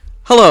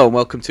Hello and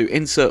welcome to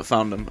Insert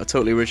Fandom, a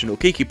totally original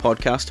geeky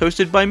podcast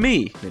hosted by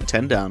me,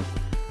 Nintendan.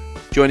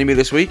 Joining me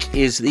this week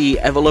is the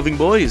ever-loving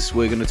boys.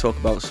 We're going to talk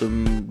about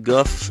some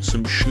guff,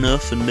 some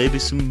schnuff, and maybe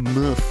some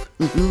muff.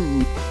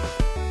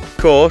 Of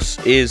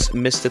course, is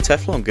Mr.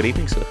 Teflon. Good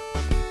evening, sir.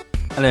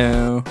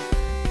 Hello.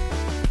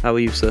 How are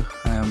you, sir?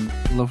 I am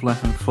lovely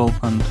and full,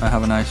 and I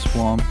have a nice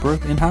warm brew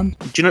in hand.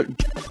 Do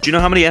you know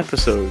how many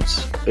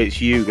episodes it's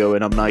you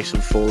going, I'm nice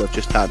and full, I've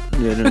just had?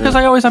 Because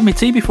I always have my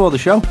tea before the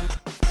show.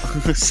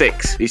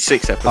 6. It's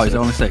 6 episodes. Oh, it's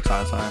only 6.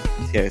 Sorry.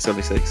 Yeah, it's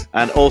only 6.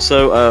 And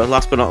also,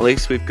 last but not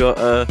least, we've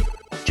got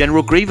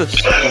General Grievous.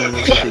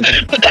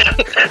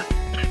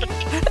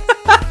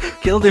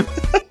 Killed him.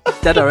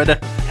 Dead already.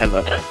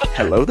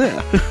 Hello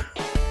there.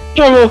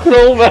 General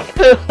Clover!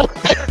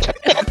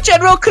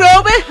 General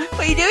Croby, what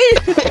are you doing?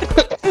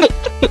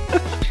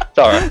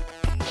 Sorry.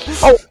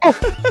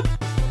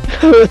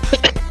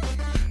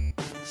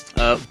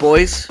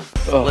 Boys,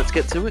 let's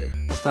get to it.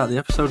 Start the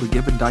episode with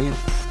Gibbon dying.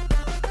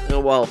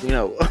 Well, you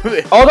know.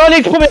 Oh, I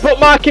need to put my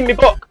bookmark in my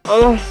book.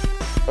 There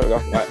we go.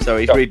 Right. So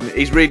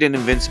he's reading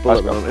Invincible at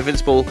the moment.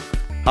 Invincible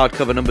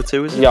hardcover number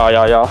 2, is it? Yeah.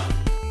 Right,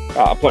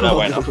 I'll put that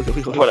away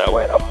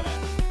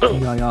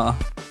now.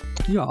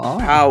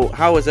 Yeah.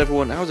 How's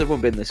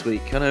everyone been this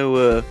week? I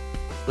know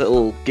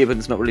little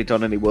Gibbon's not really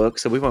done any work,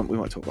 so we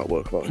won't talk about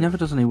work about He it. never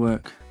does any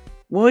work.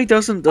 Well, he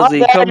doesn't, does he?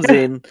 He comes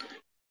in,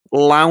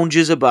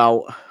 lounges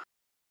about.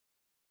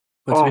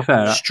 But to be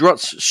fair,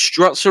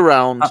 Struts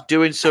around,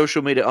 doing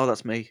social media. Oh,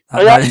 that's me.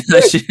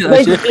 that's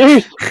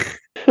you.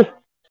 To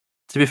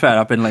be fair,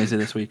 I've been lazy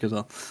this week as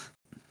well.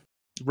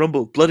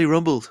 Bloody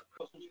rumbled.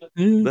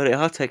 Very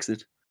hard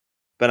texted.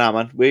 But nah,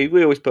 man, we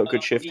always put a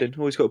good shift in.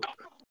 Always got.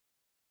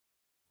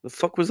 The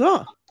fuck was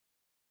that?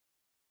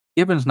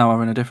 Gibbon's now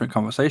having a different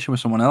conversation with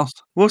someone else.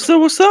 What's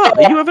that?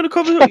 Are you having a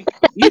conversation?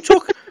 You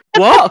talk.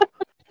 What?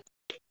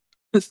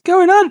 What's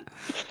going on?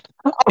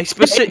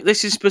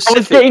 This is specific. I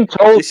was getting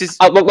told. This is.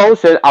 Look,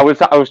 listen, I was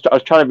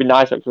trying to be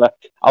nice actually.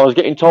 I was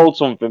getting told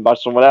something by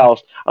someone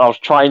else, and I was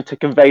trying to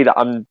convey that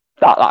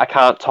I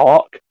can't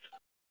talk.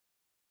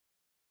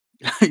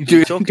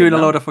 doing a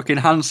load of fucking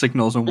hand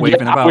signals and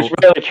waving about. I was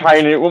really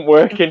trying, and it wasn't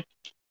working.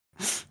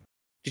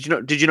 Did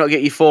you not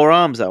get your 4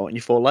 arms out and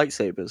your 4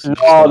 lightsabers?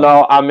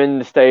 No, I'm in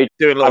the stage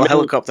Doing little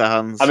helicopter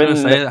hands. I'm in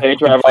the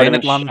stage where I've already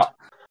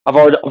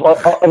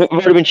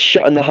been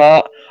shot in the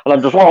heart, and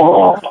I'm just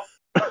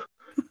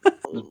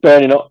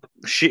burning up.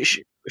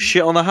 Shit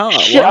on the heart.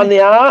 Shit on the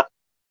heart.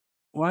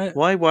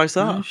 Why? Why's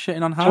that?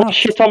 Shitting on Someone heart.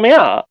 shit on my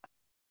heart.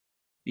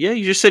 Yeah,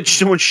 you just said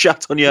someone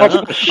shat on your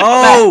heart.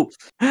 Oh,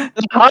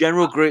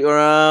 General Great.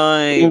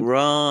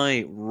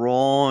 Right.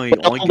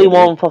 The only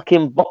one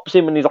fucking bops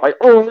him, and he's like,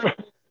 oh.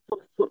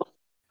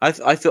 I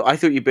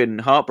thought you'd been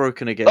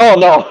heartbroken again. Oh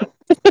no.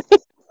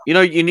 You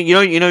know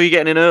you're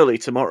getting in early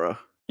tomorrow.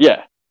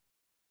 Yeah.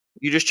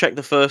 You just check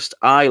the first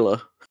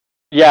Isla.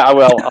 Yeah, I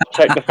will. I'll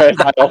check the first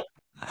aisle.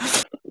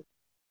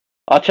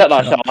 I'll check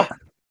that shot.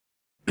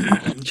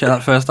 Check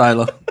that first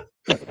Isla.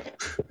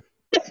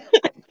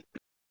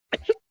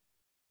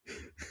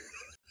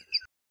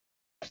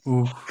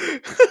 Ooh.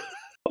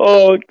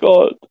 Oh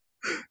god.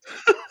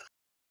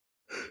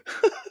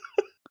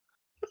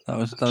 That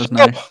was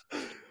nice.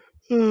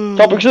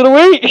 Topics of the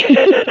week.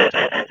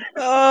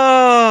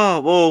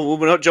 Oh, well,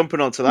 we're not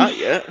jumping onto that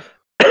yet.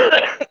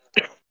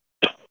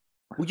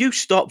 Will you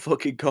stop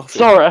fucking coughing?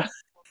 Sorry.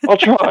 I'll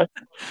try.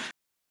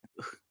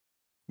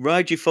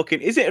 Ride your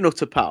fucking... Is it an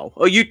Utapau?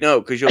 Oh, you'd know,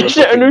 because you're Is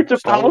it an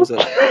Utapau?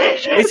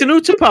 It's an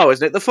Utapau,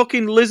 isn't it?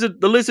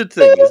 The lizard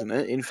thing, isn't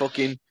it? In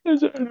fucking...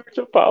 Is it an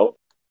Utapau?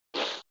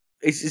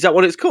 Is that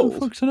what it's What called? the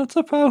fuck's an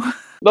Utapau?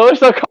 No,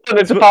 it's not called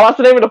an Utapau. That's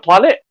the name of the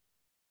planet.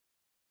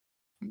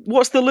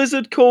 What's the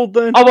lizard called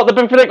then? Oh, what, the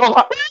big thing goes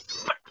like...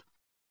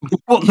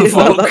 What the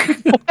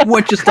fuck?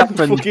 What just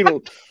happened?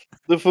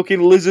 The fucking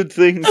lizard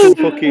thing for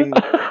fucking...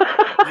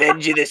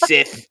 Revenge of the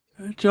Sith.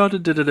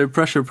 Jordan did an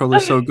impression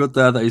probably so good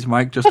there that his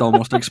mic just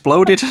almost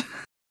exploded.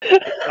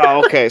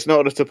 Oh, okay, it's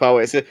not an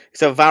Utapau, it's a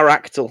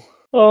Varactyl.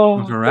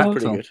 Oh, Varactyl.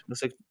 Pretty good.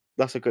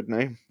 That's a good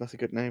name. That's a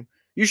good name.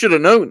 You should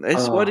have known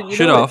this. Why didn't you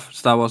Should know have.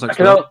 Star Wars I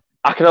expert.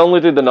 can only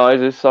do the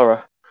noises,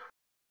 sorry.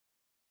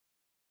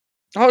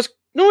 it?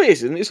 No, it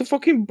isn't. It's a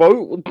fucking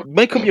boat.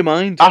 Make up your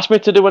mind. Ask me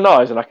to do a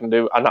noise, and I can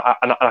do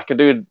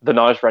the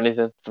noise for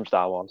anything from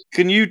Star Wars.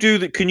 Can you do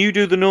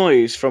the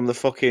noise from the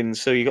fucking?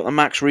 So you got the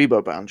Max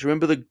Rebo band. Do you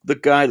remember the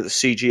guy that's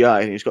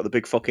CGI and he's got the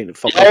big fucking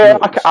fuck Yeah,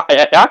 off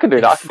nose? I can do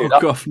that.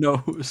 Fuck off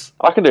nose.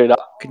 I can do that.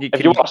 Can you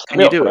do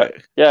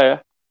it? Yeah.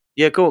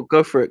 Yeah, go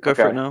for it. Go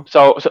for it now.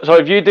 So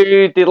if you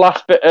do the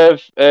last bit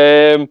of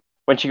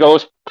when she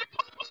goes,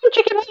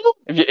 chicken,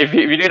 if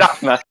you do that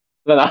for me,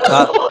 then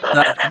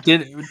That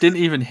didn't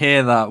even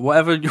hear that.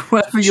 Whatever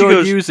you're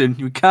goes, using,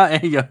 you can't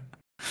hear you.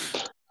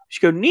 She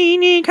go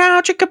nee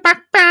cow chicka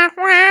back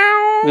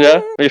wow.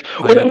 Yeah.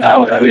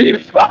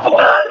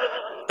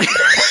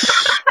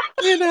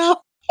 You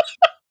know.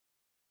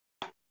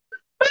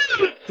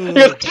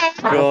 Oh,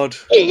 God.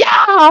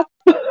 Yeah.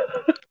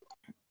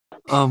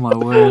 Oh my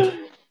word.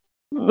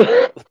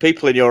 The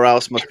people in your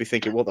house must be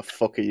thinking, what the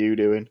fuck are you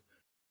doing?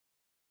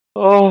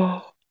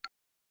 Oh,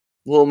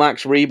 Little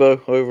Max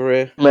Rebo over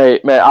here.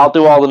 mate, I'll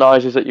do all the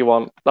noises that you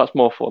want. That's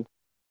more fun.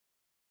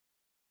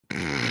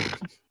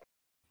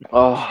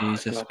 Oh,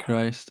 Jesus God.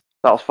 Christ.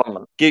 That was fun,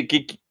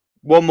 man.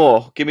 One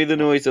more. Give me the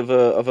noise of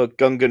a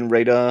Gungan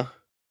radar.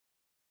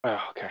 Oh,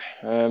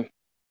 okay.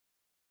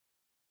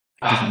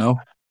 He doesn't know.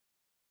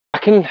 I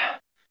can.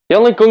 The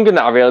only Gungan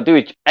that I really do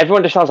is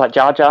everyone just sounds like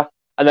Jar Jar,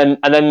 and then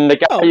the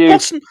guy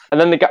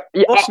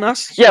Oh, Boss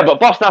Nass. yeah, but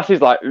Boss Nass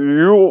is like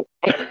you.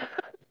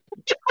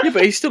 Yeah,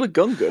 but he's still a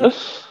Gungan.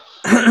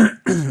 Oh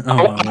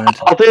my word.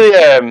 I'll do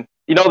the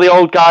you know the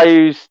old guy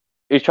who's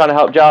trying to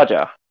help Jar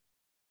Jar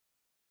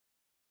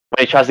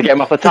when he tries to get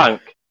him off the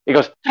tank. He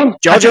goes, "Jump,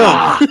 Jar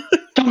Jar!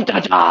 Jump,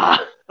 Jar Jar!"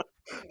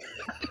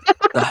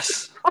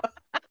 That's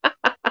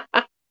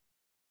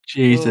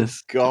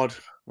Jesus.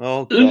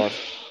 Oh God.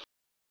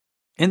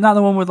 Isn't that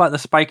the one with like the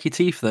spiky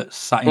teeth that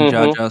sat in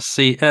Jar Jar's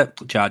seat?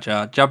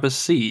 Jabba's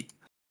seat.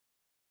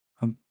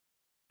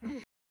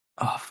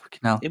 Oh fucking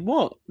hell! In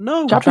what?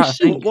 No. Jabba's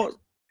seat. What?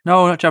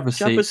 No, not Jabba's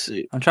Jabba's seat.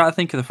 seat. I'm trying to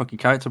think of the fucking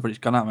character, but it's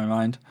gone out of my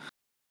mind.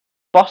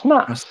 Boss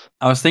Nass.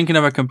 I was thinking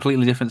of a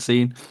completely different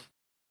scene.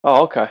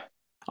 Oh, okay.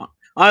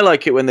 I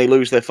like it when they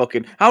lose their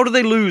fucking. How do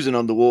they lose an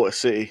underwater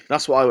city?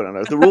 That's what I want to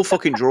know. They're all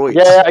fucking droids.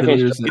 Yeah, I can.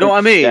 You know what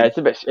I mean? Yeah, it's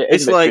a bit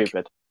like-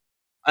 stupid.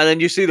 And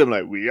then you see them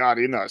like, we are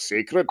in a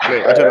secret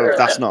place. I don't know if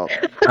that's not.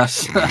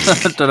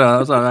 I don't know.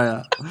 That's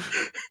alright.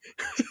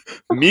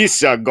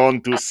 Misa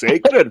gone to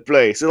sacred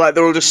place. They're like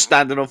they're all just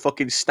standing on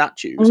fucking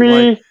statues. I'm We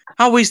like,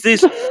 how is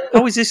this?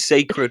 How is this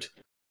sacred?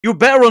 You're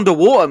better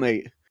underwater,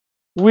 mate.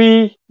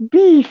 we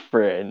be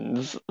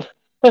friends.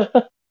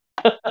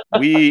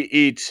 We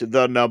eat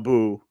the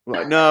Naboo. I'm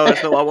like, no,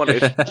 that's not what I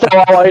wanted. That's not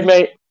what I wanted,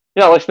 mate.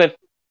 You're not listening.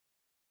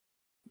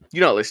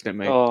 You're not listening,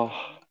 mate. Oh,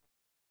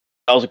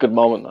 that was a good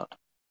moment. That.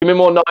 Give me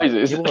more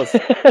noises. It was.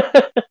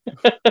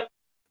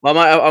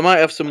 I might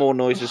have some more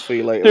noises for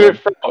you later. Do on. it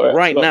for it.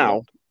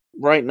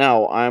 Right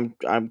now,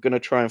 I'm gonna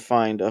try and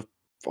find a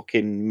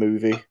fucking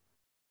movie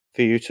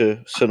for you to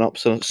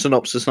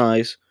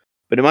synopsisize.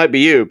 But it might be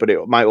you, but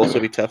it might also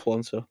be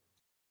Teflon. So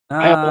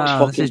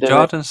This is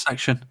Jordan's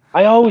section.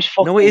 I always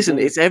fucking no, it isn't.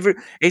 do.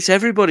 It's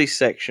everybody's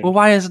section. Well,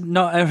 why has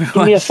not me a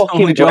everyone?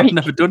 fucking Only Jordan break.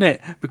 never done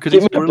it because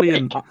Give it's me a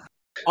brilliant.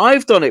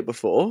 I've done it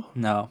before.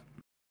 No.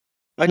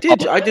 I did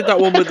that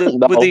one with the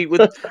No.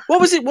 with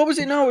what was it? What was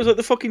it? No, it was like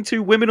the fucking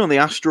two women on the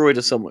asteroid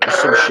or something, or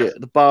some shit.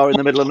 The bar in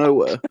the middle of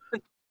nowhere.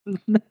 Do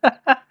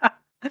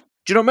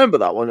you not remember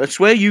that one? I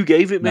swear you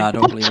gave it me. No, I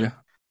don't believe you.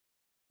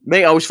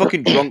 Mate, I was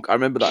fucking drunk. I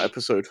remember that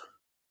episode.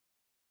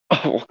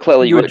 Well,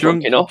 clearly you were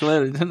drunk enough.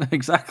 Clearly, didn't it?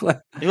 Exactly.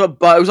 It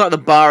was like the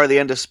bar at the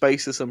end of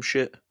space or some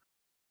shit.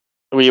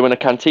 Were you in a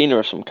cantina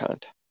of some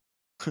kind?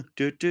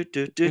 You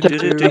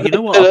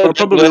know what? I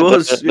probably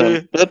was.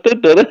 Yeah.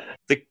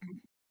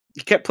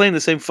 You kept playing the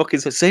same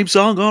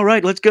song. All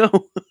right, let's go.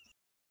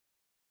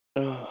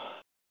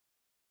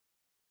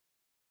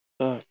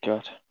 Oh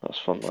God, that's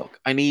fun though.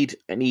 I need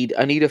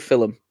a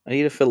film. I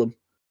need a film.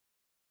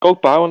 Go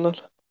buy one then.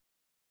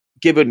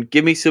 Gibbon,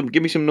 give me some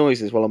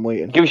noises while I'm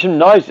waiting. Give me some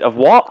noise of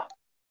what?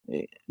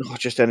 Oh,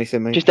 just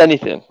anything, mate. Just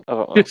anything. I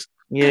don't know. Just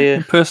Yeah.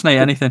 impersonate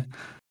anything.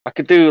 I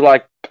could do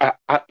like I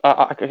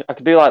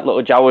could do like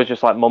little Jawas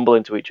just like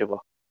mumbling to each other,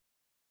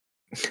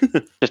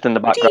 just in the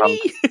background.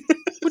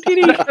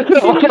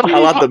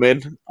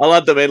 I'll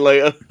add them in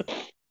later.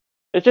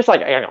 It's just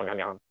like.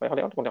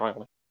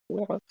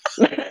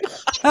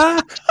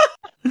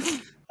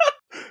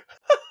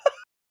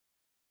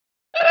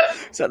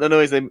 Is that the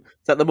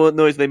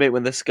noise they make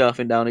when they're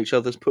scarfing down each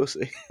other's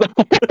pussy?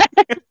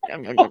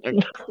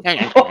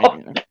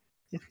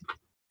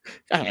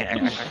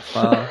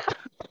 Wow.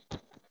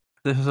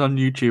 This is on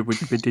YouTube. We'd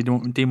be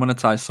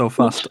demonetized so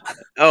fast.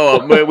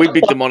 Oh, we'd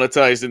be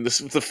demonetized in the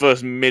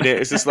first minute.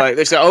 It's just like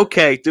they say,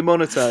 okay,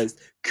 demonetized,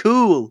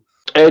 cool.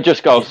 It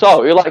just goes.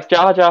 So who likes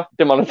Jar Jar?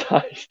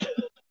 Demonetized.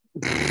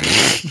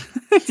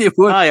 It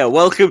would. Hiya,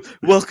 welcome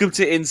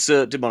to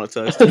insert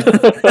demonetized.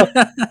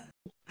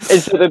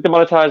 Insert the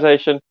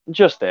demonetization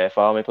just there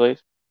for me, please.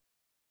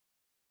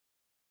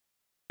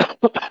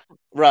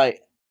 Right.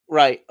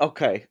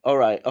 Okay. All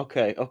right.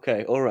 Okay.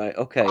 All right.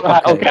 Okay.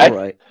 Now, all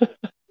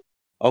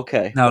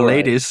right.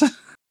 ladies.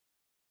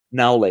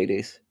 Now,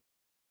 ladies.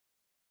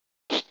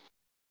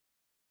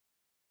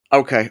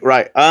 Okay.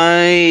 Right.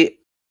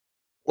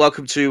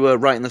 Welcome to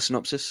writing the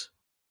synopsis.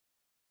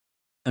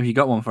 Have you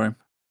got one for him?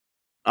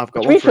 I've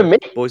got What do you one for mean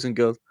for me? boys and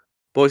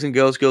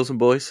girls, girls and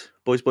boys,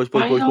 boys,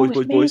 Why always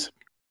me? boys.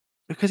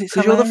 Because it's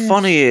Because you're the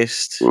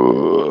hilarious. funniest.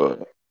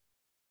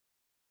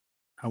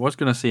 I was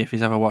going to see if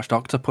he's ever watched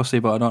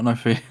Octopussy, but I don't know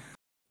if he...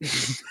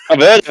 I've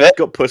heard of it.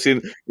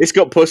 It's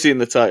got pussy in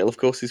the title. Of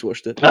course, he's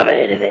watched it. I've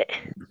heard of it.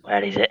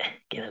 Where is it?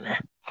 Give it there.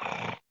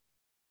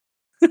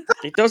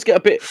 It does get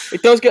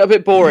a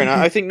bit boring.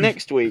 I think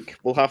next week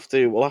we'll have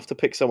to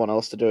pick someone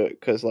else to do it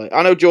because, like,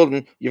 I know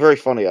Jordan, you're very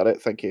funny at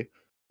it. Thank you.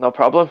 No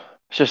problem.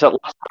 It's just that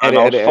last time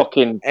I was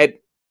fucking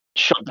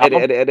shut down.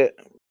 Edit.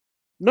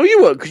 No,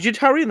 you weren't because you did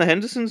Harry and the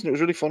Hendersons and it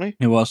was really funny.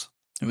 It was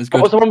What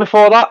good. was the one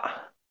before that?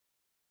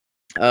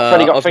 When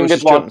he got Osmosis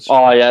fingered one. Jones.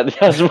 Oh yeah,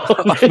 the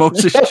Osmosis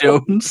Osmosis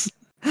Jones.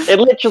 It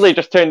literally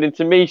just turned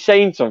into me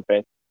saying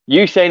something,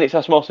 you saying it's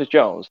Osmosis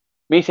Jones,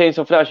 me saying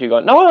something else, you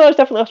going, no, it's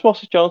definitely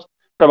Osmosis Jones,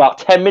 for about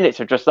 10 minutes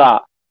of just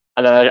that,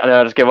 and then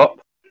I just give up.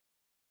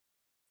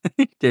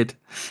 He did.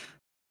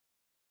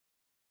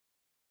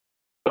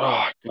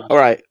 Oh, God. All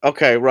right,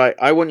 okay, right.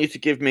 I want you to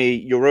give me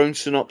your own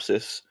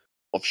synopsis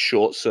of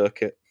Short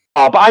Circuit.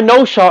 Oh, but I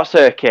know Short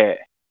Circuit.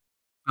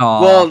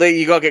 Aw. Well,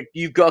 you've got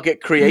to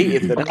get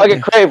creative. Then, I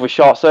get creative with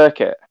Short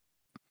Circuit.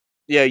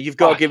 yeah, you've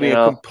got to give me a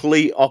Fucking hell.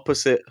 complete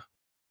opposite.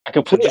 I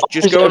completely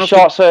just opposite going of off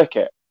Short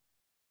Circuit.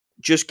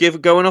 Just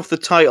going off the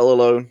title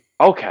alone.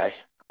 Okay,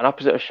 an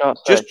opposite of Short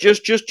Circuit.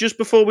 Just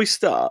before we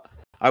start,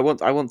 I want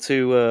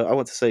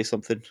to say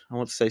something. I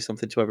want to say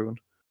something to everyone.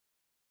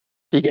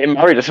 You're getting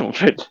married or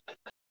something.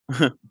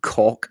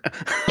 Cock.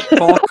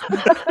 Fuck.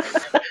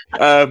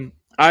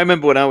 I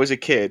remember when I was a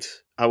kid,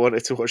 I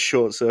wanted to watch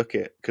Short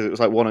Circuit because it was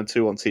like 1 and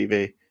 2 on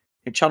TV.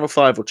 In Channel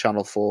 5 or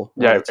Channel 4.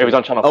 Yeah, it was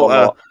on Channel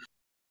 4.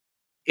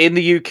 In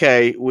the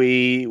UK,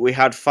 we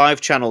had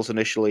 5 channels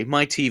initially.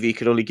 My TV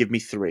could only give me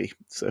 3.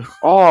 So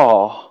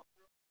Oh,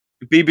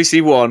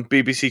 BBC 1,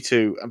 BBC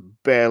 2, and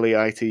barely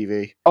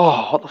ITV.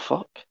 oh, what the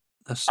fuck?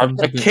 The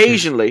sons of bitches.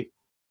 Occasionally,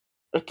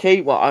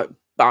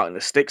 out in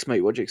the sticks,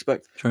 mate. What do you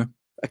expect? True.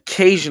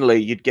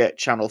 Occasionally, you'd get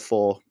Channel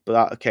 4, but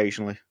that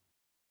occasionally.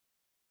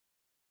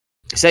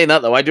 Saying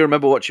that though, I do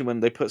remember watching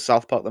when they put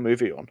South Park the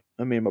movie on,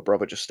 and me and my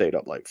brother just stayed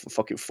up like for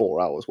fucking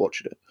 4 hours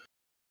watching it.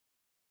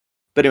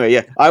 But anyway,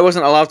 yeah, I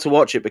wasn't allowed to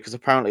watch it because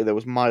apparently there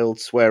was mild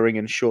swearing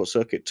in Short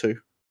Circuit 2.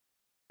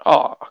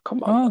 Oh,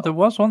 come on. Oh, there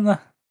was one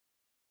there.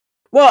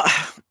 Well,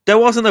 there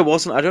wasn't.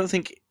 I don't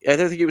think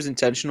it was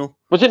intentional.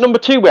 Was it number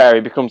 2 where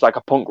he becomes like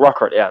a punk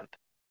rocker at the end?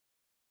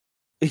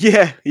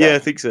 Yeah, I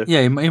think so.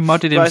 Yeah, he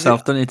modded But I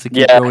himself, didn't he, to keep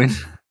Yeah. going?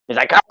 He's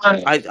like, come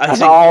on, I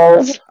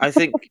assholes.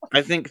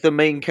 think the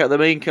main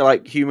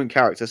like human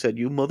character said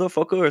 "you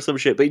motherfucker" or some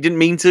shit, but he didn't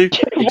mean to.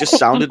 He just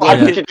sounded Why like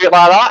did you do it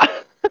like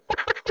that?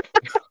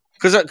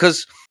 because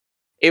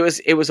it was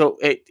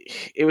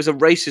a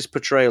racist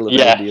portrayal of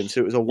Yeah. Indians.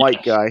 So it was a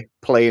white guy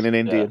playing an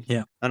Indian.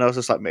 Yeah. And I was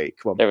just like, mate,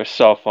 come on. It was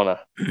so funny.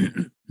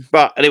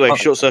 But anyway, Oh,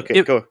 Short Circuit,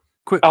 it- go.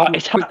 Quick one.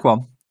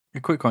 A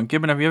quick one.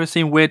 Gibbon, have you ever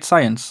seen Weird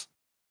Science?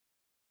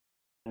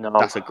 No.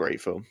 That's a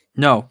great film.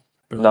 No.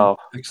 Brilliant. No.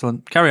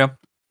 Excellent. Carry on.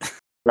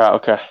 Right,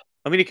 okay.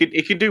 I mean,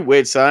 he can do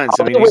weird science.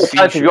 I I'll mean, do he's Weird seen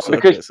Science if you Short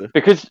want, Circuit,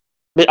 because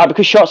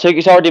so- Short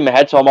Circuit's already in my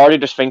head, so I'm already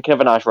just thinking of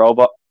a nice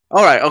robot.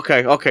 All right,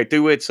 okay,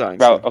 do weird science.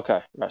 Right, then. okay.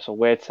 Right, so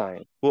Weird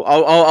Science. Well,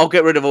 I'll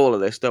get rid of all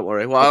of this. Don't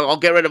worry. Well, I'll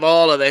get rid of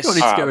all of this. You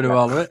don't need to get rid of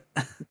all of it.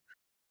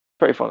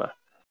 Pretty funny.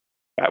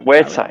 Right,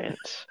 Weird Carry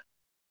Science.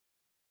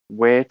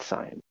 Weird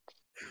Science.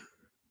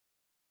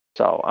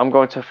 So, I'm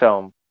going to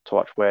film to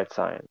watch Weird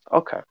Science.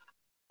 Okay.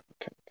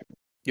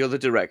 You're the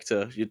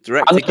director. You're I'm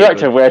directing. the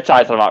director of Weird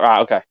Science. I'm like, right,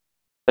 okay.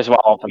 This is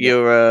what I want from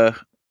you.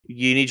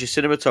 You need your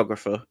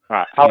cinematographer.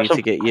 Right. You need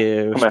to get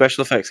your Come here.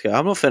 special effects guy.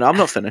 I'm not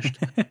finished.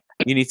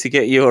 You need to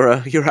get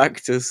your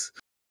actors.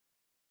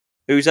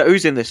 Who's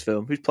in this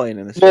film? Who's playing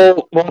in this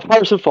film? Well,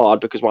 Harrison Ford,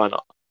 because why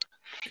not?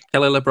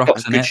 Kelly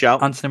LeBrock's in Good it.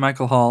 shout. Anthony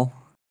Michael Hall.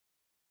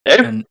 Who?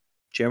 And,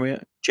 Jeremy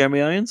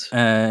Irons.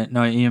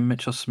 no, Ian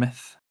Mitchell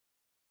Smith.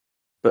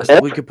 But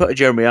Yep. we could put a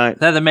Jeremy Irons.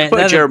 They're the main. Put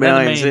they're Jeremy the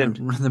Irons main,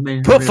 in. The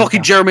main Put real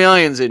fucking cast. Jeremy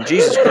Irons in.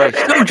 Jesus Christ.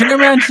 No,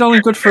 Jeremy Irons is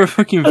only good for a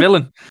fucking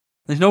villain.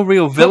 There's no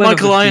real Put villain.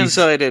 Michael of the piece.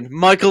 Ironside in.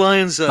 Michael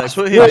Ironside. That's,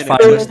 Put him that's in. fine.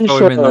 it. Let's throw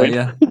him in there.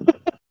 Yeah.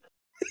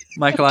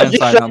 Michael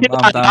Ironside, I'm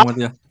down with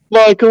you.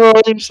 Michael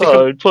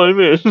Ironside, play him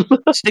in.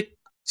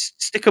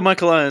 Stick a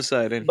Michael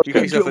Ironside in. You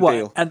got yourself a What,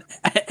 deal. And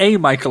a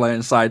Michael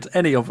Ironside,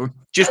 any of them.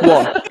 Just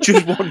one.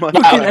 Just one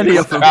Michael Fucking any Ironside.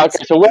 of them.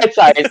 Okay, so Weird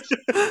Science.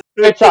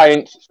 Weird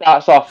Science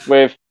starts off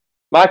with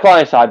Michael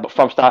Ironside, but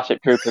from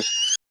Starship Troopers.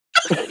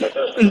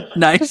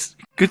 Nice.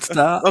 Good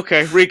start.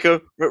 Okay,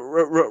 Rico.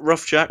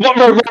 Rough Jack. What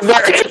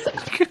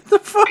the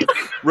fuck?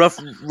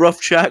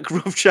 Rough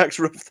Jack's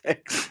rough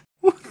things.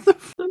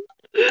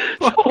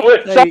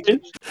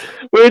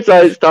 Weird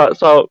Science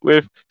starts out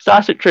with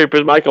Starship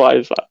Troopers, Michael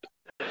Ironside.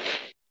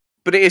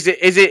 But is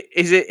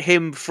it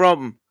him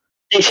from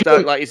It's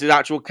him, like is his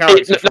actual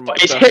character from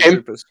like, it's Starship him.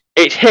 Troopers?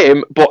 it's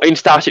him, but in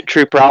Starship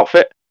Trooper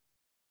outfit,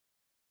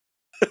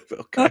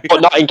 Okay.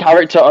 but not in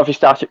character of his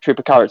Starship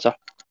Trooper character.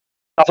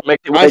 That's what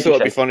makes it I weird. thought you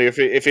it'd be see. funny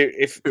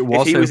if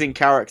was he him. was in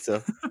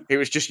character. It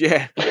was just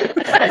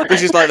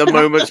This is like the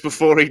moments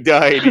before he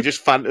died. He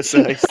just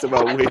fantasized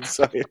about weird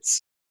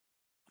science.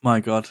 My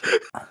God.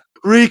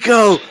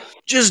 Rico,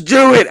 just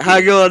do it.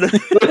 Hang on.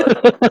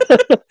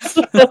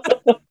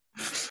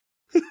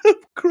 I'm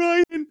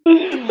crying.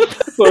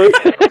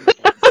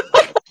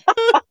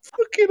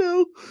 Fucking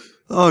hell.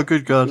 Oh,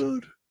 good God.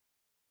 God.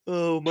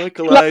 Oh,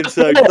 Michael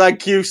Ironside.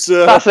 Thank you,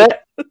 sir. That's it.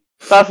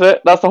 That's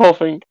it. That's the whole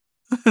thing.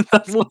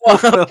 That's What what I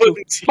felt. happened?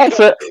 That's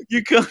it.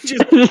 You can't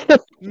just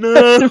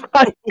no.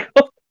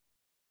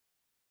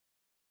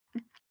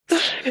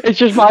 It's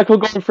just Michael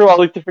going through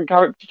all these different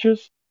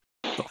caricatures.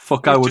 The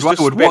fuck, I would Just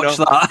a watch spin-off.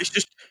 that. It's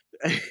just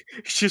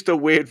It's just a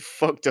weird,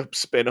 fucked up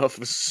spin off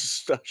of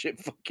Starship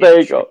fucking There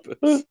you go.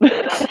 Troopers.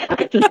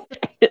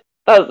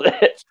 That's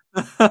it.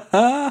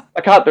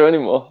 I can't do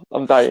anymore.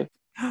 I'm dying.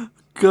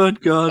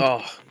 Good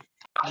God.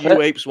 Oh,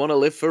 you apes want to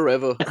live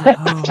forever.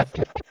 Oh.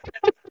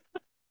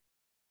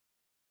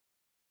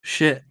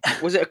 Shit.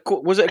 Was it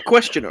a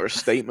question or a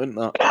statement?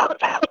 That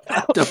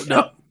I don't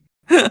know.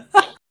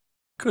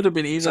 Could have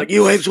been it's either. like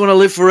you apes want to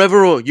live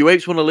forever, or you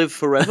apes want to live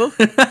forever.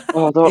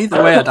 Oh, don't-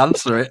 Either way, I'd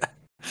answer it.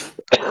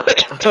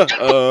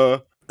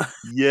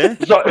 Yeah.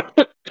 Sorry.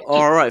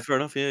 All right, fair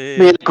enough. Yeah.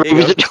 Me and Here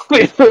you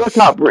I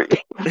can't breathe.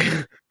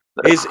 go.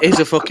 Here's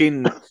a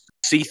fucking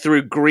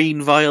see-through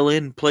green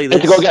violin. Play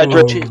this. Let's go get a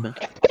drink. Cheers, man.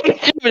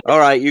 All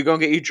right, you go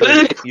and get your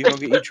drink. You go and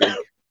get your drink.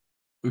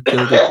 We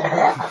killed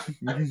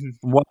it.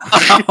 Wow.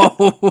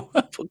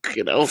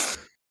 Fucking hell.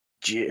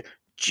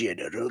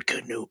 General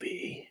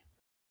Kenobi.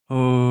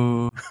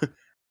 Oh.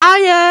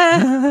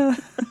 Hiya!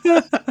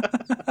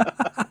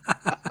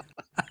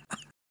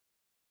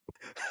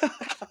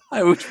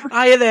 I wish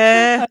Hiya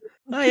there.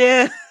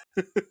 Hiya.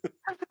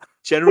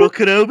 General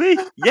Kenobi?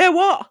 Yeah,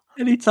 what?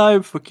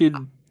 anytime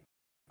fucking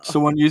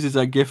someone uses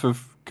a gif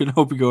of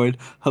Kenobi going,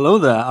 "Hello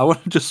there," I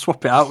want to just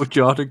swap it out with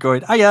Jordan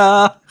going,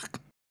 "Hiya."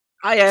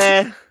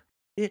 Hiya.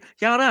 You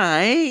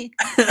alright?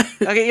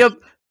 Can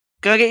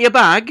I get your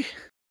bag?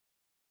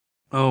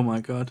 Oh my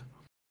God.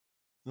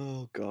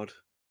 Oh god.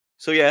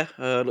 So yeah,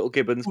 little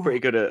Gibbons pretty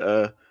good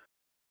at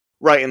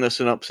writing the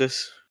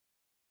synopsis,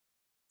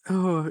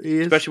 Oh, he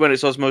is. especially when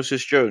it's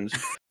Osmosis Jones.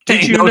 He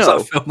Did you knows know?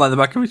 that film like the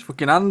back of his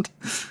fucking hand?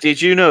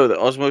 Did you know that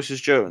Osmosis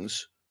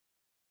Jones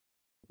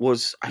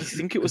was? I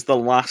think it was the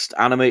last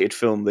animated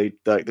film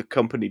the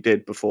company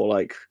did before.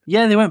 Like,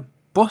 Yeah, they went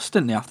bust,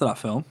 didn't they, after that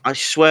film? I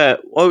swear,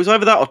 well, it was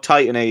either that or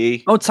Titan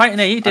AE. Oh, Titan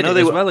AE did know it they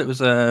as were- well. It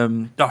was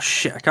oh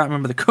shit, I can't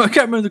remember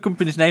the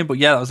company's name, but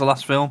yeah, that was the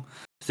last film.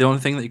 It's the only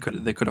thing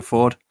that they could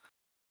afford.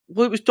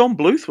 Well, it was Don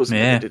Bluth, wasn't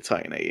it? Yeah. That did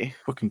Titan AE.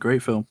 Fucking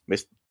great film.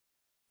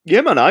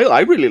 Yeah, man,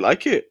 I really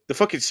like it. The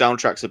fucking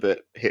soundtrack's a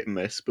bit hit and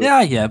miss, but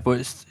Yeah, but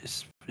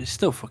it's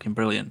still fucking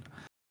brilliant.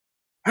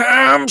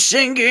 I'm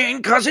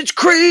singing 'cause it's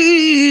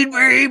Creed,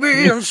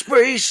 baby, in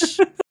space.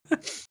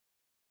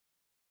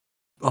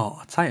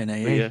 Oh, Titan But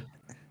AE. yeah.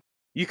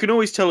 You can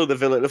always tell who the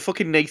villain. The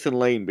fucking Nathan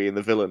Lane being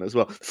the villain as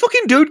well. The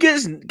fucking dude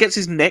gets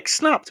his neck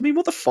snapped. I mean,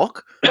 what the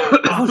fuck?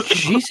 Oh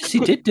Jesus, he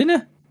did,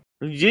 didn't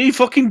Yeah, he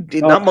fucking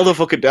Oh. that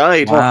motherfucker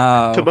died. he?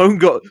 Wow. Timon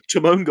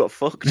got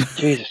fucked.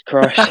 Jesus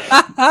Christ.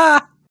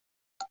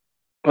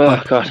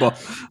 Oh, God.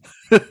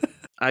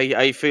 How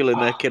you feeling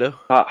there, kiddo?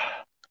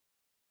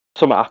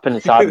 Something happened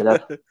inside me then.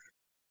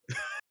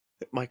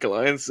 Michael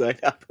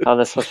Ironside. Oh,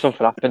 there's something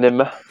happened in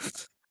me.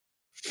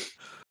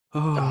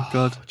 Oh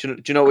God. Do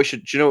you know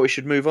what we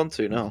should move on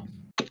to now?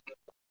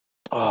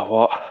 Oh,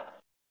 what?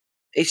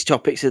 It's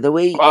topics of the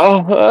week.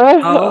 Oh,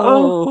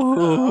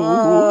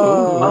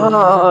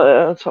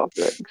 Oh.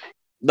 topics.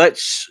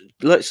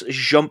 Let's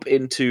jump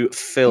into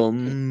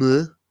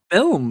film.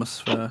 Films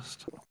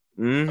first.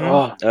 Mhm.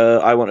 Oh.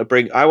 I want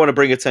to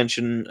bring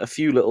attention a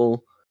few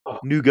little Oh.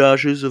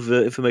 nougages of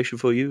information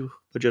for you,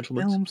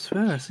 gentlemen. Films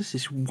first. This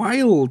is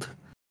wild.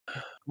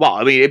 Well,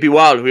 I mean, it'd be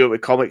wild if we went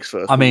with comics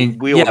first. I mean,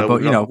 we all yeah, know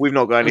but, we've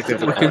not got anything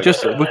for We the can comics,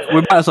 just so- we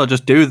might as well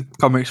just do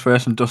comics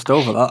first and dust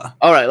over that.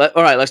 All right,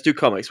 let's do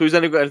comics. Has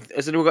anyone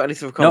got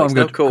anything for No, comics? I'm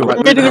good. Cool. Cool.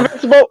 Right, Reading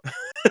moving on.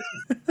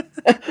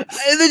 Invincible.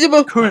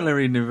 Invincible. Currently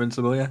reading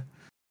Invincible. Yeah,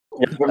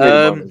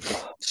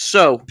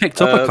 So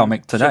picked up a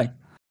comic today.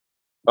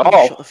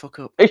 Oh, shut the fuck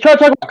up. he's trying to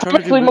talk I'm about trying to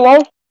comics, do leave him my-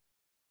 alone.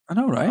 I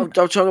know, right? I'm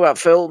talking about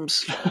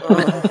films.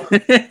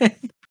 Oh.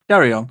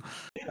 Carry on.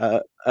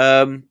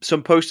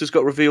 Some posters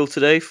got revealed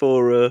today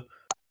for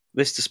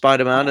Mr.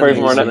 Spider-Man Very and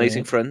his morning.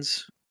 amazing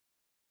friends.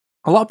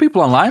 A lot of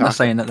people online are Can't-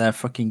 saying that they're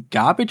fucking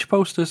garbage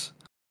posters.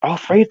 Oh,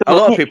 freeze A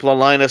lot of people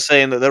online are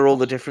saying that they're all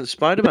the different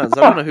Spider-Mans.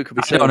 I don't know who could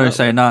be I saying don't know who's that.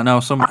 saying that.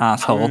 No, some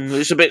asshole.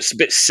 It's a bit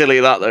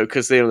silly that though,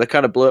 because they're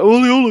kind of blur.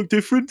 Oh, they all look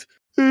different.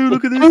 Oh,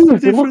 look at this, They they're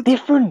look different.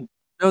 different.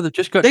 No, they've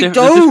just got They they've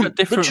just don't. got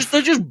different.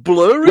 They're just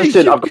blurry.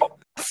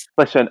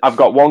 Listen, I've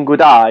got one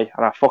good eye,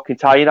 and I fucking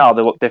tell you now,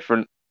 they look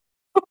different.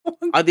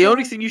 The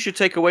only thing you should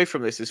take away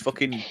from this is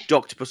fucking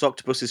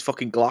Octopus's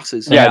fucking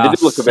glasses. Yeah, they are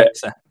do look a bit-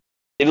 sexy.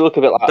 They look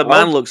a bit like The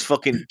man looks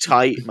fucking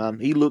tight, man.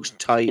 He looks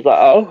tight. He's like,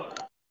 oh,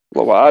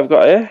 look what I've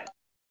got here.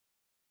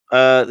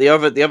 The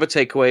other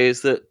takeaway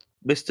is that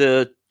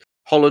Mr.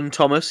 Holland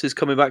Thomas is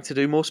coming back to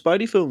do more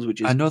Spidey films,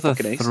 which is Another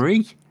fucking ace.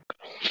 3.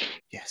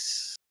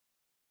 Yes.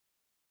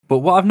 But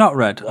what I've not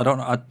read, I don't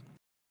know,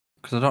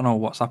 because I don't know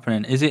what's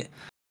happening. Is it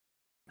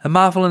are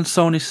Marvel and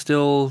Sony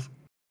still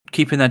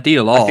keeping their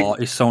deal, I or think-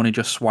 is Sony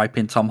just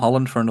swiping Tom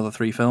Holland for another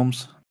 3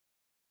 films?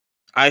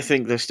 I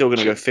think they're still going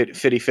to go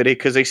fitty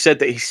because they said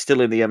that he's still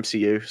in the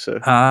MCU. So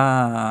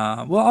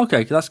Ah, well,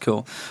 okay, that's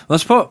cool.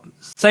 Well,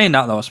 saying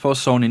that though, I suppose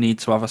Sony need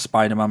to have a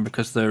Spider-Man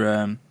because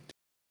they're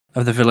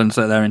of the villains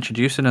that they're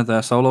introducing of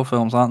their solo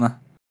films, aren't they?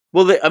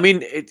 well, I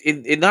mean,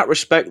 in that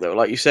respect though,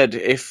 like you said,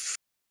 if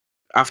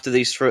after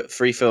these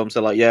 3 films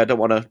they're like, yeah, I don't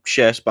want to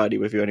share Spidey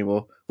with you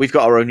anymore. We've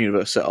got our own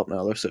universe set up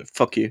now, though, so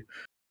fuck you.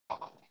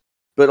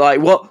 But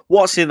like,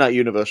 what's in that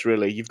universe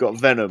really? You've got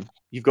Venom,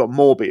 you've got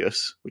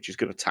Morbius, which is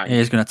going to tank. He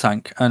is going to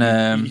tank,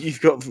 and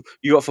You've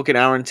got fucking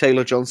Aaron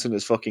Taylor Johnson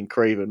as fucking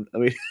Craven. I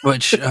mean,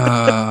 which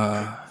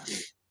I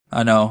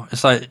know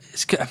it's like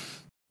it's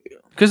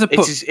because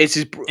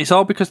it's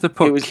all because they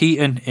put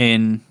Keaton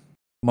in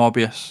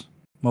Morbius.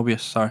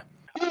 Sorry.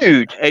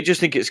 Dude, I just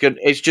think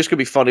it's just gonna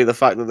be funny the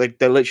fact that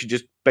they're literally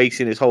just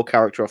basing his whole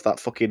character off that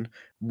fucking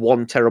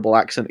one terrible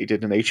accent he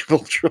did in Age of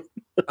Ultron.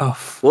 Oh,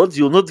 What?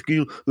 You're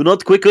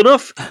not quick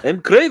enough.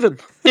 I'm Craven.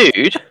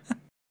 Dude,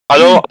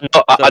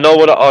 I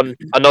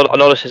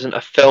know this isn't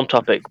a film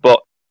topic,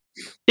 but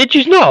did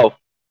you know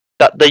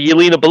that the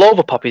Yelena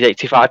Belova pop is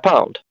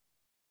 £85?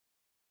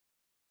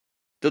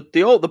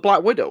 The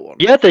Black Widow one.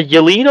 Yeah, the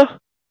Yelena.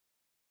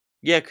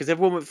 Yeah, because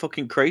everyone went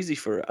fucking crazy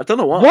for it. I don't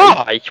know why.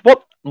 Why?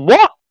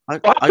 What?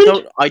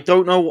 I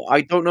don't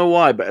know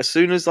why. But as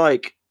soon as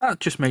like that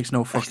just makes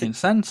no fucking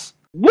sense.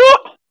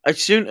 What? As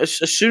soon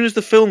as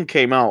the film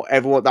came out,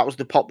 that was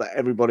the pop that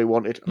everybody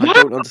wanted, and I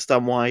don't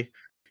understand why.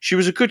 She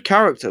was a good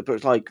character,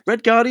 but like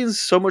Red Guardian's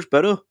so much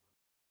better.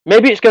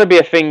 Maybe it's going to be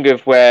a thing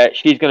of where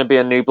she's going to be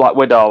a new Black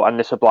Widow, and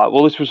this is like,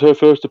 well, this was her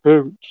first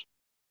appearance.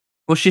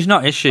 Well, she's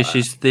not, is she?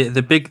 She's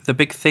the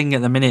big thing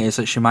at the minute is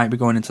that she might be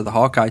going into the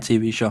Hawkeye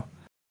TV show.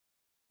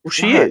 Well,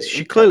 she is.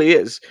 She clearly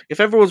is. If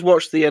everyone's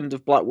watched the end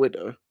of Black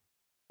Widow,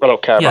 I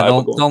don't care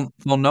about it.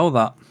 They'll know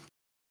that.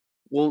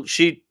 Well,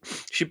 she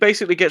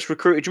basically gets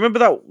recruited. Do you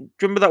remember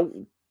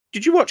that?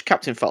 Did you watch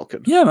Captain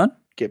Falcon? Yeah, man.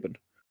 Gibbon.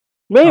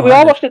 Mate, we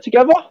all watched it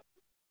together.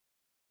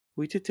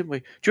 We did, didn't we?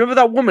 Do you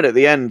remember that woman at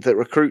the end that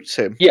recruits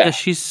him? Yeah,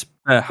 she's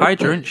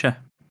Hydra, isn't she?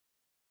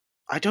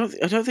 I don't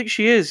think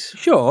she is.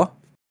 Sure.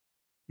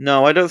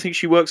 No, I don't think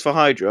she works for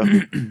Hydra.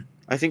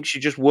 I think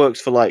she just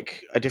works for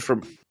like a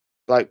different,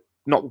 like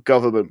not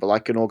government, but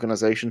like an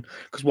organization.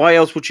 Because why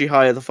else would she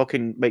hire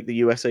make the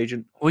US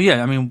agent? Well,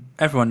 yeah, I mean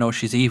everyone knows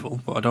she's evil,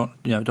 but I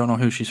don't know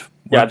who she's.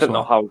 Yeah, I don't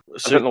know how.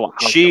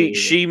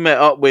 She met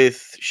up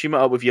with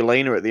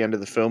Yelena at the end of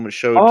the film and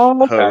showed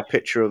her a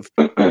picture of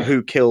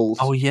who killed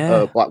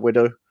Black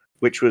Widow,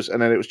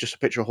 and then it was just a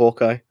picture of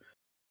Hawkeye.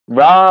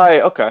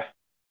 Right. Okay.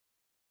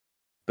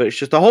 But it's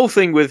just the whole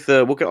thing with.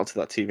 We'll get onto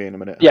that TV in a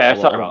minute. Yeah,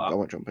 I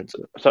won't jump into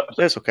it.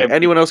 That's okay.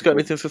 Anyone else got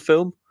anything for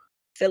film?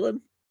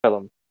 Film.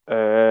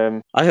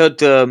 I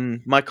heard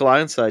Michael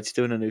Ironside's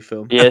doing a new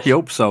film. Yes. I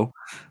hope so.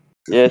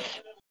 Yes.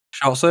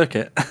 Short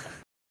Circuit.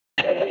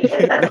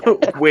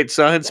 Weird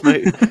Science,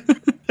 mate.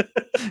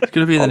 It's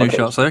going to be the new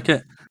Short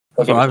Circuit.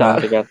 That's what I've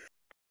heard. Again.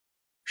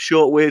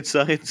 Short Weird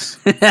Science.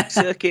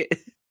 Circuit.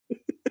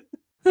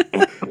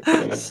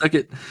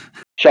 Circuit.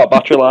 Short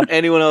battery life.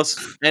 Anyone else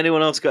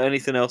got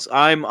anything else?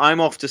 I'm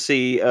off to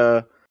see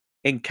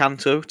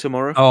Encanto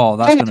tomorrow. Oh,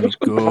 that's going to be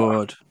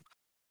good.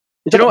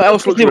 Do you know what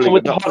else looks really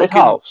with good? the haunted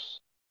house?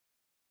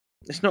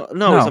 It's not.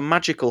 No, it's a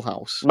magical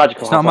house.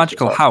 It's not a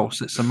magical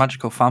house. It's a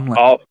magical family.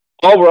 Oh,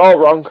 we're all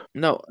wrong.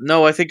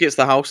 No, I think it's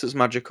the house that's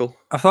magical.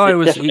 I thought it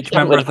was each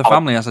member of the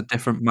family has a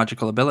different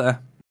magical ability.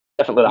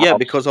 Definitely the house.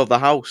 Because of the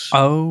house.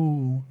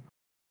 Oh.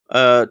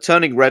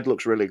 Turning Red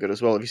looks really good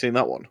as well. Have you seen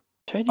that one?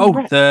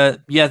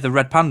 The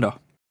red panda.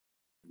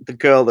 The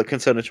girl that can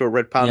turn into a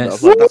red panda.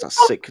 Yes.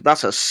 Like,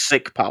 that's a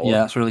sick power.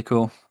 Yeah, that's really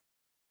cool.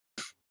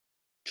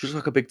 She's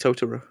like a big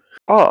Totoro.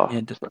 Oh.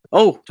 Yeah,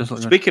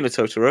 Speaking of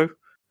Totoro,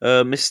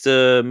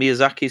 Mr.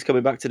 Miyazaki's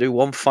coming back to do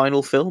one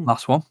final film.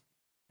 Last one.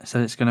 I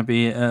said it's going to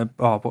be.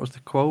 What was the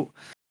quote?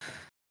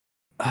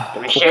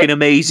 Fucking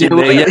amazing,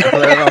 mate.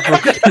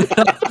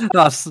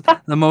 That's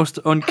the most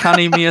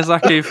uncanny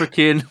Miyazaki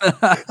freaking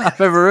I've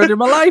ever heard in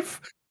my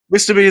life.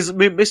 Mr.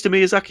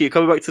 Miyazaki, you're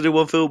coming back to do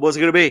one film. What's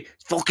it going to be?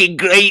 It's fucking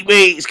great,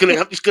 mate.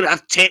 It's gonna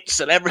have tits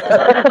and everything.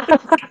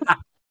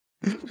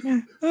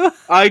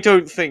 I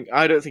don't think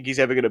he's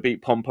ever going to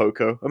beat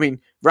Pompoko. I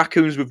mean,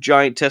 raccoons with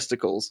giant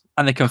testicles,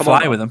 and they can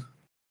fly with them.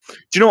 Do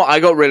you know what? I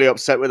got really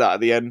upset with that at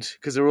the end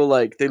because they're all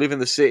like, they live in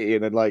the city,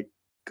 and then like,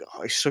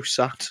 God, it's so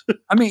sad.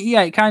 I mean,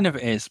 yeah, it kind of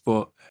is,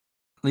 but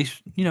at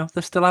least they're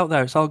still out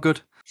there. It's all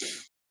good.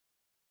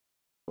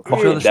 I'm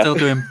sure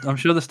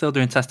they're still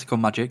doing testicle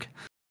magic.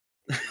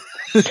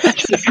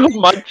 Testicle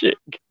magic.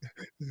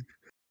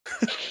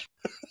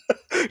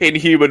 In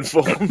human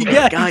form.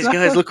 Yeah, guys,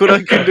 look what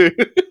I can do.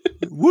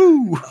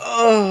 Woo!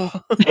 Oh.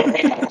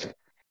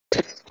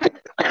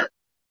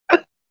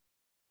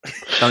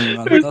 Tell you,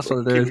 man, that's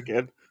what they're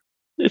doing.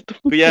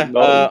 But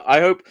yeah, I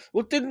hope.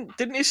 Well,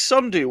 didn't his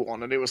son do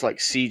one, and it was like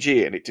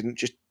CG, and it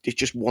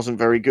just wasn't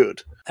very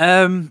good.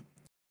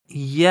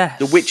 Yes.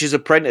 The Witch's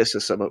Apprentice or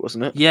something,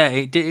 wasn't it? Yeah,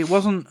 it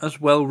wasn't as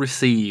well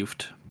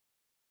received,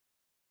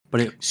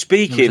 but it was a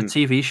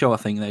TV show. I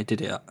think they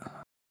did it.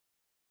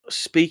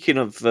 Speaking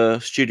of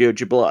Studio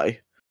Ghibli,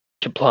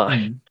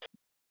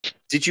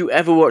 did you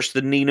ever watch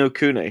the Ni no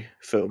Kuni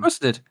film? Of course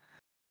I did.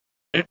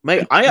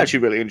 Mate, I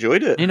actually really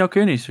enjoyed it. Ni no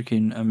Kuni's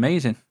freaking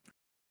amazing.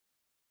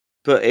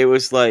 But it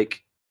was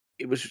like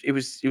it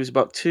was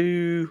about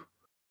two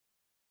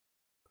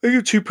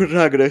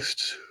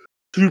protagonists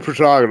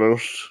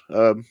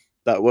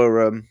that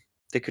were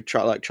they could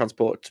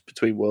transport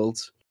between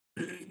worlds.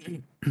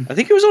 I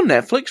think it was on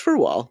Netflix for a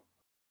while.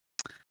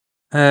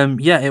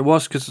 Yeah, it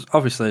was because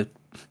obviously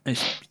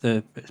it's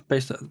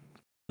based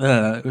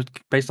it was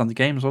based on the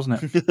games,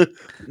 wasn't it?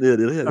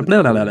 And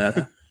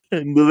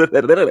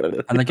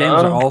the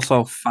games are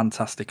also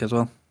fantastic as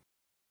well.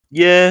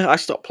 Yeah, I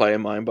stopped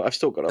playing mine, but I've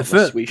still got it on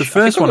my Switch. The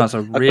first one has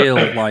a real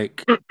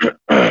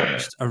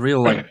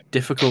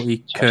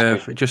difficulty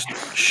curve. It just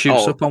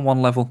shoots up on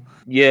one level.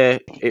 Yeah,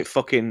 it's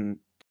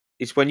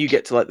when you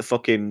get to like the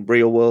fucking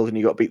real world and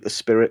you got to beat the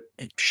spirit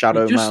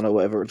Shadow Man or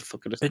whatever the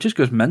fuck it is. It just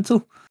goes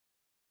mental.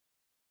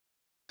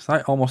 It's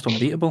like almost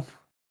unbeatable.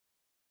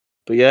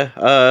 But yeah,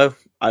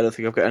 I don't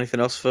think I've got anything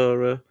else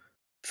for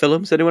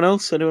films. Anyone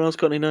else? Anyone else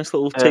got any nice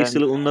little tasty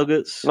little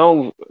nuggets?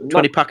 No,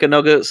 20-pack of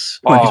nuggets,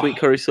 sweet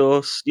curry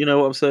sauce. You know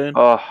what I'm saying?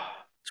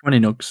 20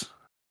 nugs.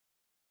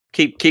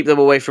 Keep them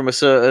away from a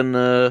certain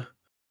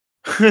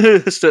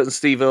certain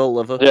Steve Earle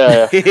lover.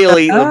 Yeah. He'll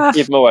eat them.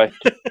 Keep them away.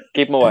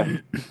 Keep them away.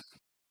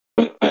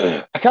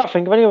 I can't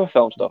think of any other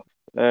film stuff.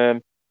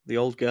 The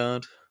Old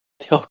Guard.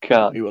 The Old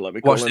Guard. You will let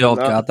me Watch The Old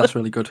Guard. That's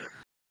really good.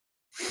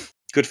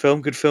 Good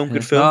film.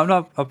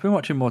 No, I've been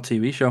watching more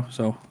TV show.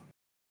 So,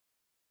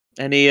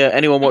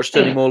 anyone watched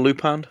any more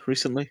Lupin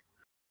recently?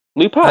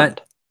 Lupin?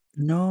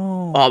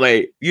 No. Oh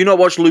mate, you not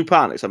watched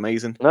Lupin? It's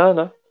amazing.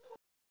 No.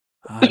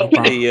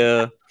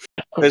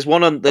 There's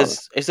one on.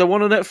 Is there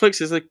one on Netflix?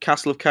 There's the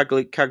Castle of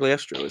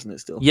Cagliostro, isn't it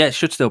still? Yeah, it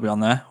should still be on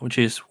there, which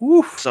is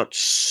woof.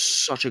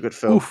 Such a good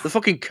film. Oof. The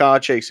fucking car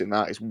chase in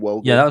that is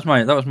well good. Yeah,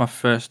 that was my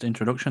first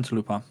introduction to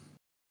Lupin.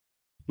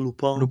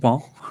 Lupin.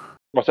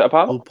 What's it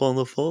about? Lupin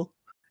the Four.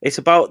 It's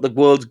about the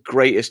world's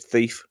greatest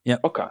thief. Yeah.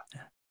 Okay.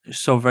 It's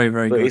so very,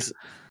 very good.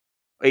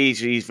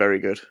 He's very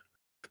good.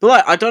 But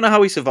like, I don't know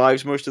how he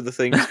survives most of the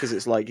things because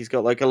it's like he's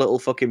got like a little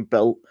fucking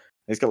belt.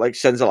 He's got like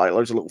sends like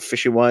loads of little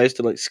fishing wires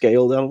to like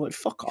scale down. I'm like,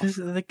 fuck off.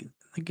 The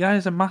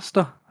guy's a master.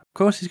 Of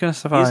course, he's going to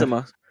survive. He's a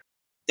master.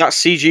 That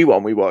CG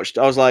one we watched,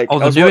 I was like, I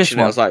was watching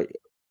it. I was like,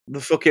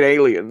 the fucking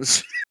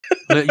aliens.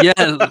 Yeah,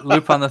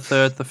 Lupin the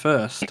Third, the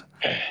first.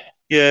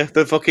 Yeah,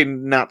 the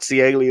fucking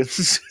Nazi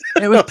aliens.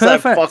 It was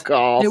perfect. Like, fuck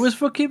off. It was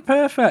fucking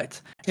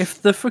perfect.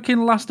 If the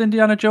fucking last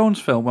Indiana Jones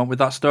film went with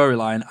that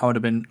storyline, I would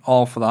have been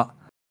all for that.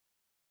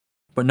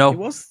 But no,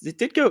 It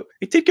did go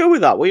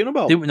with that. What are you on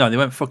about? they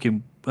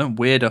went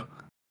weirder.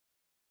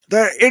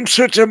 They're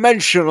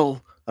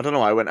interdimensional. I don't know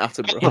why I went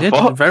Attenborough. He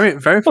did very,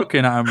 very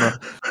fucking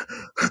Attenborough.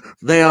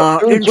 They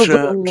are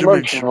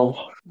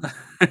interdimensional.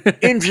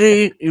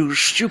 Indy, you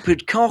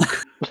stupid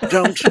cock!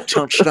 Don't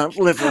touch that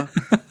liver.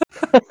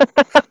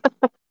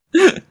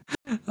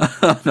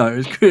 No, it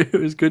was good.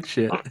 It was good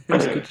shit. It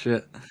was good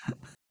shit.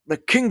 The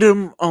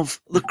Kingdom of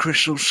the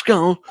Crystal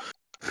Skull.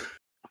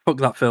 Fuck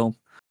that film.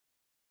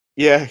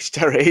 Yeah, it's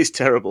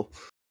terrible.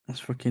 That's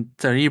fucking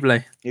terrible.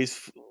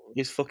 It's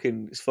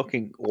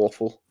fucking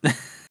awful. I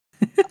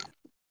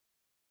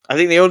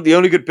think the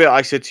only good bit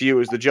I said to you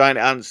was the giant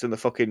ants and the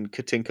fucking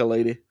Katinka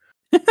lady.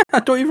 I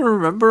don't even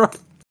remember her.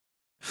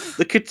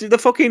 The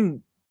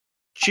fucking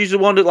she's the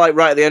one that like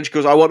right at the end she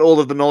goes, I want all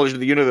of the knowledge of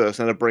the universe,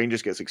 and her brain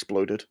just gets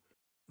exploded.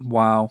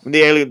 Wow. And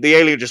the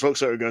alien just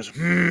looks at her and goes,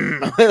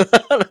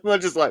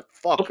 I'm just like,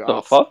 fuck What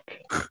off. the fuck?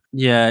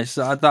 Yeah, it's,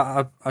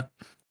 I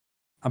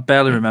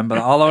barely remember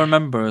that. All I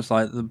remember is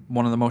like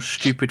one of the most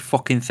stupid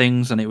fucking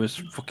things, and it was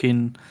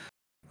fucking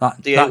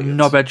that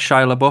knobhead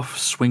Shia LaBeouf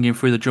swinging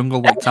through the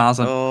jungle like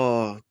Tarzan.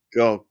 Oh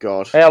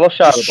God. Hey, I love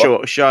Shia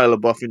LaBeouf.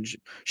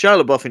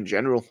 Shia LaBeouf in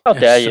general. How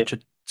dare you?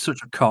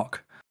 Such a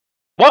cock.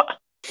 What?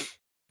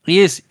 He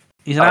is.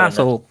 He's an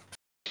asshole.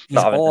 He's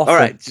Not having it. awful. All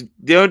right.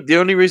 The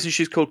only reason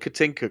she's called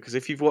Katinka because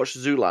if you've watched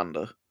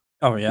Zoolander,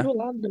 Oh yeah.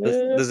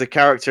 there's a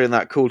character in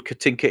that called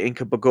Katinka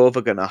Inka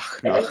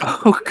Bagovaganach.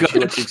 Oh god. She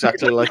looks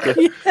exactly like her.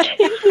 What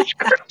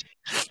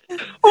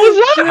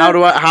was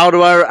that? How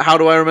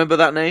do I remember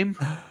that name?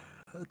 I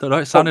don't know.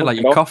 It sounded like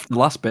you coughed the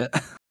last bit.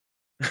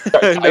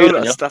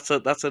 No, that's a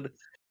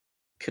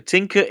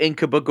Katinka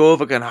Inka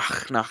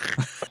Bagovaganach.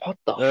 What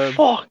the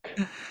fuck?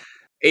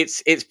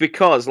 It's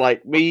because like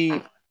at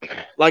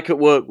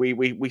work we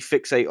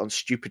fixate on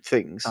stupid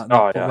things.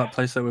 That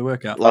place that we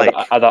work at. Like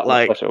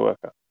Place at work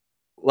at.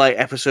 like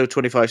episode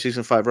 25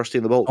 season 5 Rusty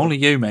and the Bolt. Only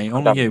you, mate.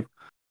 Only you.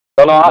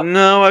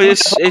 No,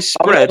 it's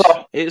spread.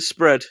 It's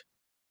spread.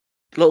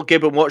 Little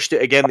Gibbon watched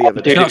it again the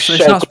other day.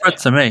 It's not spread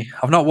to me.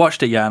 I've not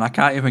watched it yet, and I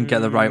can't even get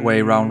the right way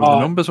around with the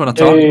numbers when I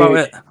talk about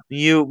it.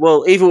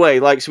 Either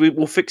way, like so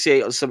we'll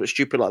fixate on something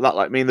stupid like that.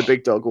 Like me and the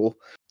big dog will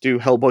do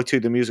Hellboy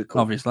 2 the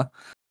musical. Obviously.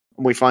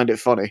 And we find it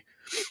funny.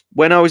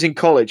 When I was in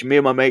college, me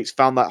and my mates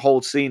found that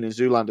whole scene in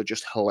Zoolander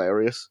just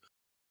hilarious.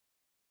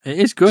 It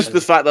is good. Just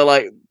the fact that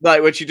like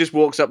when she just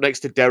walks up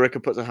next to Derek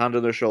and puts her hand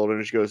on her shoulder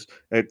and she goes,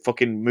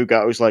 fucking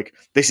Mugato's like,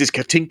 this is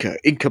Katinka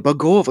Inka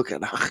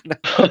Bagovaganach.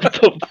 What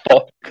the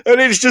fuck? And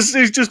it's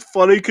just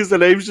funny because the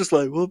name's just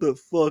like, what the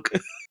fuck?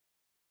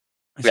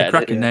 It's a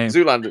cracking name.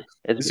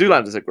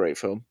 Zoolander's a great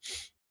film.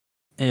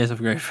 It is a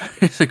great.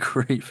 It's a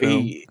great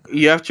film.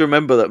 You have to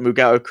remember that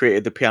Mugato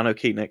created the piano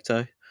key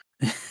necktie.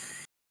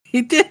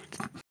 He did.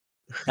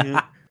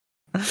 Yeah.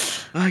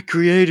 I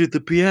created the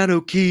piano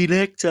key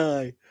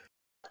necktie.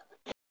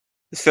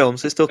 It's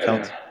films, it still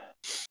counts.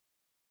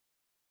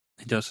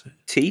 He does.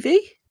 TV?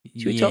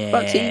 Should we talk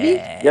about TV?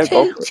 Yeah,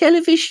 go for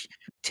it.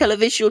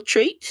 Television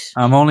treats.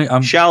 I'm going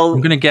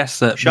to guess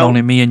that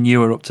only me and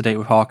you are up to date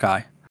with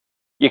Hawkeye.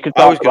 You could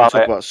I was talk going to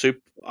about talk it.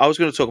 about I was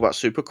going to talk about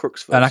Super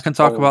Crooks first. And I can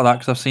talk about that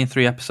because I've seen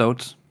 3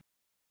 episodes.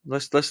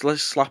 Let's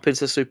slap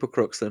into Super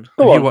Crooks then.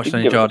 Go Have on, you watched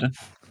any, give it. Jordan?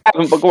 I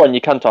haven't, but go on,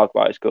 you can talk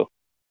about it. It's cool.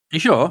 You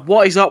sure?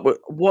 What is up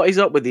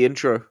with the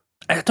intro?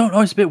 I don't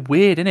know. It's a bit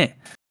weird, isn't it?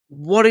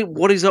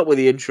 What is up with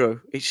the intro?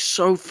 It's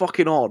so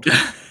fucking odd.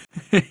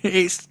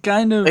 It's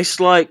kind of. It's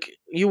like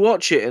you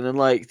watch it and then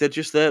like they're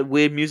just there.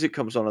 Weird music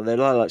comes on and they're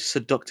like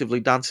seductively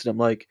dancing. I'm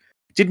like,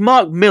 did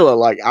Mark Miller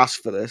like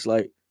ask for this?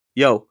 Like,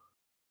 yo,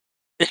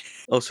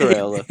 oh sorry,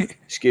 Ella.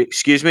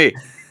 Excuse me.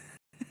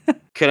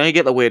 Can I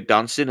get the weird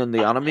dancing and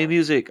the anime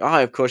music?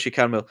 Ah, of course you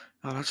can, Mill.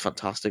 Oh, that's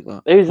fantastic.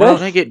 That. Who's Well, this?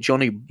 can I get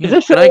Johnny? Is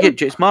this Can I him?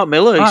 get? It's Mark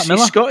Miller. Mark Miller.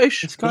 He's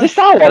Scottish. It's Is got this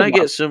Star Can Wars, I man?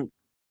 get some?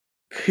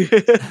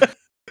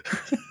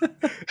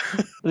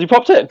 Has he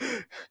popped in?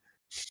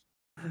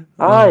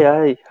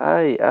 Aye.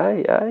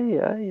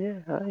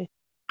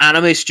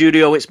 Anime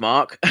Studio. It's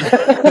Mark.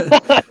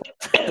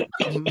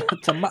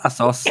 tomato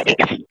sauce.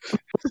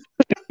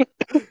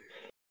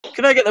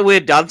 Can I get the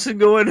weird dancing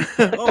going?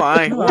 Oh,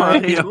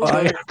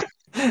 aye.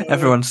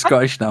 Everyone's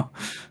Scottish now.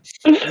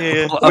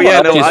 Yeah. Well, yeah,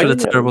 no, for the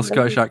terrible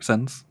Scottish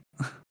accents.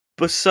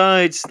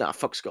 Besides,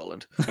 fuck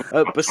Scotland.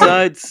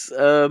 Besides,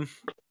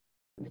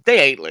 they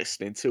ain't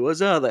listening to us,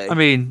 are they? I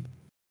mean,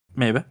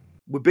 maybe.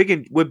 We're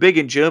big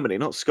in Germany,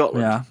 not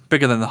Scotland. Yeah,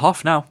 bigger than the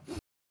Hoff now.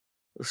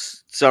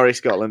 Sorry,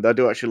 Scotland. I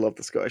do actually love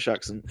the Scottish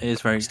accent. It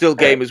is very. Still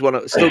Game is one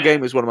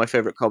of my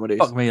favorite comedies.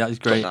 Fuck me, that is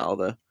great. Out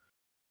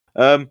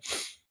there.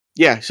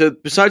 Yeah. So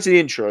besides the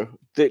intro,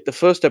 the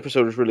first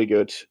episode was really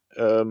good.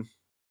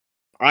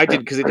 I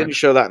did because it didn't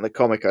show that in the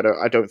comic.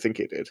 I don't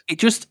think it did. It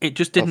just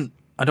didn't.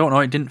 I don't know.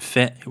 It didn't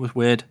fit. It was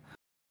weird.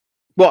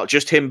 What?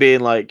 Just him being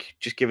like,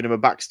 just giving him a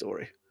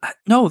backstory.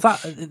 No,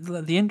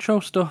 the intro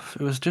stuff.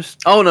 It was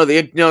just. Oh no,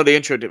 the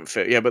intro didn't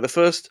fit. Yeah, but the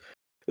first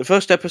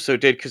episode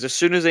did because as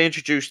soon as they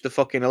introduced the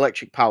fucking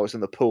electric powers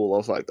in the pool, I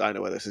was like, I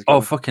know where this is going.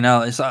 Oh fucking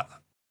hell! It's like.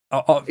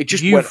 It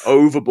just went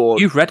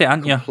overboard. You've read it,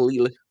 haven't you?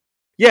 Completely.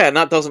 Yeah, and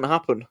that doesn't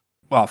happen.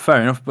 Well, fair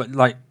enough, but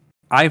like,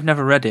 I've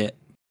never read it.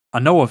 I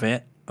know of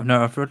it.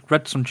 I've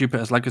read some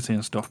Jupiter's Legacy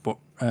and stuff, but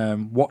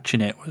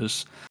watching it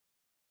was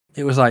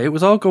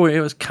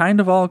kind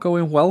of all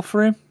going well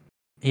for him.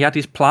 He had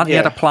his plan. Yeah. He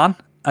had a plan,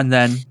 and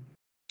then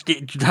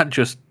that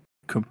just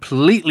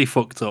completely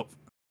fucked up.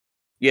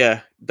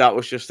 Yeah, that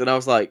was just, and I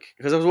was like,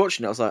 because I was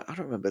watching it, I was like, I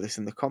don't remember this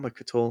in the comic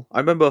at all. I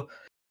remember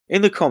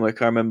in the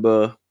comic, I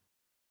remember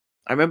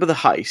the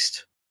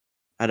heist,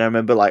 and I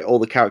remember like all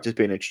the characters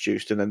being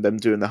introduced, and then them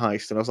doing the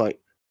heist, and I was like,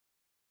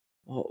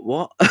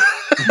 what?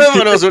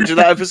 When I was watching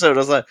that episode, I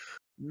was like,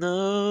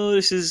 no,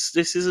 this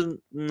isn't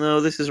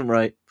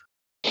right.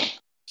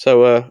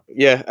 So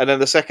yeah, and then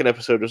the second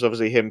episode was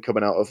obviously him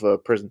coming out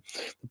of prison.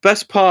 The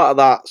best part of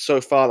that so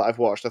far that I've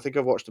watched, I think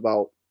I've watched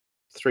about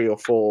 3 or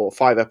 4 or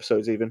 5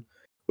 episodes even,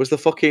 was the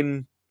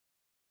fucking,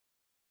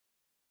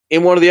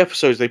 in one of the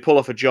episodes they pull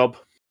off a job.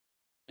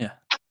 Yeah.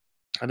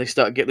 And they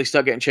start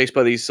getting chased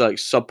by these like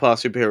subpar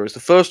superheroes.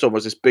 The first one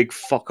was this big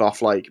fuck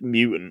off like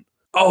mutant.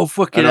 Oh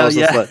fucking hell,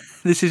 yeah! Like,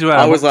 this is where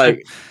I was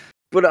like,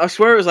 but I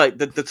swear it was like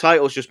the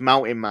title's just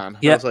Mountain Man.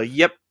 Yeah. I was like,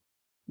 yep.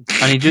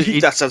 And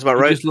that sounds about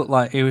right. He just looked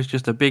like he was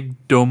just a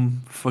big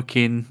dumb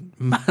fucking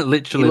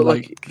literally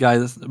like guy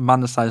that's man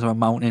the size of a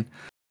mountain.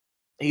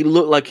 He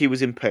looked like he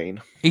was in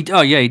pain. He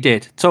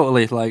did.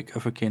 Totally like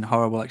a fucking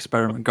horrible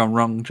experiment gone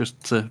wrong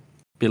just to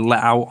be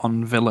let out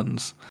on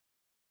villains.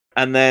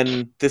 And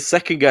then the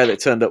second guy that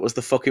turned up was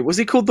was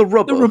he called the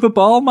Rubber? The Rubber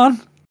Ball Man?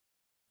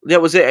 That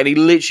was it, and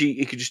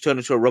he could just turn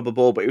into a rubber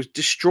ball, but he was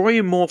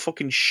destroying more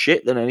fucking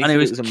shit than anything. And he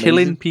was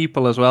killing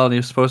people as well, and he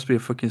was supposed to be a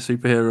fucking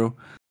superhero.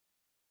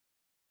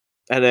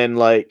 And then,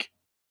 like,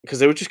 because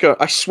they were just going,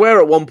 I swear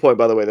at one point,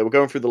 by the way, they were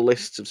going through the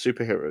lists of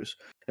superheroes,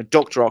 and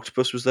Dr.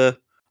 Octopus was there.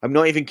 I'm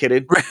not even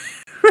kidding.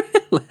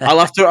 Really? I'll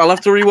have to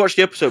rewatch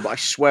the episode, but I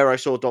swear I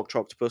saw Dr.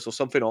 Octopus or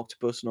something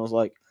Octopus, and I was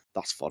like,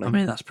 that's funny. I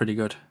mean, that's pretty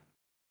good.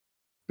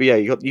 But yeah,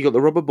 you got the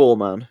Rubber Ball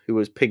Man, who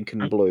was pink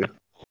and blue,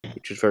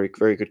 which was very,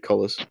 very good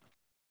colours.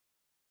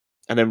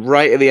 And then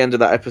right at the end of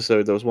that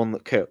episode, there was one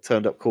that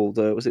turned up called,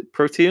 was it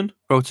Protean?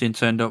 Protean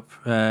turned up.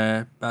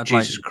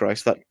 Jesus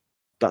Christ, that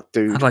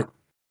dude. Had like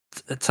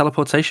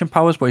teleportation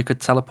powers where he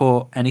could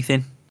teleport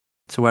anything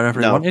to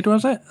wherever he wanted,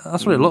 was it?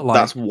 That's what it looked like.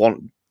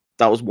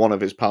 That was one of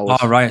his powers.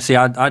 Oh, right. See,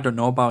 I don't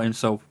know about him,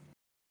 so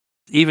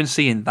even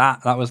seeing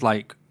that was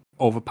like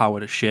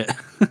overpowered as shit.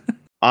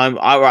 I'm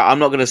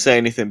not going to say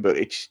anything, but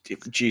it's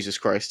Jesus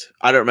Christ.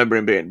 I don't remember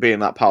him being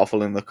that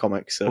powerful in the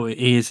comics. So. But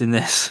he is in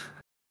this.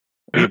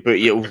 But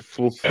yeah,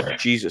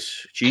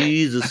 Jesus.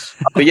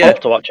 But yeah,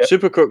 to watch it.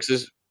 Super Crooks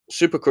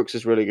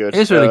is really good.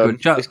 It is really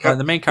good.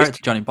 The main character,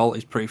 Johnny Bolt,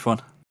 is pretty fun.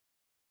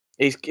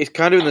 He's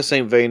kind of in the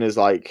same vein as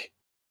like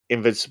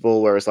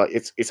Invincible, whereas like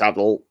it's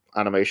adult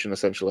animation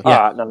essentially.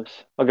 Yeah,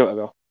 nice. I'll give it a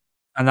go.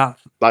 And that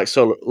like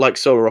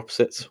Solar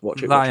Opposites.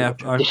 Watch it. I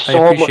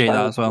appreciate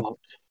that as well.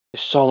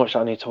 There's so much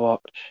I need to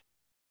watch.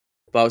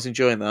 but I was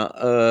enjoying that.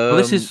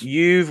 this is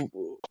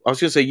I was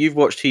going to say you've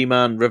watched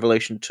He-Man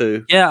Revelation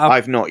 2. Yeah,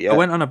 I've not yet. I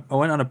went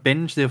on a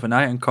binge the other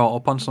night and caught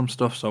up on some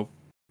stuff. So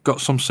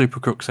got some Super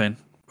Crooks in.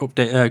 Got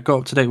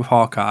up to date with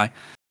Hawkeye,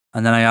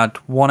 and then I had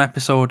one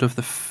episode of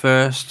the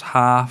first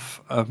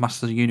half of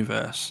Masters of the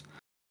Universe,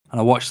 and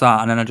I watched that,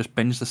 and then I just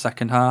binged the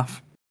second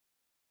half.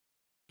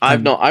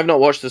 I've not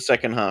watched the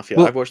second half yet.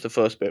 Well, I've watched the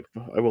first bit.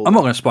 I'm not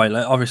going to spoil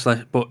it,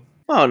 obviously, but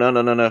oh no! I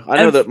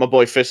know that my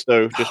boy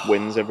Fisto just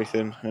wins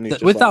everything, and he's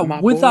just with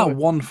like, that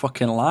one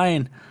fucking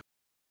line,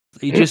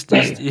 he just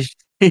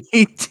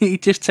he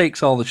just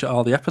takes all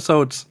the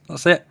episodes.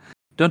 That's it,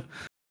 done.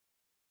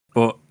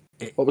 But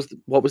what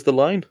was the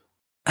line?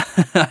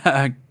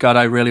 God,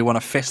 I really want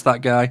to fist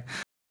that guy.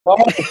 Oh.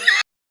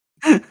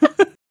 Do you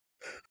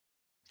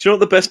know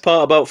what the best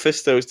part about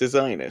Fisto's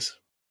design is?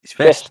 His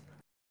fist.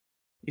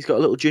 He's got a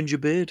little ginger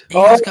beard. He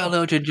has got a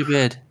little ginger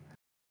beard.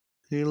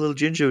 He's a little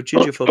ginger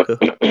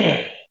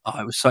fucker. Oh,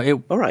 it was so. It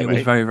right,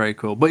 was very, very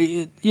cool. But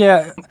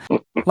yeah,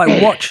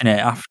 like watching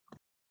it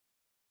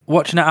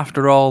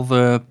after all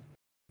the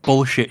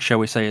bullshit, shall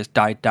we say, has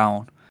died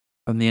down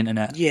from the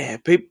internet. Yeah,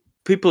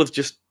 people have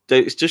just.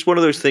 It's just one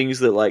of those things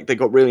that like they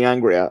got really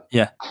angry at.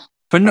 Yeah,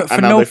 for no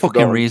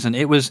fucking reason.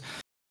 It was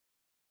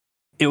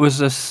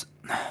a.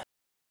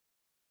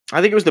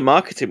 I think it was the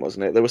marketing,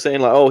 wasn't it? They were saying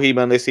like, "Oh,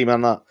 He-Man this,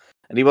 He-Man that,"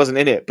 and he wasn't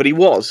in it, but he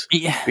was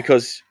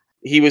because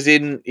he was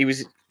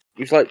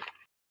like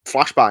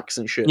flashbacks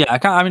and shit. Yeah, I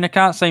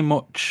can't say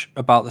much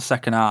about the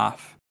second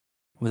half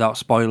without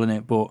spoiling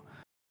it, but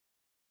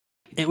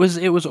it was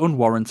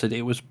unwarranted.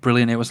 It was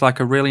brilliant. It was like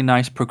a really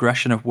nice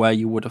progression of where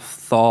you would have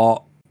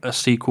thought a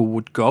sequel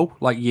would go,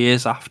 like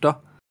years after.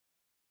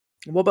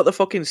 What about the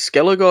fucking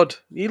Skelegod?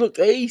 He looked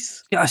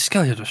ace. Yeah,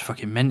 Skelegod was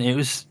fucking mint. It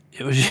was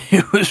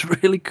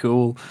really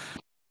cool.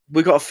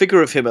 We got a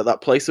figure of him at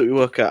that place that we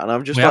work at, and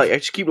I'm just I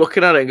just keep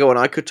looking at it and going,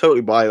 I could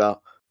totally buy that.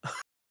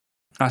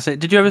 That's it.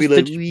 Did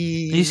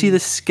you see the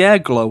Scare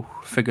Glow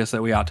figures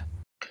that we had?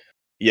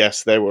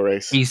 Yes, they were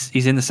ace.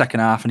 He's in the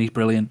second half and he's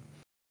brilliant.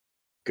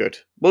 Good.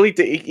 Well,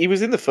 he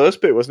was in the first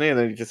bit, wasn't he? And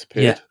then he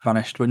disappeared. Yeah,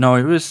 vanished. But no,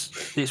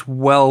 it's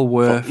well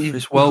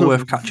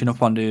worth catching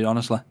up on, dude.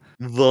 Honestly,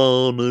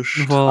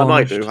 vanished. I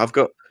might do.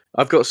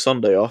 I've got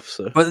Sunday off,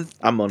 so but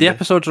I'm Monday. The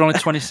episodes are only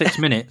 26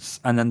 minutes,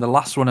 and then the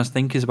last one I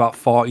think is about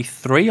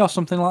 43 or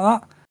something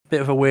like that. Bit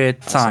of a weird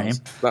time.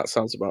 That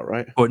sounds about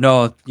right. But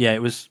no, yeah,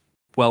 it was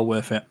well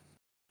worth it.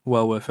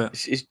 Well worth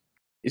it.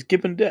 Is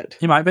Gibbon dead?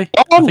 He might be.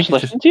 I'm just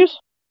listening to you.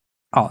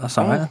 Oh, that's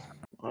alright.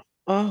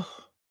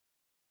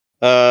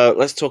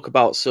 Let's talk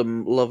about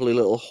some lovely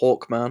little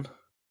Hawkman.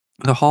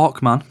 The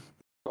Hawkman.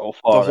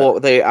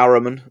 The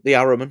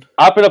Arrowman.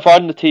 I've been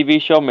avoiding the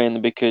TV show mainly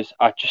because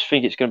I just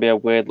think it's going to be a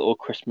weird little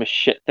Christmas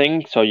shit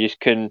thing. So you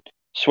can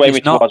sway me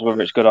towards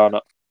whether it's good or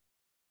not.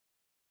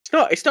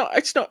 It's not.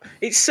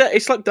 It's set.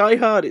 It's like Die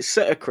Hard. It's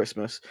set at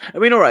Christmas. I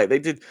mean, all right.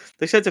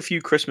 They said a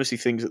few Christmassy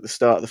things at the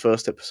start of the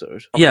first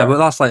episode. Yeah, but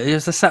that's it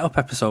was the setup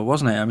episode,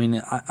 wasn't it? I mean,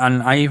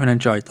 I even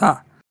enjoyed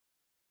that.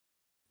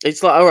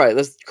 It's like, all right,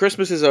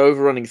 Christmas is an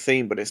overrunning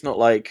theme, but it's not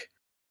like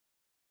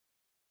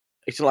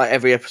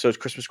every episode's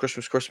Christmas.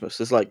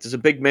 There's a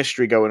big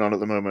mystery going on at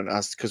the moment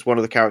because one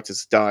of the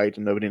characters died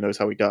and nobody knows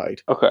how he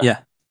died. Okay. Yeah.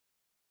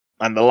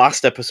 And the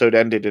last episode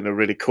ended in a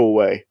really cool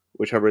way,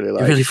 which I really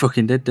liked. It really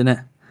fucking did, didn't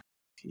it?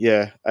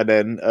 Yeah, and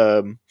then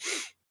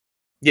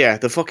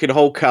the fucking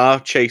whole car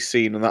chase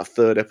scene in that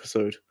third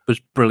episode was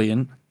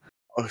brilliant.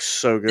 Oh,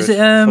 so good. Is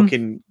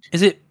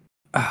it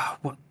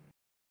what?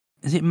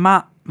 Is it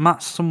Matt?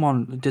 Matt,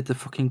 someone who did the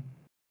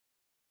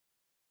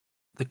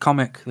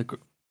comic.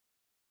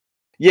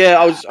 Yeah,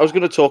 I was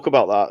going to talk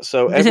about that.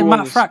 So is it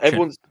Matt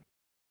Fraction?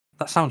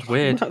 That sounds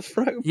weird. Matt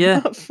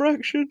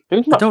Fraction.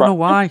 I don't know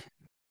why.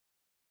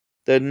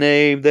 The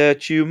name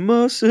that you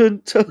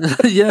mustn't touch.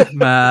 Yeah,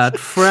 Matt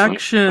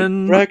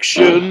Fraction.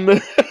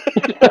 Fraction.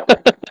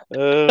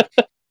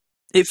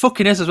 It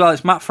fucking is as well.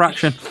 It's Matt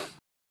Fraction.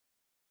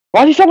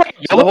 Why do you sound like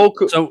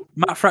so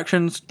Matt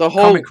Fraction's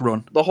comic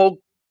run. The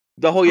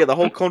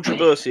whole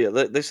controversy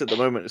at this at the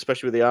moment,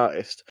 especially with the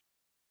artist.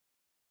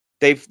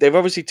 They've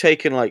obviously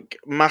taken like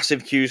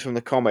massive cues from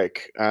the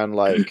comic and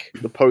like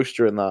the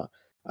poster and that,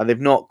 and they've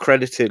not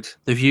credited.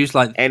 They've used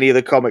like any of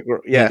the comic,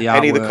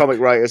 any of the comic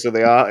writers or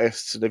the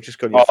artists. They've just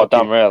gone. Oh,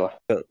 damn, really?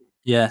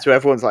 Yeah. So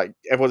everyone's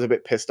a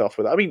bit pissed off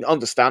with it. I mean,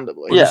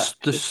 understandably. Yeah.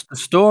 The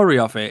story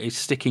of it is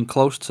sticking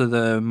close to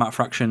the Matt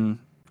Fraction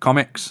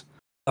comics.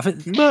 I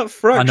think Matt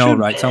Fraction. I know,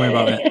 right? Tell me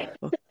about it.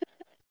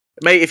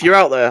 Mate, if you're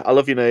out there, I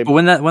love your name. But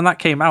when that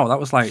came out, that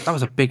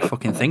was a big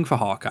fucking thing for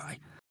Hawkeye.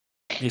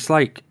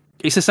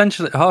 It's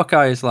essentially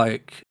Hawkeye is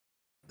like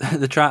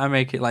they're trying to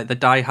make it like the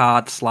Die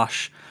Hard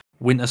 /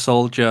 Winter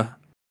Soldier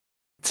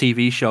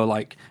TV show.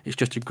 Like it's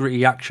just a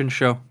gritty action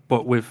show,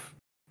 but with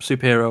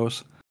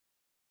superheroes.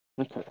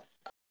 Okay.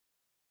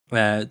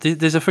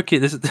 There's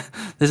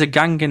a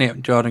gang in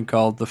it, Jordan,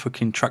 called the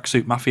fucking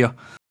Tracksuit Mafia.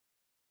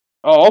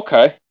 Oh,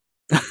 okay.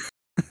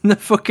 They're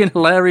fucking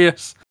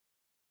hilarious.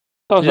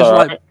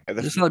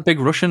 It's like big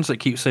Russians that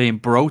keep saying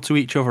bro to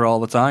each other all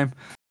the time.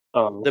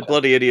 They're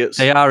bloody idiots.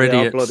 They are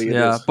idiots.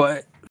 Yeah,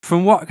 but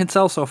from what I can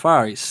tell so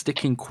far, it's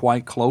sticking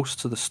quite close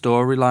to the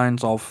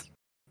storylines of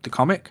the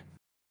comic.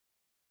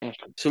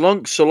 So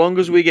long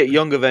as we get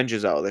Young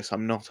Avengers out of this,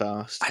 I'm not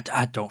asked.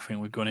 I don't think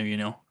we're going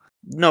to,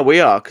 No, we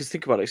are, because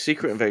think about it.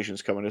 Secret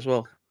Invasion's coming as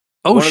well.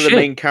 Oh, One shit. of the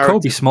main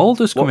Kobe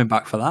Smolder's coming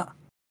back for that.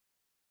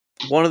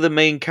 One of the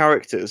main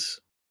characters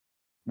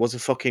was a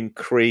fucking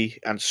Kree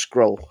and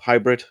Skrull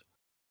hybrid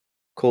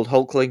called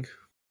Hulkling.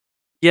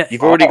 Yeah.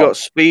 You've already got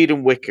Speed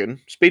and Wiccan.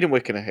 Speed and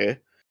Wiccan are here.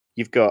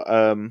 You've got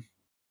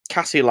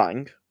Cassie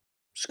Lang,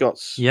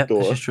 Scott's daughter.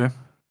 This is true.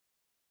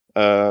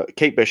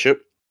 Kate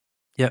Bishop.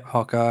 Yep,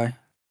 Hawkeye.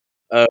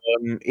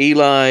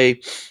 Eli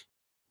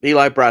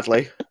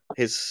Bradley,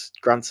 his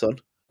grandson.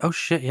 Oh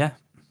shit, yeah.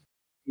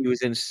 He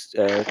was in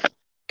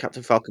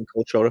Captain Falcon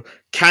Cold Shoulder.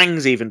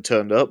 Kang's even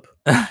turned up.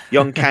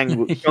 Young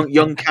Kang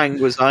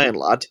was Iron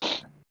Lad.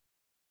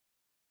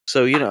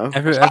 So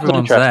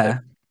everyone's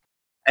there.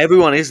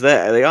 Everyone is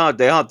there.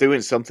 They are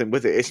doing something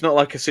with it. It's not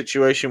like a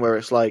situation where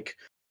it's like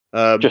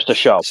just a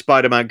show.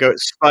 Spider-Man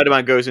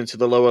goes into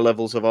the lower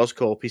levels of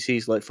Oscorp. He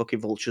sees like fucking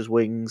Vulture's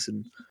wings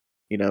and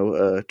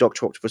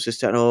Dr. Octopus is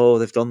saying, "Oh,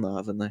 they've done that,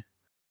 haven't they?"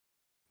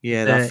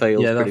 Yeah, that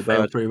failed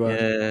pretty bad.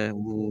 Yeah,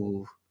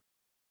 ooh.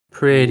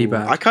 Pretty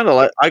bad. I kind of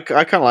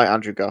like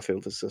Andrew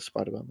Garfield as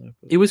Spider-Man though.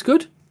 He was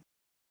good.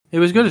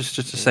 It's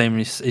just the same.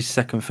 His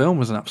second film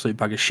was an absolute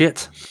bag of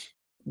shit.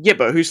 Yeah,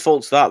 but whose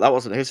fault's that? That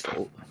wasn't his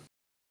fault.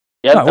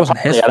 Yeah, that wasn't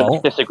his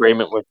fault.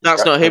 Disagreement with.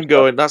 That's not him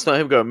going.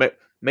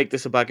 Make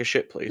this a bag of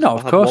shit, please. No,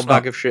 of course one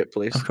bag of shit,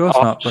 please. Of course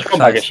not. One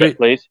bag of shit,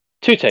 please.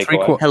 Two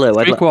takeaways. Hello.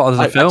 Three quarters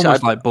of the film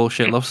was like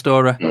bullshit love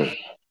story.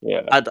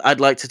 Yeah. I'd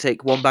like to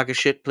take one bag of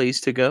shit,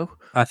 please, to go.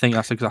 I think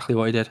that's exactly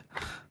what he did.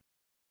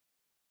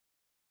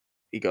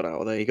 He got out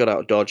of there. He got out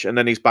of Dodge, and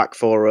then he's back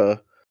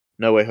for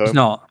No Way Home. He's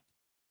not.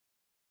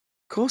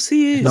 Of course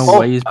he is. No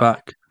way he's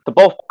back. The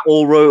both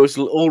all roads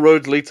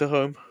lead to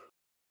home.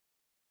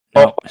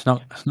 No, it's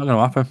not going to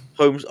happen.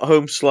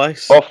 Home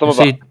slice. Both of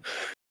them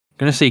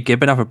Going to see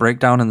Gibbon have a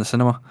breakdown in the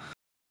cinema.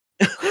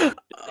 If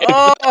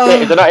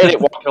they're not in it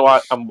walking away,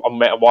 I'm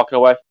walking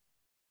away.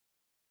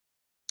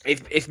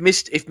 If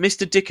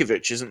Mr.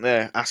 Dickovich isn't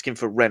there asking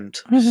for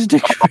rent, Mr.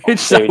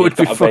 Dickovich, that would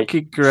be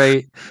fucking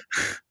great.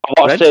 I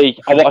want to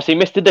see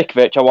Mr.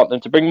 Dickovich. I want them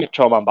to bring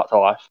Macho Man back to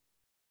life.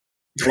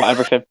 I want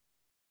everything.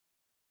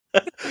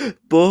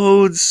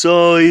 Bone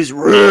size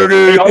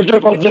ready.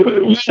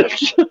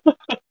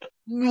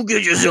 You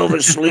get yourself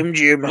a Slim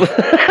Jim.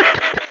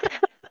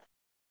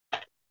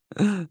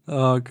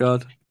 Oh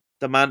god.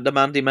 The Mandy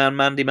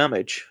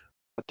Mamage.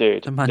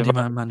 Dude. The Mandy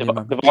Man. They've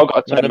all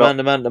got to the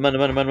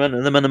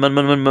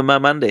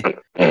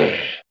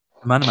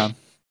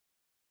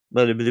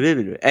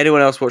Man.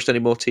 Anyone else watched any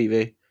more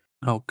TV?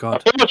 Oh god.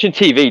 I've been watching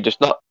TV, just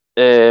not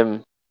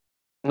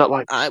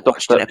like I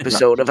watched an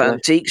episode of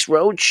Antiques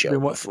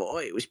Roadshow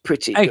before. It was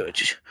pretty good.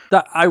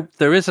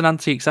 There is an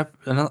Antiques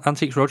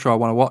Roadshow I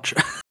want to watch.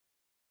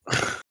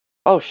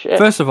 Oh shit!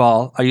 First of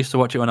all, I used to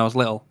watch it when I was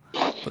little.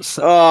 But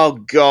oh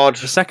god!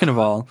 Second of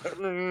all,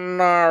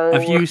 no.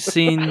 Have you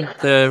seen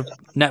the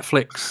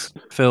Netflix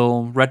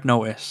film Red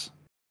Notice?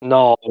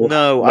 No,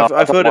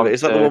 I've heard of it.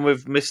 Is that the one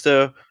with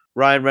Mr.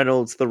 Ryan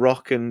Reynolds, The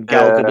Rock, and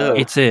Gal Gadot?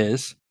 It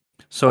is.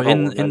 So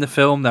in the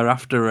film, they're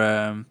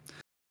after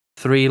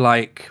 3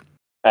 like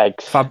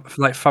eggs,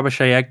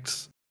 Fabergé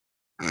eggs,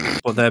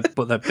 but they're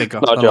bigger.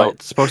 They're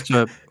supposed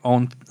to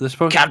own. They're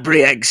supposed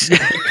Cadbury eggs.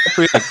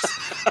 Cadbury eggs.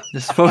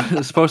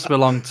 They're supposed to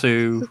belong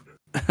to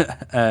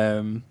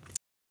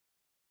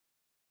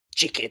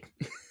chicken.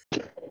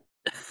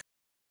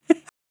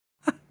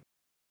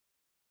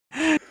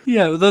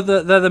 Yeah, they're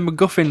the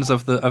MacGuffins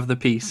of the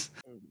piece.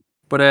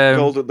 But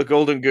the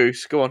golden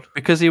goose. Go on.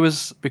 Because he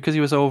was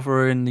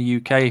over in the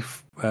UK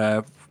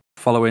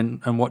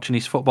following and watching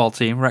his football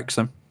team,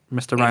 Wrexham,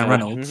 Mr. Ryan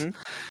Reynolds.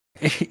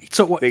 Mm-hmm. He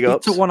took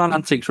one on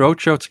Antiques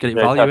Roadshow to get it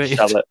valuated. He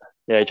tried to sell it.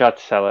 Yeah, he tried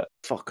to sell it.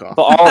 Fuck off.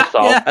 But also,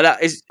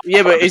 was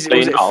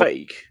it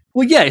fake?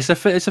 Well, yeah, it's a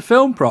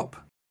film prop.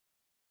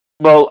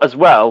 Well, as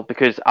well,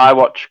 because I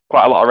watch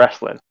quite a lot of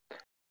wrestling.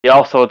 He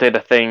also did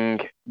a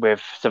thing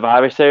with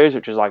Survivor Series,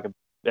 which was like a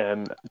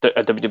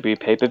WWE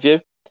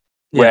pay-per-view,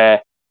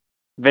 where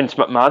Vince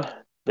McMahon,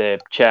 the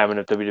chairman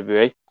of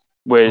WWE,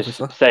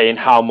 was saying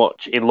how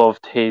much he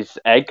loved his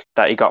egg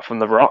that he got from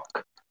The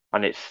Rock,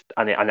 and it's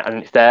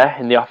there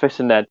in the office.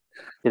 And then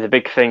there's a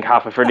big thing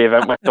halfway through the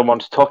event where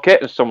someone's took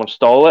it and someone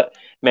stole it.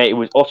 Mate, it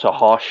was utter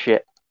horse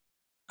shit.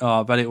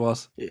 Oh, I bet it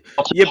was. Yeah,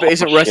 but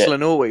isn't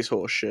wrestling always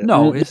horse shit?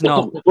 No, it's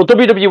not. Well,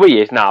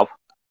 WWE is now.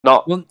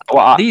 Not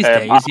these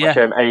days. I watch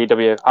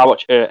AEW. I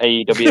watch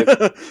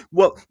AEW.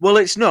 well,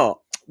 it's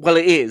not. Well,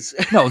 it is.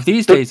 No,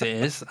 these days it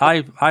is.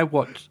 I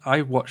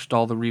watched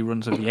all the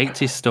reruns of the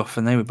 80s stuff,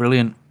 and they were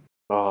brilliant.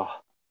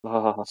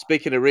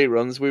 Speaking of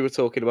reruns, we were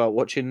talking about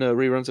watching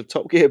reruns of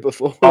Top Gear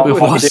before.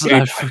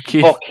 I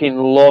fucking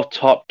love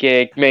Top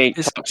Gear, mate.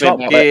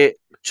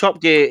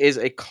 Top Gear is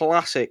a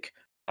classic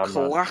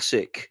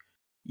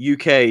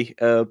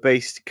UK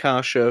based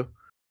car show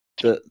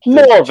that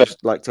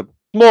just like to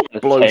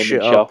blow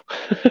shit up.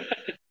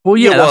 Well,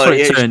 yeah, that's what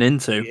it turned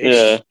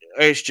into.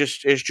 it's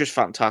just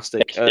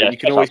fantastic. Yeah, You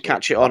can always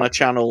catch it on a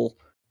channel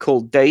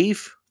called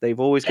Dave. They've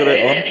always got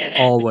it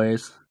on.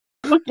 Always.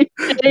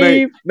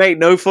 Mate,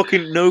 no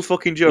fucking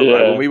joke. Yeah.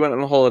 Right, when we went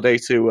on a holiday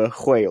to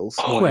Wales,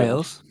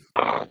 Wales.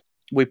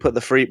 we put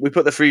the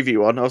free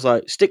view on. I was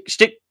like, stick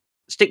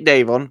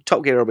Dave on.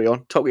 Top Gear will be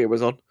on. Top Gear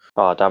was on.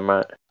 Oh, damn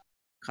right.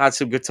 Had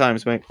some good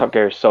times, mate. Top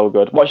Gear is so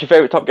good. What's your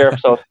favourite Top Gear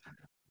episode?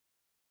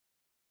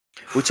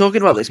 We're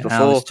talking about this Hell,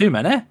 before. there's too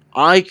many.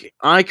 I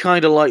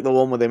kind of like the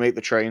one where they make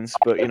the trains,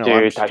 but you know,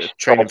 I'm Dude, just a that's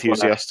train so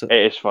enthusiast. funny.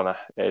 It is funny.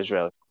 It is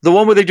really. The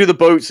one where they do the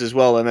boats as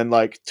well, and then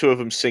like two of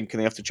them sink and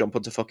they have to jump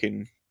onto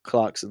fucking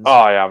Clarksons.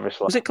 Oh yeah,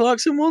 obviously. Was it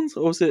Clarkson ones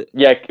or was it?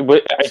 Yeah,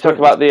 I talk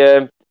about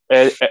the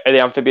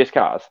amphibious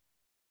cars.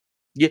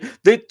 Yeah,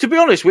 to be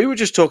honest, we were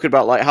just talking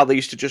about like how they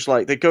used to just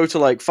like they go to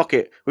like fuck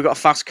it, we got a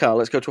fast car,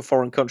 let's go to a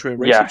foreign country and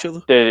race each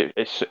other. Dude,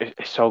 it's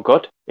so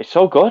good. It's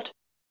so good.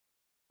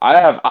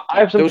 I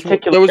have some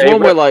particular there was one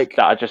where like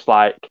that are just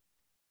like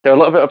they're a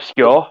little bit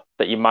obscure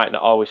that you might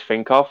not always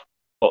think of,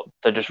 but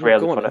they're just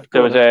really funny.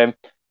 There was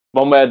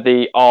one where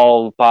they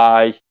all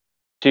buy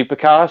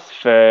supercars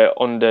for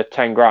under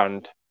 10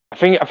 grand. I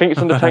think it's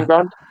under 10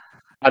 grand,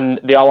 and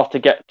they all have to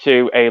get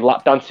to a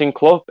lap dancing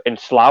club in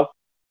Slough.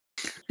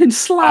 In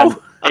Slough.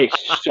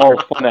 It's so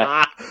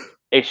funny.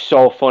 It's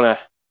so funny.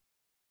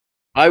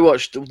 I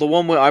watched the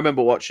one where I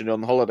remember watching it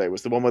on the holiday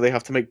was the one where they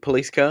have to make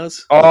police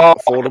cars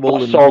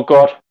affordable. and So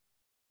good.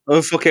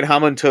 Oh, fucking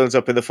Hammond turns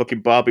up in the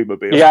fucking Barbie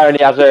mobile. Yeah, and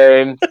he has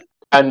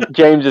and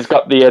James has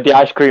got the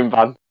ice cream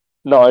van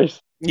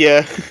noise.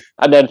 Yeah.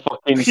 And then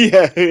fucking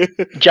yeah.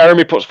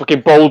 Jeremy puts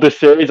fucking Boulder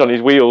Series on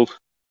his wheels.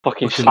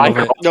 Fucking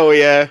psycho. Oh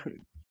yeah.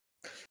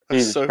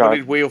 Jesus so Christ. when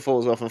his wheel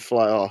falls off and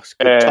fly off. It's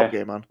a good Top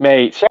Gear, man.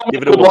 Mate, so many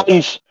Give it a good watch.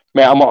 ones.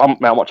 Mate, I'm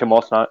watching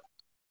more tonight.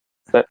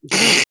 But,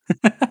 dude,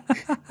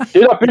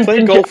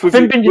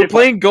 We're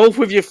playing golf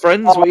with your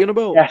friends. What are you on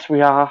about? Yes,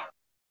 we are.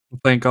 We're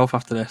playing golf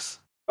after this.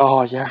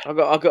 Oh yeah. I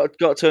got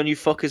to turn you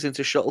fuckers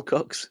into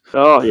shuttlecocks.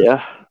 Oh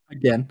yeah.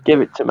 Again.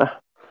 Give it to me.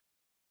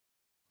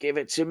 Give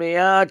it to me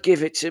hard.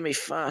 Give it to me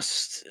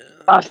fast.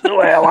 That's the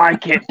way I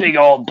like it. Big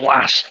old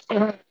blast.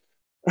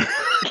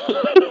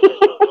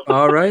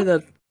 All right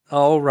then.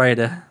 All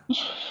righter.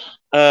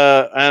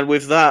 And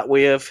with that,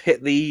 we have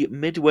hit the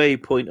midway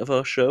point of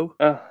our show.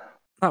 That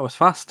was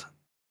fast.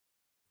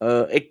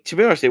 To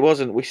be honest, it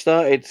wasn't. We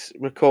started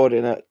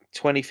recording at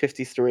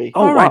 20:53.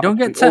 All right, don't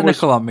get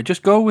technical on me.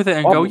 Just go with it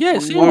and go. Yeah,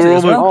 it seems it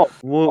as well.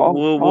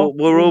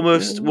 We're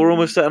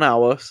almost at an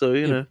hour, so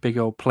you know. Big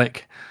old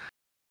plick.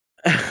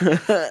 My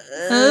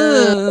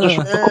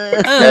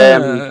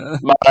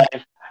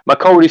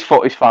Cody's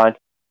foot is fine.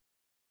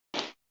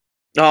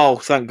 Oh,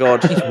 thank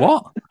God. He's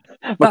what?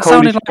 My That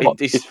sounded Cody's like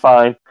foot is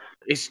fine.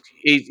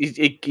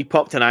 He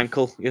popped an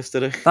ankle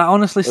yesterday. that.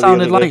 Honestly,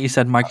 sounded like you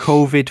said my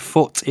COVID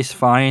foot is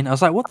fine. I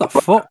was like, what the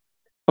fuck?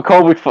 My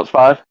COVID foot's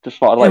fine. Just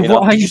thought I'd let you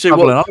know. What are you say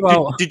babbling what?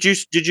 on about? Did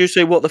you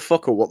say what the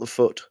fuck or what the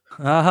foot?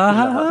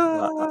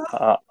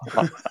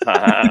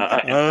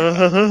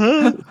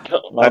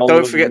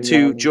 Don't forget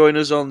to join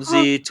us on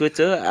the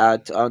Twitter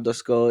at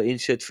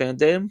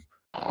 _InsetFandom.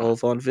 All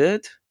one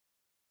word.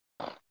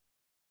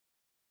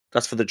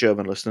 That's for the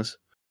German listeners.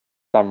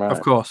 Damn right.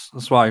 Of course.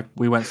 That's why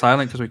we went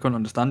silent, because we couldn't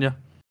understand you.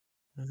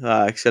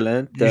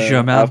 Excellent.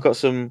 German. I've got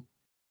some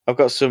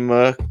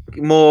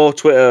more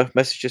Twitter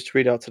messages to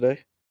read out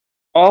today.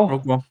 Oh,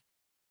 Go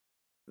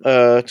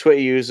Twitter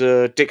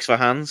user Dicks for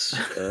Hands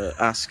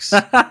asks,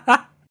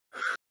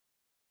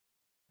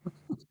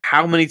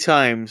 how many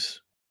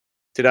times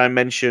did I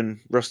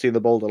mention Rusty and the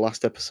Boulder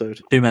last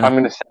episode? Too many. I'm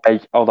gonna say.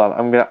 Hold on.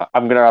 I'm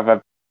gonna have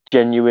a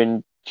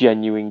genuine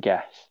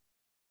guess.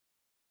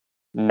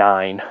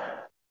 9.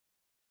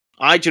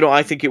 I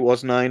think it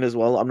was 9 as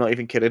well. I'm not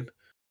even kidding.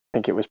 I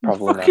think it was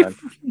probably Fucking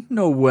 9.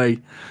 no way.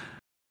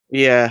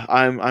 Yeah,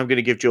 I'm going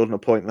to give Jordan a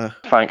point there.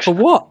 Thanks. For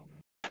what?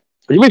 What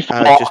do you mean for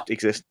what? Just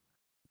exist.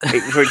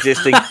 For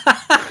existing.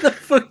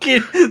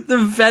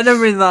 the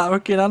venom in that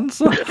fucking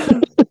answer.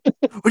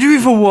 What do you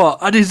mean for what?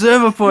 I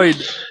deserve a point.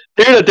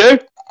 Dude, I do.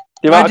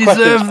 The amount of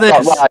deserve questions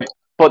this. got right,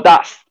 but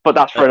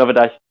that's for another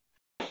day.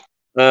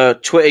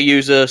 Twitter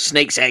user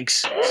Snake's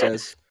Eggs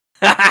says.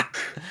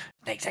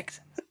 Snake's Eggs.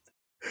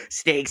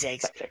 Snake's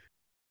Eggs.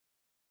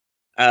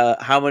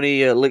 How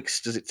many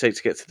licks does it take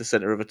to get to the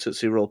center of a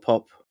Tootsie Roll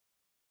Pop?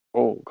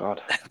 Oh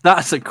God.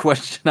 That's a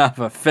question out of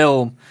a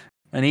film,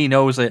 and he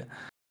knows it.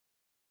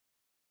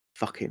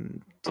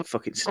 Fucking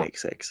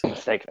Snake's Eggs.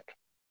 Snake's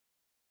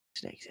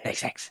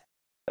Eggs.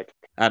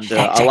 And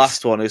our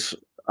last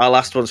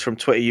one's from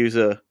Twitter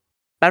user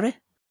Barry.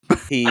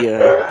 He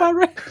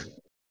Barry.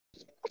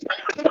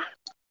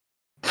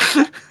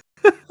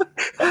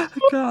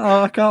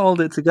 I can't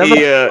hold it together.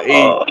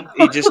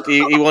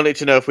 He wanted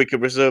to know if we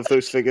could reserve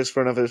those figures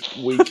for another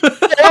week.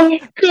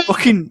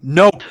 Fucking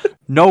no,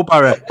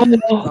 Barrett.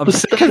 I'm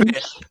sick of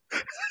it.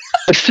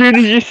 As soon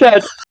as you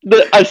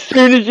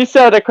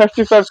said a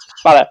question from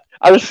Barrett,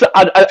 I just saw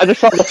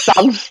the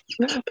stance.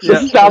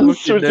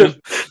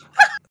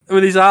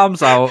 With his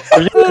arms out.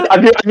 Have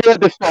you heard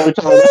this story?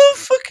 Oh,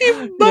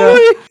 fucking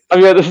Barry! Have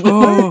you heard this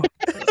story? Oh,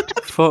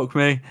 fuck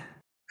me.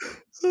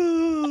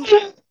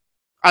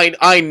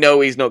 I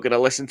know he's not going to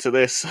listen to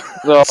this.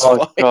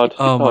 Oh God!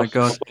 Oh my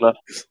God!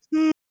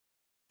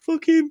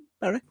 Fucking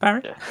Barry.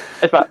 Yeah.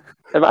 It's back.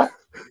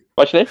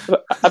 What's your name?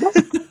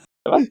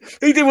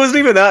 It wasn't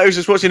even that. It was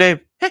just what's your name?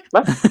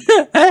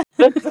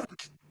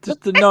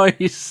 Just the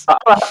noise.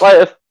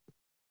 Later.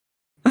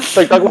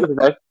 Big dog, what's his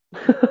name?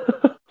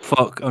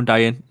 Fuck! I'm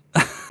dying.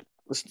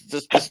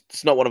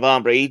 It's not one of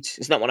our breeds.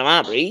 It's not one of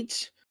our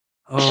breeds.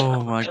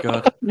 Oh my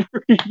God!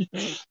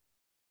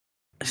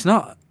 It's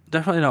not.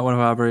 Definitely not one of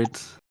our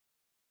breeds.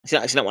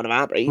 It's not one of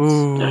our breeds.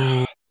 Ooh.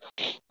 That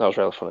was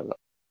really funny.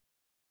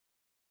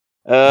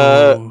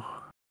 Oh.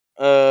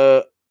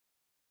 Oh,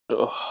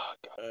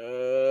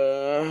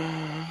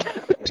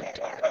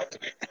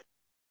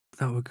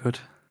 That were good.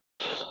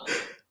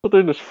 I'm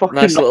doing this fucking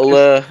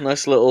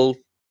nice little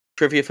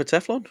trivia for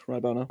Teflon right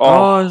about now.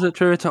 Oh, is it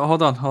true?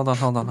 Hold on.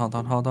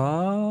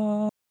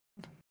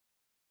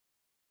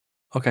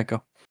 Okay,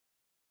 go.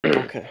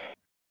 Okay.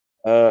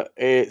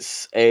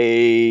 It's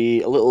a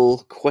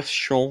little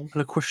question.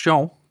 A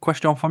question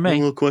for A me.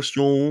 little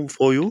question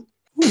for you.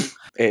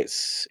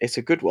 It's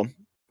a good one.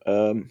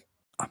 Probably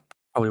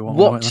won't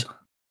know it then.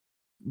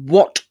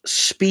 What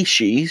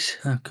species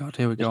Oh God,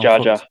 here we go. Jar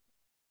Jar.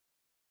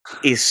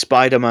 is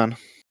Spider-Man?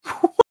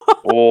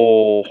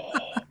 Oh.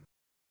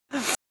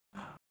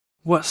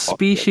 What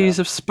species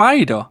of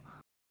spider?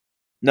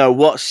 No,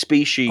 what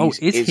species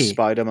is is he?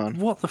 Spider-Man?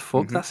 What the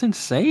fuck? Mhm. That's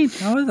insane.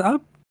 How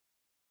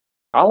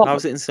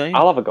How's it insane?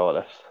 I'll have a go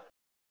at this.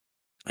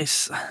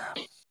 it's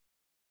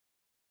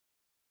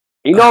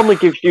He normally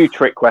gives you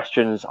trick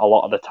questions a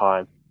lot of the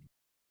time.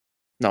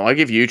 No, I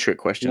give you trick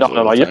questions.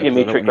 No, you give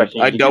me trick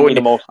questions. I don't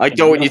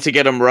want you to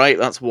get them right.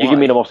 That's why. You give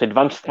me the most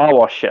advanced Star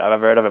Wars shit I've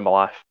ever heard of in my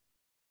life.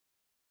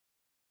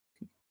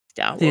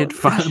 Yeah, the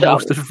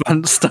most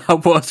advanced Star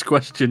Wars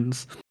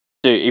questions.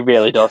 Dude, he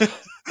really does.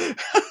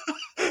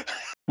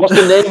 What's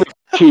the name of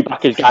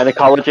Chewbacca's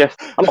gynecologist?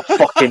 I'm not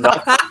fucking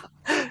that.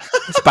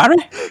 It's Barry?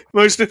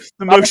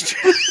 the most.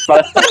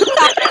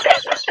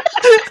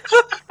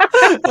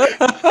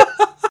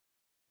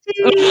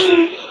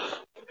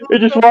 He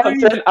just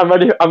walks in. I'm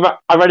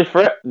ready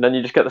for it, and then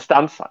you just get the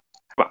stance.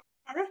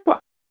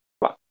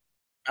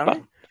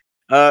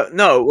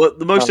 No. Well,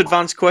 the most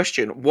advanced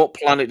question: what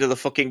planet do the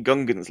fucking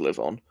Gungans live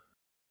on?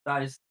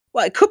 That is.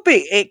 Well, it could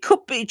be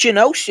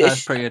Geonosis.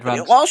 That's pretty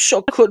advanced. It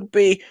also could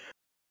be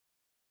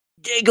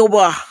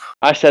Dagobah.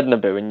 I said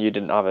Naboo, and you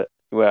didn't have it.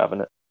 You were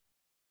having it.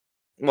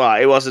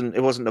 Well, it wasn't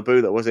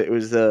Naboo, though, was it? It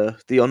was the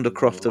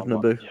Undercroft of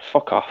Naboo. Yeah,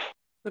 fuck off.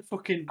 The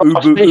fucking Uban.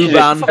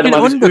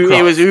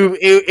 Undercroft.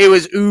 It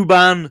was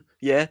Uban.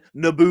 Yeah,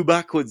 Naboo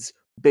backwards,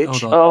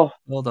 bitch.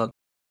 Hold on.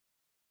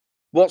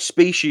 What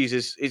species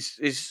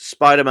is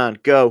Spider-Man?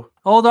 Go.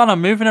 Hold on,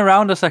 I'm moving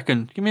around a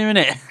second. Give me a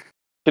minute.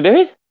 To do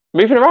it?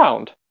 Moving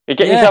around? You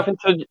get yourself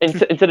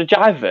into the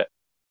jive of it.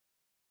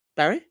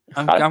 Barry?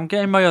 I'm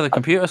getting my other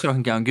computer so I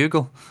can get on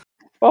Google.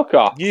 Fuck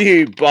off.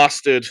 You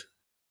bastard.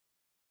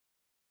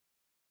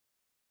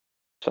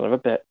 Son of a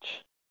bitch.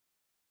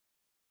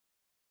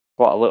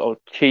 What a little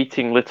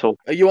cheating little.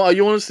 Are you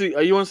honestly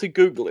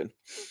Googling?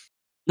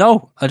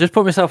 No, I just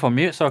put myself on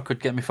mute so I could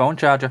get my phone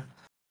charger.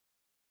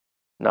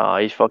 No,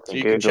 he's fucking So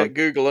you Googling. can check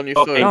Google on your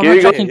Fucking phone. No, I'm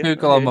Google. not checking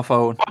Google on my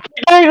phone.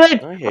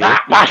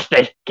 That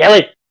bastard!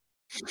 Kelly!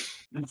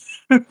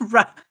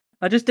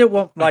 I just didn't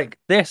want like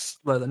this,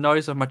 like the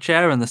noise of my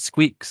chair and the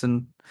squeaks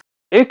and.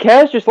 Who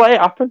cares? Just let it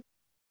happen.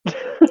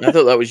 I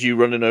thought that was you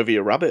running over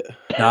your rabbit.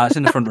 Nah, it's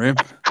in the front room.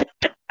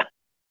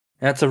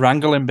 I had to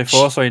wrangle him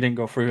before so he didn't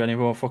go through any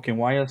more fucking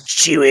wires.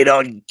 Chew it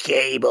on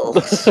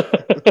cables.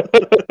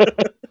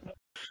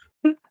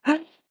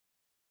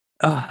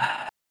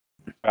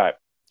 Right.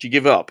 Do you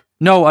give up?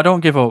 No, I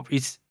don't give up.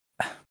 He's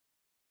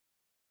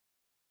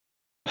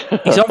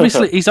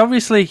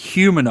obviously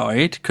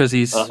humanoid because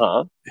he's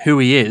who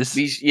he is.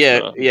 He's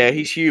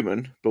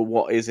human, but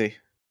what is he?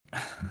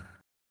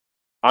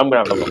 I'm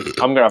gonna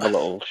have a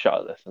little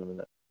shot at this in a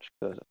minute.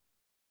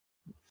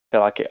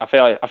 I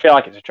feel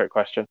like it's a trick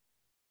question.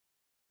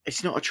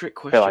 It's not a trick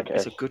question.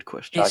 It's a good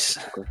question.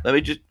 Let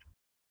me just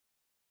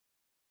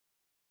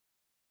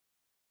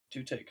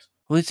 2 takes.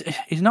 Well,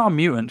 he's not a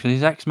mutant because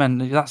he's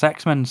X-Men. That's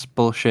X-Men's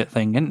bullshit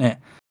thing, isn't it?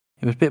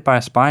 He was bit by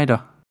a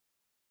spider.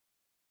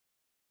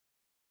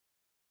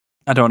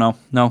 I don't know.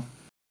 No.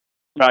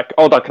 Right,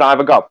 hold on. Can I have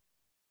a go?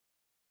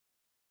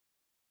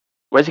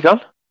 Where's he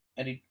gone?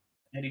 Eddie,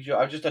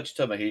 I just had to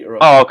turn my heater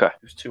off. Oh, okay.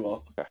 It was too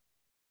hot. Okay.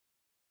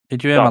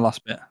 Did you hear my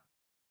last bit?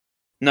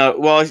 No.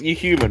 Well, you're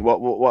human.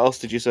 What else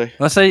did you say?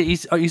 Let's say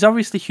he's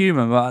obviously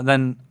human, but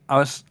then I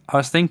was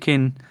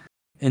thinking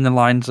in the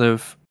lines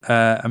of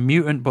a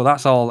mutant, but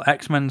that's all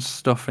X-Men's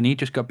stuff, and he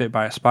just got bit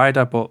by a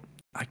spider. But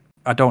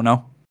I don't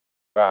know.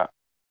 Right.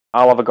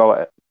 I'll have a go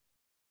at it.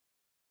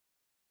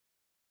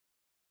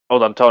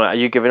 Hold on, Tony. Are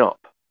you giving up?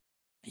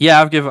 Yeah,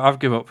 I've give up.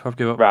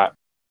 Right.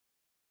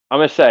 I'm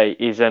gonna say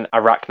he's an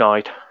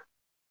arachnoid.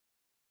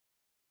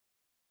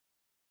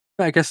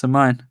 Better guess than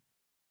mine.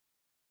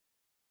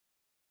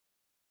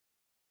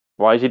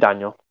 Why is he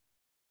Daniel?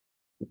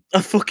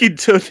 I fucking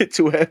turned it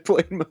to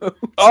airplane mode.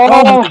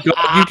 Oh my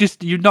God,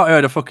 you've not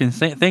heard a fucking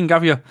thing,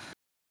 have you?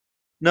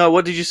 No,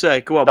 what did you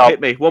say? Go on, No.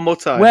 hit me one more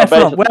time. Where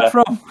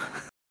from?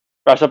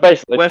 Right, so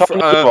basically,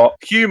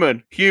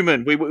 human.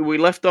 We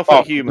left off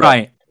at human.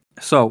 Right.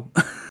 So,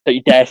 don't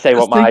you dare say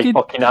what my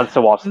fucking answer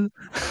was.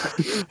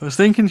 I was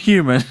thinking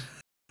human.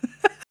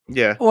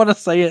 Yeah. I want to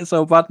say it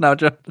so bad now,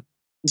 John.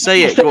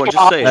 Say it. Go on,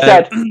 just say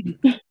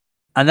it.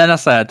 And then I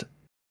said,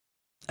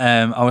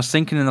 I was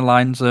thinking in the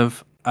lines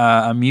of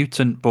a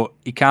mutant, but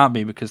he can't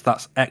be because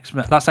that's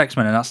X-Men. That's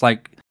X-Men, and that's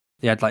like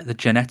they had like the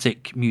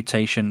genetic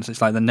mutations.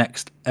 It's like the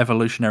next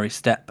evolutionary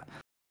step.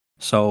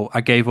 So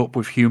I gave up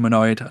with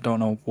humanoid. I don't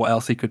know what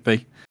else he could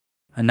be.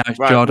 And now it's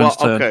Jordan's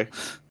turn. Okay.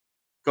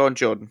 Go on,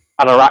 Jordan.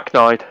 An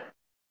arachnoid.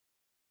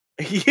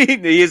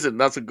 He isn't.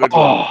 That's a good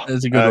one.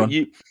 That's a good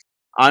one.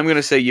 I'm going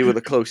to say you were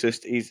the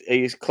closest.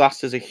 He's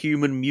classed as a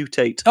human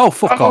mutate. Oh,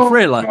 fuck off,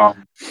 really?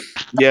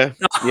 Yeah.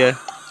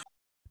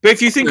 But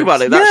if you think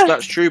about it,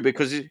 that's true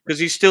because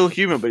he's still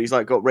human, but he's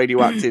like got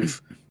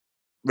radioactive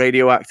blood.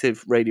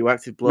 Radioactive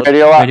blood.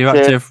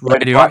 Radioactive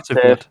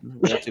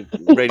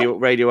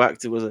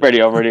was it?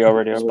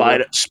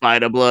 Radio.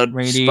 Spider blood.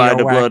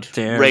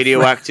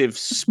 Radioactive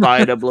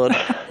spider blood.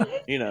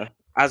 You know,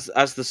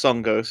 as the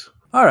song goes.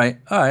 All right,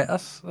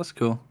 that's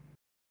cool.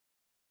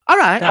 All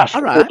right.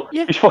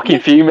 Yeah. He's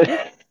fucking fuming.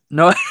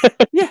 No,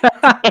 yeah,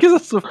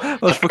 because I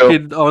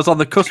was on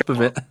the cusp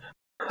of it.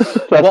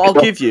 What I'll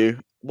give you,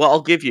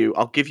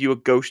 I'll give you a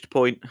ghost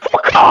point.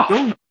 Fuck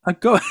off! I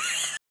got.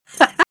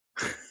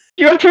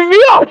 You're putting me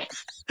off.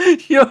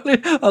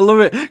 I love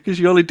it because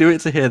you only do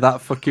it to hear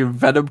that fucking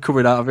venom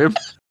coming out of him.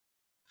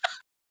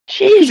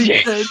 Jesus!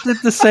 You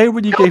did the same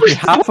when you gave me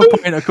half a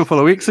point a couple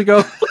of weeks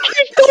ago.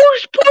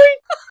 Ghost point.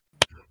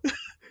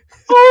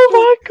 Oh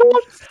my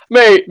God,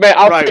 mate!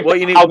 Right, what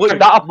you need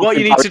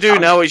to do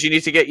now is you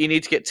need to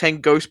get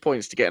 10 ghost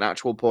points to get an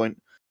actual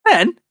point.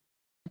 10?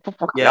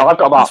 Yeah, I've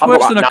got about. That's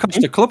worse than a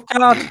Costa Club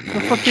card.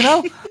 Fucking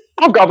hell!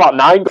 I've got about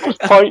 9 ghost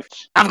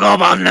points. I've got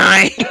about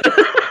 9.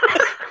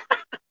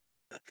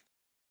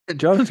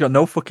 Jordan's got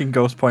no fucking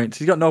ghost points.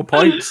 He's got no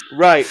points.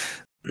 Right.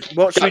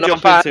 What should we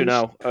jump into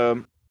now?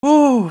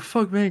 Oh,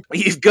 fuck me.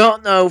 You've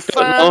got no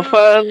fans.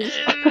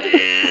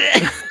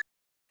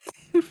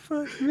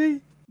 Fuck me.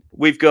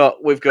 We've got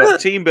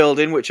team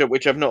building, which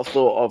I've not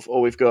thought of,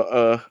 or we've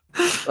got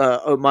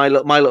my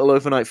little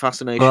overnight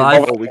fascination.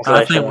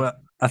 Well,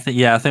 I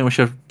think we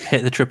should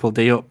hit the triple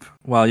D up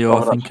while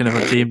you're thinking of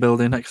a team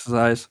building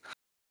exercise.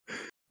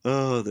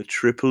 Oh, the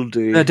triple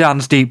D. The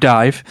Dan's deep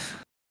dive.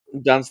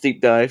 Dan's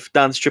deep dive.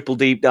 Dan's triple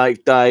deep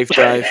dive. Dive.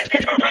 What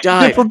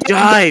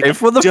the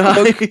fuck?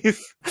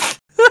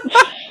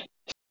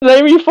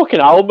 Name of your fucking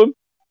album.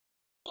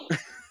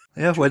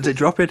 Yeah, when's it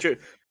dropping?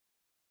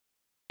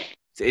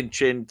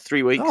 It's in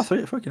 3 weeks. Oh,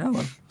 fucking hell,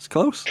 man. It's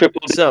close.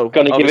 Triple D. So,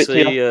 gonna give it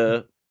to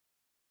you.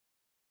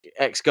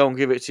 X, go and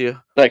give it to you.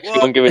 X,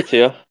 go and give it to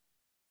you.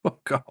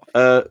 Fuck off.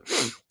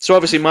 So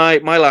obviously my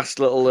last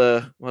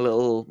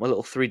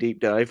little 3 deep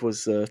dive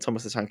was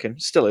Thomas the Tank Engine.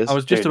 Still is. I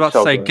was just about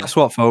to say, guess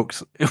what,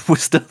 folks? We're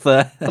still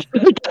there.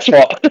 Guess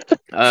what?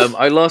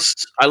 I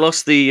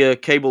lost the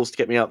cables to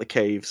get me out the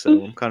cave,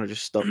 so I'm kind of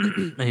just stuck.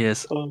 He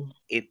is.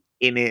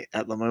 In it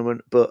at the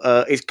moment, but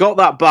it's got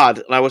that bad,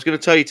 and I was going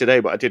to tell you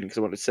today, but I didn't because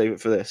I wanted to save it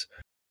for this.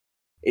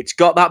 It's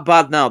got that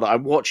bad now that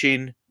I'm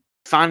watching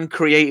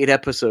fan-created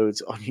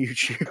episodes on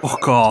YouTube.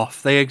 Fuck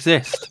off! They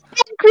exist.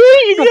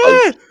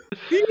 Yeah,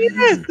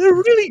 they're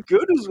really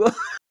good as well.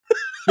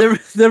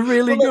 they're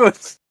really good.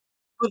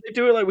 But they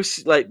do it like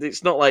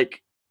it's not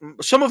like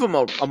some of them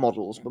are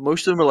models, but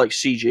most of them are like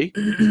CG.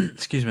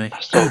 Excuse me.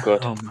 So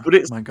good. Oh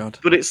my God.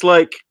 But it's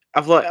like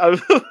I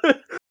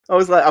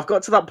was like, I've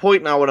got to that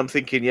point now when I'm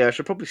thinking, yeah, I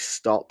should probably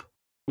stop.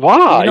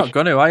 Why? You're not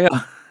going to, are you?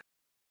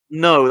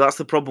 No, that's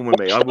the problem with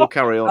me. I will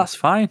carry on. That's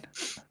fine.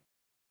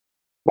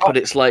 But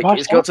it's like,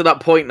 it's got to that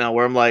point now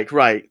where I'm like,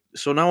 right,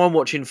 so now I'm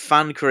watching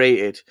fan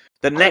created.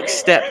 The next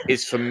step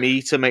is for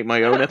me to make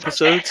my own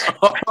episodes.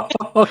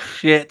 Oh,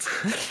 shit.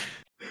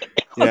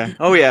 Yeah.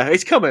 Oh, yeah,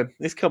 it's coming.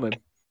 It's coming.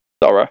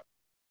 Sorry.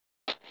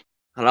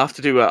 I'll have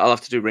to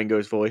do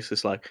Ringo's voice.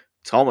 It's like,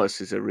 Thomas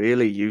is a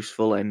really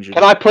useful engine.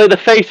 Can I play the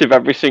face of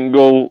every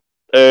single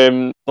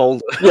boulder?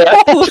 Yeah.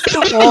 All of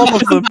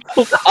them.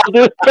 I'll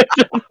do the face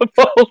of the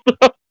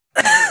boulder.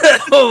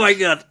 Oh my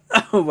God.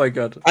 Oh my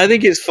God. I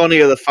think it's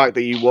funnier the fact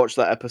that you watched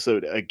that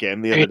episode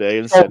again the other day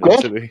and sent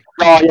it to me.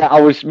 Oh yeah, I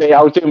was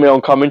doing my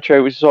own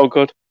commentary, which is so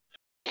good.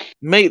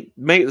 Mate,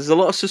 there's a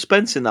lot of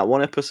suspense in that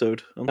one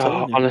episode. I'm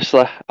telling you.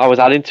 Honestly, I was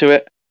adding to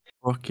it.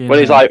 Fucking when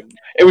he's like,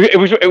 it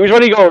was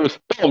when he goes,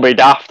 "Don't be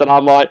daft," and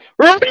I'm like,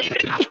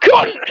 "Daft."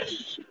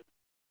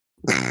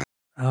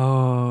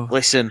 Oh,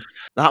 listen,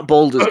 that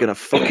boulder's gonna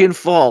fucking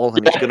fall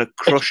and it's gonna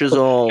crush us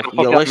all.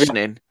 You're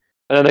listening.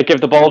 And then I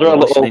give the boulder a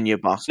little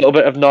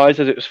bit of noise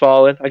as it was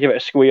falling. I give it a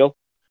squeal.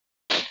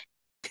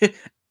 It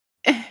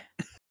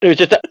was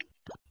just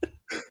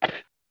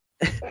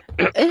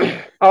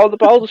oh, the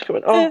boulder's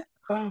coming. Oh.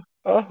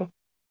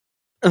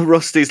 And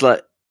Rusty's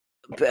like,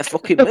 better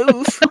fucking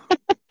move.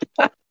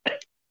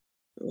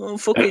 Don't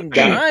fucking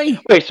die.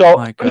 Wait, so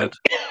My God.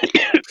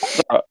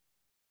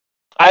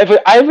 I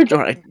All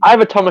right. have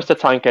a Thomas the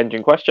Tank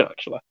Engine question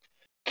actually.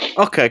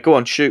 Okay, go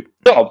on, shoot.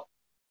 So,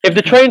 if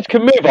the trains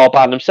can move all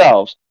by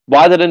themselves,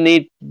 why do they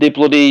need the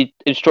bloody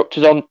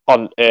instructors on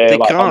They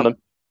on can't. them?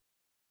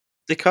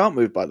 They can't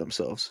move by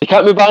themselves. They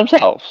can't move by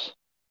themselves.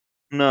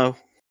 No.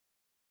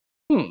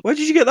 Hmm. Where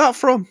did you get that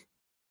from?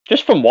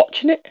 Just from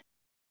watching it.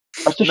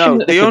 I was No, assuming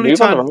that they could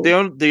move on their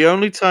own. the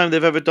only time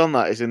they've ever done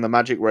that is in the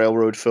Magic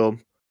Railroad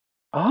film.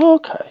 Oh,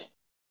 okay.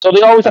 So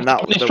they always have And to that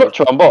put was an the-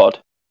 instructor on board.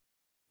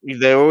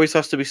 There always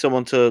has to be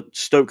someone to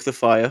stoke the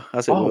fire,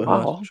 as it Oh, were.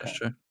 wow. That's Okay.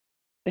 true.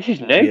 This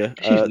is new. Yeah,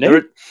 This is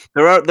new.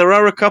 there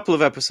are a couple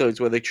of episodes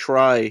where they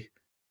try,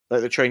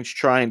 like the trains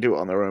try and do it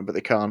on their own, but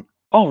they can't,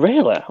 Oh,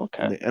 really?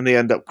 Okay. and they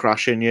end up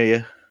crashing.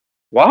 Yeah.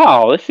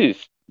 Wow, this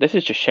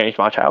has just changed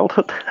my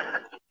childhood.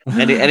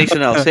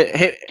 Anything else?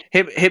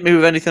 Hit me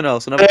with anything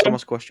else. Another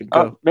Thomas question.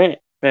 Go. Mate,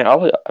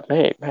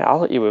 I'll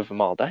let you with them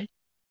all day.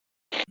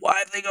 Why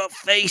have they got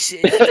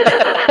faces?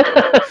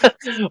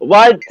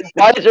 why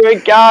is there a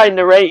guy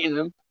narrating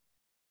them?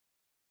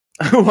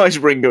 Why is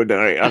Ringo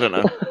doing it? I don't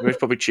know. It's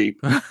probably cheap.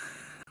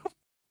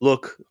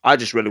 Look, I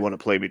just really want to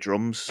play my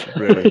drums.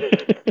 Really,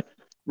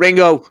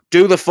 Ringo,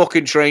 do the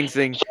fucking train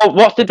thing. So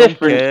what's the Don't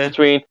difference care.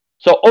 between...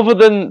 So other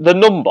than the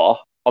number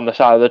on the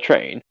side of the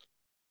train,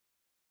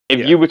 if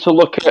Yeah. you were to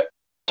look at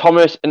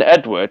Thomas and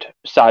Edward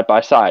side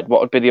by side,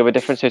 what would be the other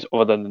differences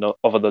other than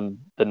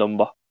the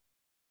number?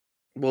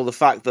 Well, the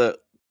fact that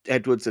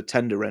Edward's a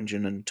tender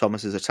engine and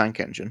Thomas is a tank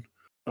engine.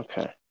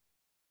 Okay.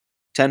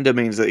 Tender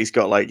means that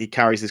he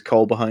carries his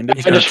coal behind him.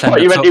 He's I got a just thought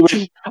tender you meant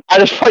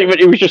touch.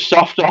 he was just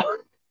softer.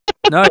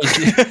 No,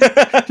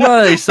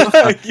 he's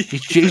softer. He's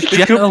It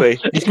gentle. could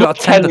be. He's got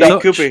a tender Tender. It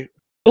touch. could be.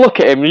 Look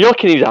at him. You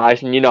look in his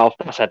eyes, and you know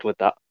that's Edward.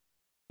 That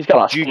he's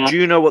got that. Do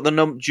you know what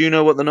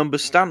the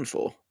numbers stand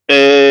for?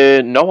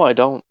 No, I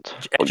don't.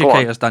 But go on.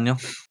 Educate us, Daniel.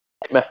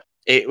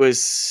 It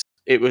was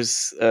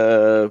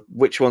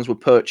which ones were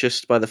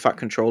purchased by the Fat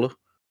Controller.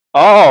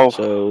 Oh,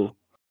 So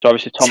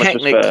obviously Thomas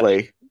was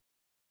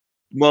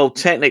first.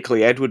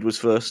 technically Edward was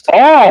first,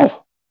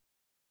 Oh,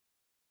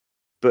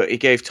 but he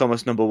gave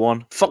Thomas number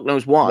one. Fuck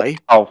knows why.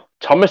 oh,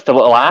 Thomas, the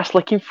little ass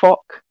licking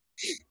fuck.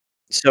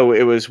 So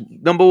it was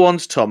number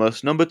one's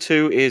Thomas, number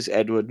two is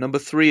Edward, number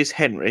three is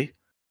Henry.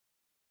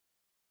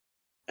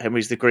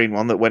 Henry's the green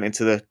one that went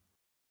into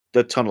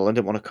the tunnel and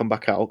didn't want to come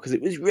back out because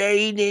it was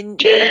raining.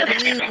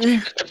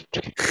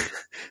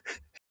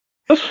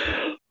 Is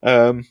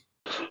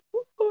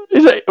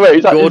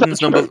that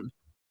Gordon's number.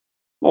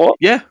 What?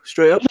 Yeah,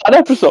 straight up. Is that an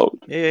episode?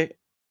 Yeah.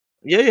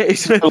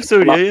 It's an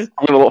episode. Yeah.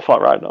 I'm gonna look for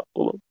it right now.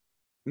 Hold on.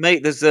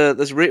 Mate,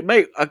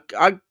 mate.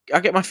 I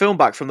get my film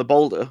back from the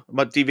Boulder.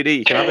 My DVD.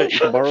 You can have it. You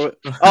can borrow it.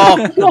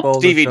 Oh, The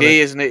Boulder DVD, Philip.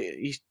 isn't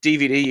it?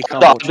 DVD. You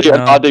can't I watch it.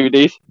 don't have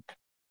DVDs.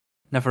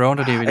 Never owned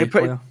a DVD It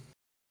pretty- player.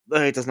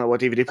 He doesn't know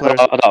what DVD I player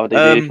don't have a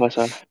DVD player.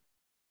 Sorry.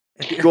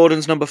 is.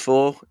 Gordon's number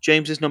 4.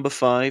 James is number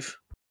 5.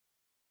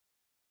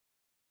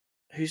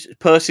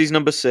 Percy's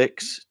number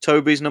 6.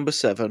 Toby's number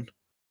 7.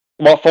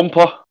 What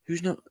Thumper?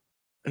 Who's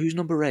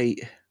number 8?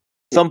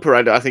 Thumper.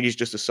 I think he's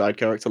just a side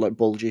character like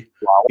Bulgy.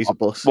 Wow, He's a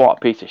boss. what a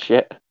piece of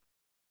shit.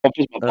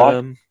 Thumper's my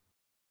boy.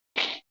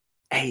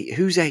 8.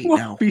 Who's 8 What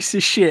now? piece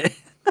of shit.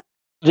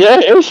 Yeah,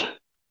 it is.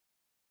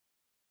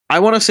 I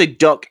want to say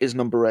Duck is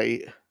number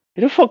 8.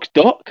 Who the fuck's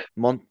Doc?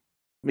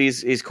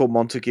 He's called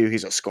Montague.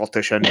 He's a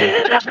Scottish engine.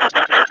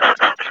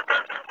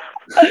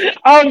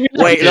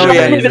 Wait, no,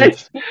 yeah.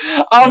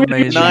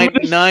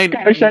 Nine,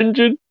 Scottish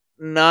engine.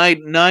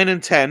 9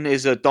 and 10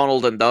 is a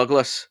Donald and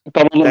Douglas.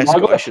 Donald They're and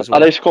Scottish Douglas. as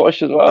well. Are they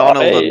Scottish as well?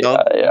 Donald Hey, and Doug.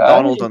 aye,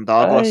 Donald and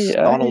Douglas. aye,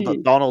 Donald aye,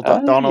 and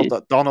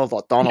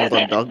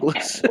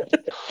Douglas.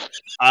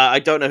 I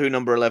don't know who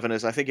number 11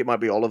 is. I think it might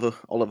be Oliver.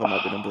 Oliver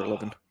might be number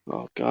 11.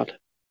 Oh god.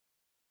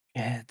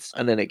 Yeah,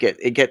 And then it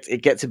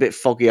gets a bit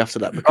foggy after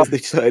that because they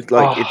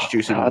started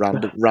introducing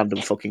God.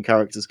 random fucking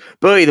characters.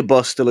 Bertie the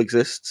bus still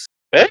exists.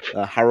 Eh?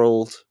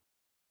 Harold,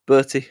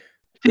 Bertie.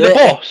 The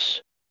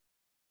boss.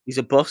 He's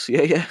a bus.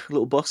 Yeah,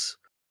 little bus.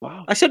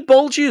 Wow. I said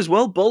Bulgy as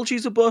well.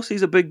 Bulgy's a bus.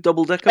 He's a big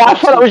double decker. I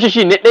thought that was just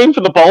your nickname for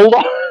the boulder.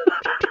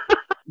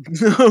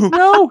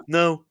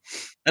 No.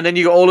 And then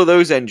you got all of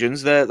those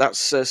engines there. That's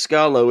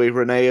Scarlowy,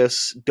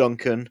 Rheneas,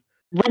 Duncan,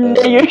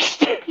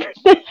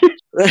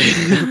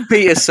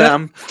 Peter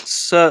Sam,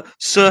 Sir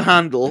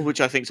Handel, which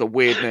I think is a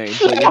weird name.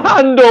 But, you know.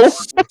 Handle.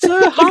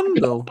 Sir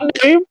Handel.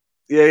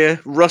 Yeah.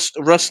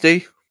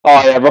 Rusty.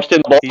 Oh yeah, Rusty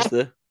in the He's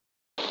boulder.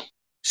 the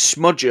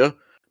Smudger.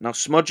 Now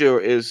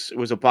Smudger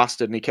was a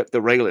bastard and he kept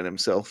the railing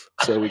himself,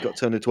 so he got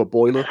turned into a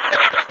boiler.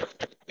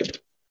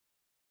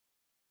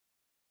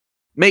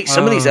 Mate,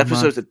 some of these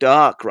episodes are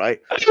dark, right?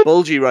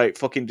 Bulgy, right?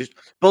 Fucking just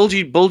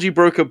Bulgy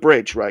broke a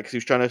bridge, right? Because he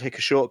was trying to take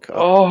a shortcut.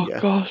 Oh yeah.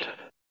 god.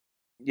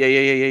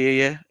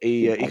 Yeah.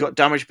 He got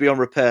damaged beyond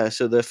repair,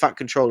 so the Fat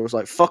Controller was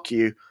like, "Fuck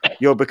you,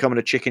 you're becoming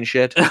a chicken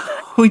shed."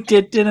 We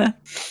did, didn't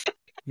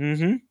we?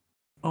 Mm-hmm.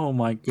 Oh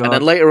my god. And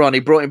then later on,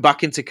 he brought him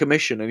back into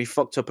commission, and he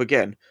fucked up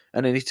again.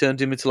 And then he turned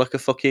him into like a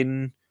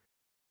fucking,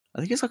 I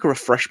think it's like a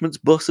refreshments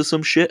bus or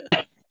some shit.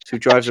 who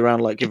drives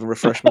around like giving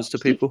refreshments to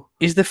people.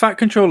 He's the Fat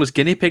Controller's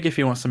guinea pig if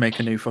he wants to make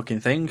a new fucking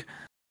thing.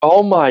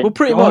 Oh my! Well,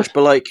 pretty God. much,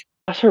 but like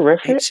That's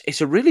horrific.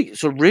 it's a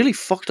really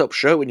fucked up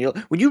show when you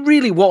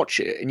really watch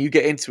it and you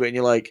get into it and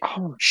you're like,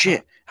 Oh,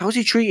 shit, how's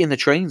he treating the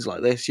trains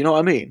like this? You know what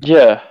I mean?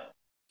 yeah.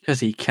 Because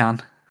he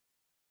can.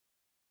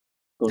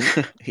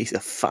 He's a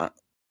fat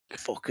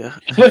fucker.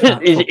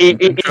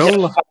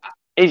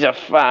 He's a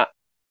fat.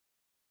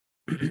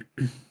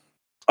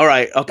 All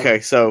right,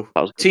 okay, so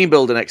team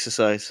building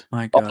exercise.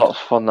 My Oh, God. that was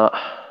fun. That.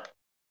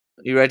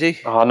 You ready?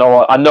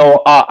 Oh, I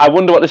know. I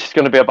wonder what this is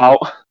going to be about.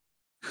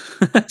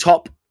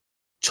 Top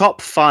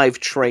 5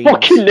 trains.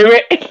 Fucking knew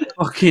it.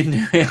 Fucking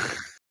knew it.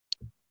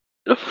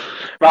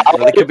 Right,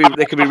 Well,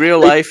 they could be real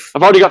life.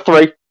 I've already got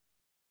 3.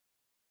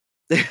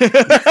 1,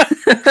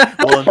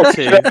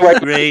 2,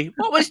 3.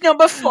 What was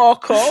number 4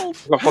 called?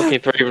 I've got fucking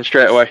 3 of them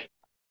straight away.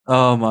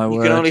 Oh my You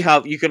word.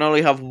 can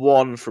only have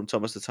 1 from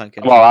Thomas the Tank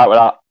I'm Engine. alright with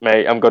that,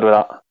 mate. I'm good with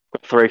that.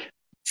 Got 3.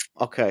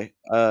 Okay.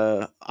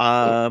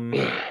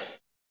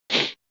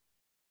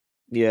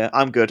 Yeah,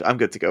 I'm good. I'm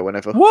good to go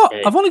whenever. What?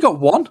 Yeah. I've only got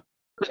 1.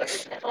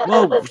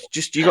 Well,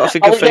 just you got to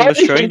think of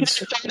famous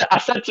trains. I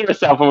said to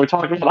myself when we were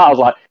talking about that, I was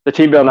like, the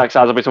team building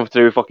exercise will be something to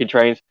do with fucking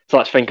trains. So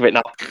let's think of it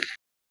now.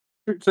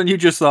 So you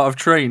just thought of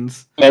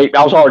trains. Mate,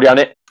 I was already on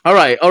it. All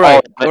right,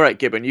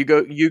 Gibbon. You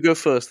go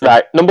first. Then.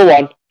 Right, number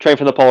 1, train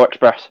from the Polar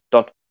Express.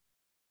 Done.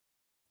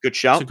 Good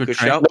shout. It's a good Good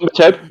train. shout. Number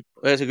 2.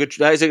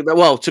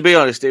 Well, to be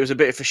honest, it was a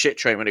bit of a shit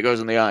train when it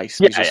goes on the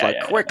ice. It's just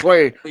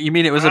quickly. You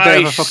mean it was a bit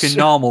of a Ice. fucking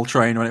normal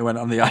train when it went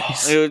on the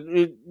ice?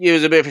 It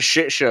was a bit of a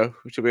shit show,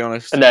 to be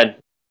honest. And then,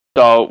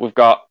 so we've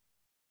got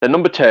the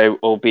number 2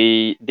 will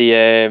be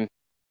the.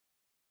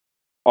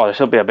 This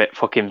will be a bit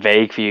fucking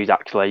vague for you,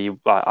 actually. You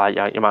might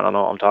not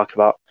know what I'm talking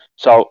about.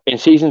 So, in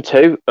season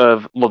 2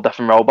 of Love, Death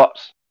and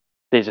Robots,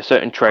 there's a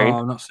certain train. Oh,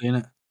 I've not seen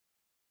it.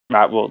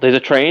 Right, well, there's a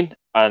train,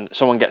 and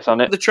someone gets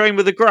on it. The train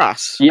with the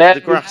grass. Yeah. The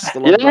grass. The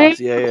long grass.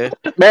 Yeah.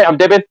 Mate, I'm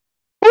dibbing.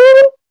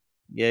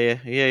 Yeah.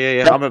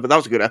 I remember that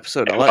was a good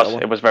episode. I like that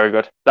one. It was very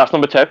good. That's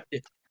number 2.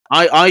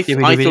 I Give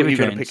thought me you were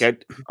going to trains.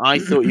 pick I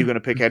thought you were going to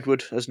pick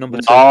Edward as number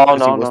 2. Oh,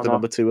 because he no, was no, the no.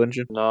 number 2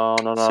 engine. No.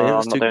 So, I'm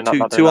that's not doing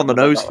that. two on the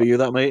nose for you,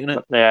 that mate, isn't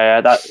it?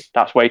 Yeah,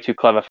 that's way too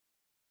clever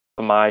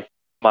for my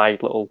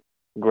little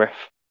griff.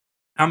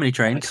 How many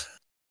trains?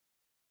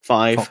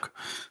 5. Fuck.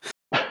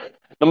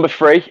 Number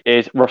 3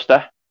 is Rusty.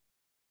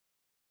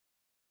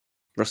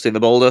 Rusty and the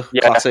Boulder,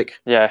 Yeah. classic.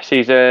 Yeah,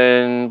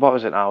 season. What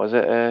was it now? Was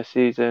it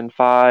season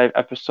 5,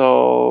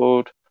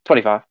 episode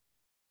 25?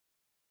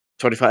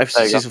 25,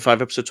 There you go. season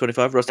 5, episode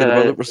 25. Rusty and the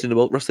Boulder, Rusty and the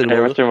Boulder, Rusty and the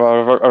Boulder.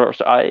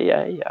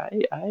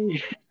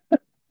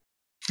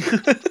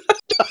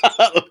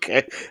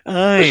 Okay.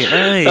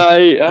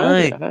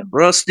 Aye.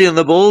 Rusty and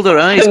the Boulder,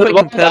 aye. It's quite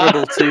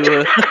comparable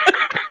to.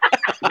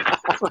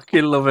 I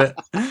fucking love it.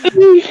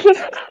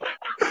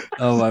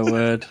 Oh my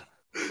word.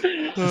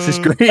 This is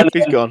great.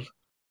 He's gone.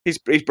 He's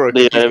broken.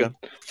 He's gone.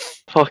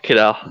 Fucking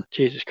hell.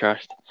 Jesus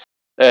Christ.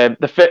 The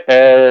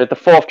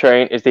 4th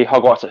train is the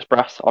Hogwarts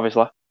Express,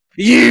 obviously.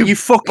 You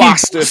fucking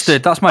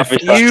bastard. That's my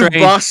Obviously. favourite You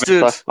train.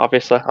 bastard.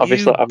 Obviously.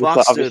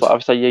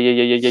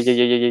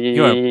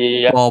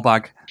 Yeah. Ball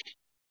bag.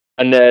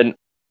 And then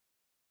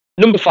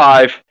number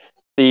 5,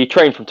 the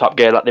train from Top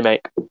Gear that they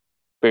make.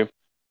 Boom.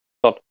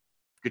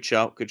 Good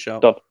shout.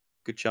 Done.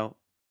 Good shout.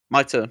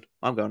 My turn.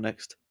 I'm going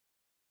next.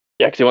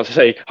 Yeah, because he wants to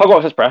say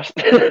Hogwarts Express.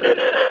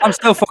 I'm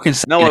still fucking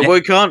saying No, it.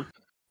 we can't.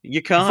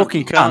 You can't. fucking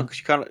You can't. 'Cause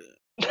you can't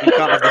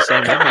have the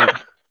same name.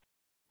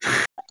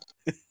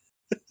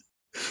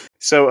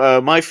 So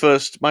my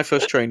first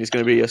train is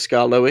going to be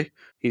Scar Lowy.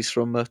 He's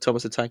from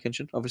Thomas the Tank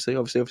Engine, obviously.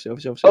 Oh,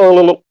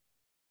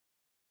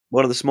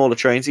 One of the smaller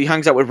trains. He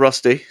hangs out with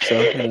Rusty, so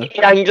you know.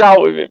 he hangs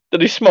out with him.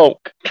 Did he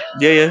smoke?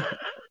 Yeah.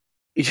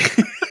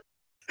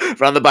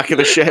 Round the back of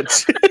the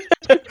sheds.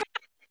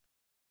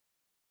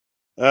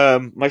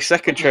 My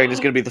second train is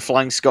going to be the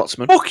Flying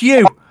Scotsman. Fuck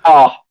you.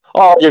 Oh,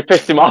 you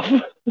pissed him off.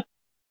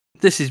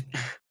 This is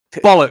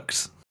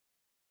bollocks.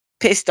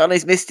 Pissed on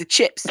his Mr.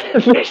 Chips.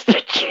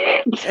 Mr.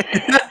 Chips.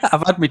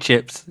 I've had my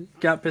chips.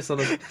 Can't piss on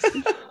them.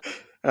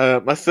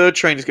 My third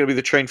train is going to be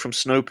the train from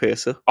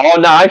Snowpiercer. Oh,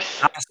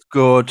 nice. That's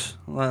good.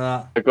 Like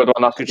that. A good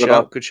one. That's Good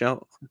a good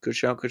shout.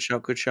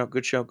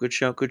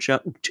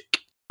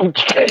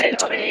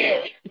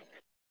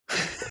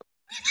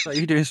 Like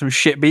you doing some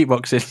shit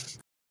beatboxing.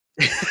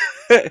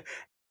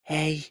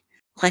 Hey,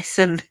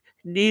 listen,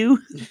 new.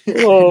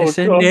 Oh,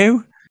 Listen, God.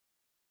 new.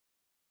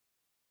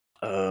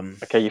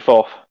 Okay, you're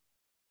 4th.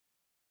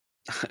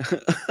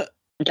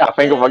 You can't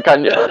think of one,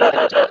 can you?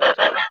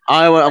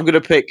 I'm gonna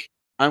pick.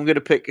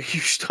 You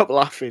stop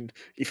laughing,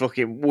 you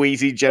fucking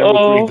wheezy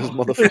General Grievous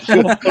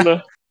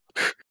motherfucker.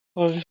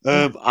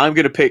 I'm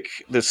gonna pick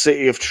the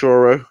City of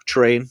Truro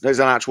train. There's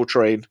an actual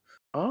train.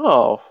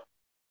 Oh.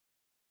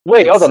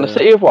 Wait, hold on. The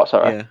city of what,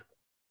 sorry? Yeah.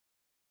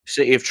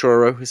 City of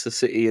Truro. It's a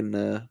city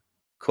in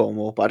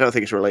Cornwall, but I don't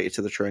think it's related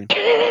to the train.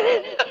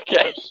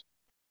 Okay.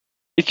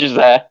 It's just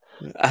there.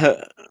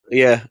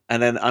 Yeah,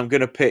 and then I'm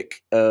gonna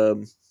pick.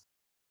 I've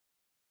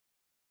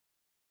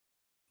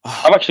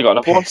actually got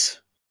another one. Piss.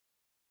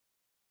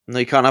 No,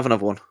 you can't have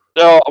another one.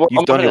 No,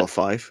 You've done your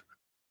 5.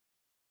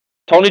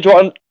 Tony, do you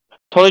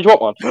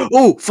want one?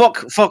 Oh,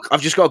 fuck.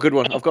 I've just got a good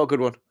one. I'm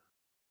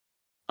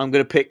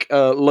going to pick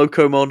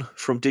Locomon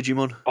from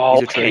Digimon. Oh, He's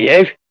a look at train.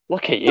 you.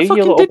 Look at you. The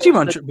fucking you little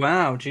Digimon. bastard.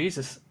 Wow,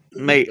 Jesus.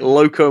 Mate,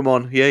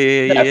 Locomon. Yeah.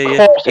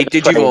 Of course He it's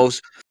a train.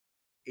 digivolves.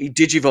 He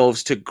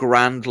digivolves to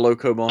Grand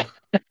Locomon.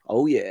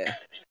 Oh, yeah.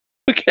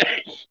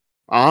 Okay.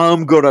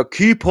 I'm going to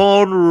keep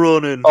on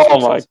running. Oh,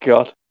 my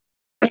God.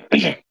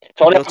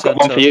 Tony, I've got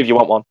one for you if you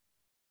want one.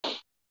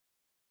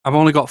 I've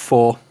only got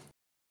 4.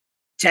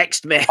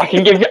 Text me. I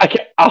can give you.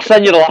 I'll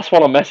send you the last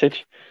one on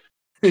message.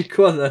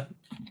 Go on then.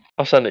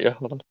 I'll send it you.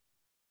 Hold on.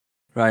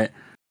 Right.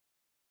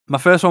 My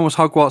first one was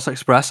Hogwarts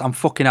Express. I'm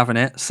fucking having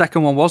it.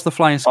 Second one was The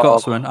Flying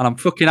Scotsman, and I'm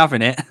fucking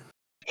having it.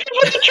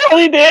 What you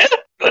truly did?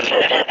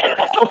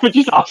 How could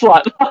you just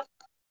like that?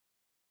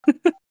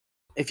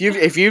 If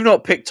you've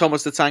not picked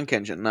Thomas the Tank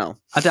Engine now,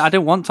 I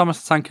didn't want Thomas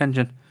the Tank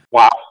Engine.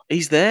 Wow.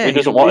 he's there. He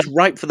doesn't want he's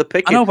ripe for the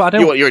picking. I know, but I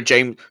don't. You're a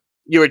James.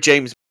 You're a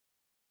James.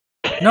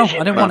 No, I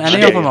didn't want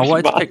any of them. I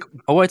wanted to pick.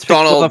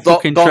 Donald, other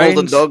fucking Donald trains.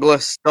 and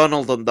Douglas.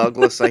 Donald and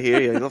Douglas. I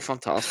hear you. You're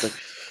fantastic.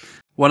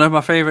 One of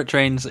my favorite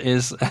trains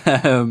is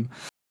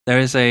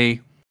there's a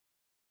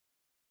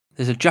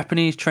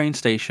Japanese train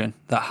station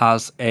that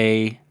has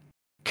a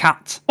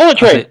cat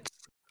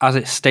as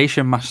its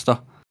station master.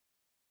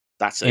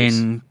 That's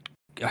in.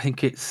 I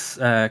think it's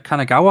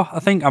Kanagawa. I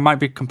think I might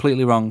be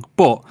completely wrong,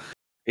 but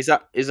is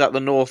that the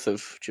north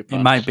of Japan?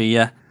 it might be.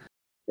 Yeah,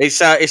 it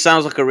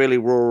sounds like a really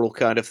rural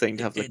kind of thing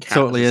to have the cat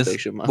totally as a is.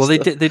 station master. Well, they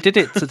did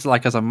it to,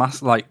 like as a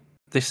master. Like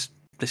this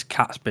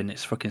cat's been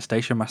its fucking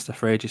station master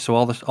for ages. So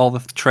all the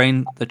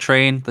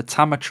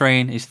Tama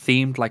train is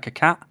themed like a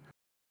cat,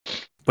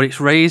 but it's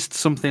raised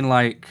something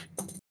like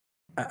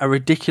a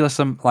ridiculous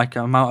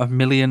amount of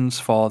millions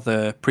for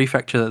the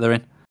prefecture that they're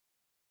in.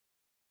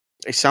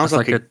 It sounds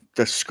That's like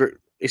the script.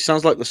 It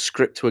sounds like the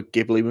script to a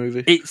Ghibli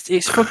movie.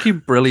 It's fucking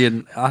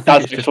brilliant. I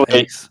think it's just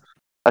ace.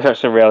 That's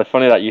actually really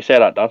funny that you say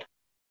that, Dan.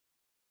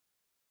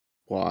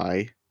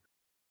 Why?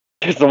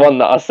 It's the one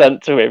that I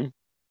sent to him.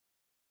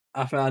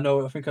 I think I know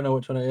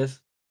which one it is.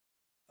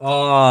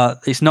 Oh,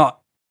 it's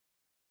not.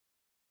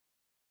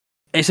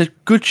 It's a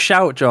good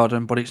shout,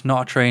 Jordan, but it's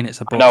not a train.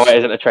 It's a bus. No, it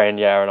isn't a train.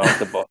 Yeah, I know it's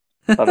a bus.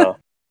 I know.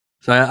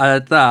 So I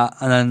had that,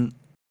 and then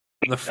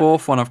the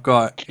fourth one I've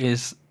got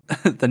is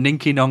the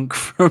Ninky Nonk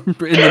from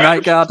In the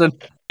Night Garden.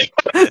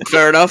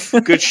 Fair enough.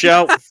 Good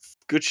shout.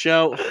 We've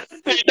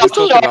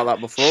talked about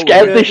that before.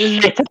 Scared the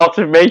shit out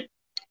of me.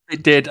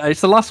 It did. It's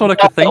the last one I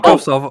could think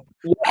of. So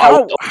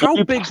how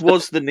big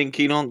was the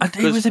Ninky Nonk?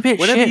 It was a bit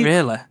shit,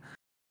 really.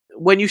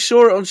 When you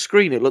saw it on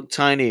screen, it looked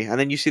tiny, and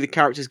then you see the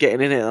characters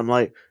getting in it, and I'm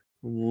like,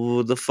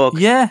 what the fuck?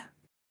 Yeah.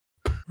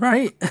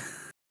 Right.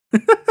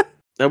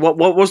 And what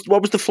was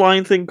the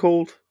flying thing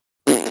called?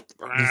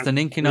 It's the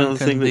Ninky Nonk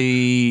and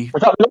the...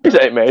 Was that the noise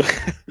it made?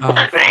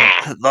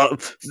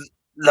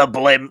 The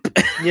blimp.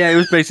 Yeah, it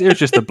was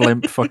just a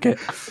blimp. Fuck it.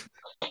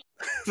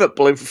 The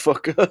blimp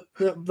fucker.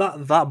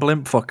 That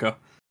blimp fucker.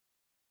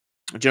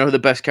 Do you know who the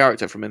best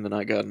character from In the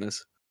Night Garden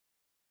is?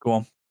 Go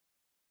on.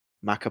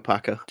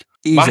 Makapaka.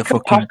 He's a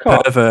fucking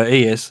pervert.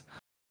 He is.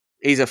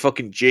 He's a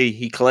fucking G.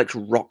 He collects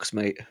rocks,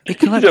 mate. He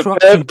collects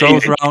rocks and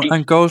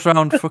goes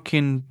around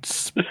fucking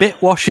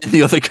spit washing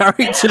the other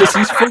characters.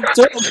 He's fucked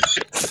up.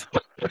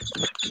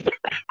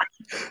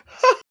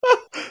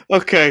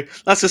 Okay,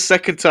 that's a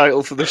second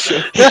title for the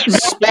show.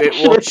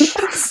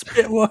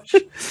 Spit wash.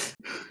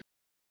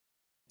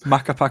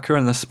 Makapaka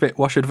and the Spit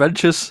Wash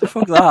Adventures.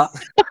 Fuck that.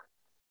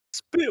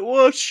 Spit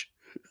wash.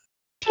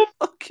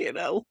 Fucking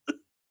hell.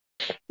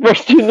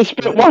 Rusty and the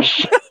Spit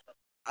Wash.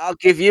 I'll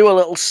give you a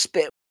little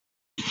spit.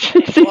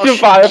 Season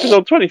 5,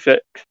 episode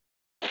 26.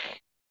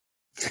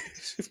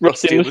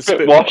 Rusty and the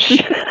Spit Wash.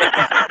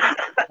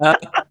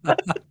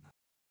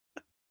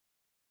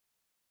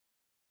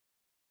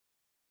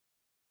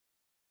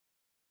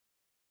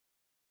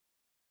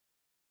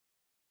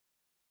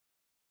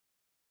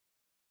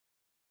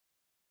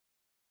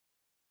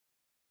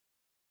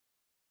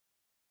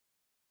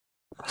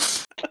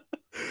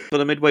 For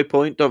the midway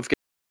point, don't forget.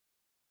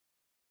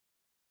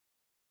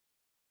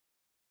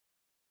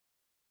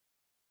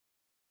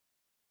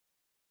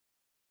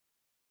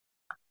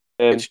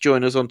 To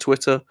join us on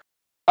Twitter.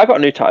 I got a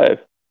new tattoo.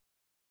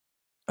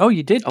 Oh,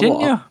 you did, didn't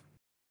you?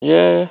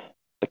 Yeah,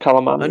 the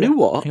Calamari. A new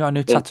what? You got a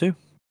new tattoo.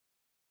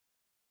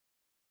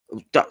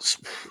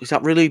 Is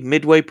that really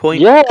midway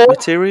point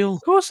material?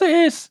 Of course it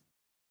is.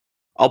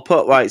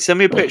 Send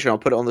me a picture. I'll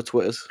put it on the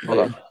Twitters. Hold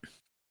on.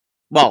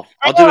 Well,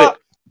 I'll do it.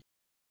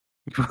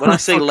 When I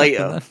say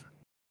later,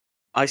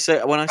 we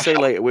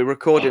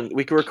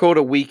can record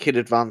a week in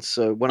advance.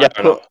 So when I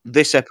put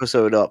this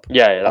episode up,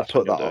 I'll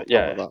put that up.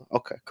 Yeah.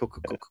 Okay, cool.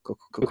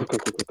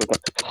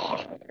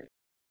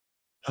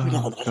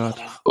 Oh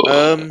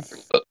god.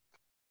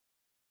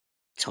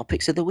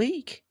 Topics of the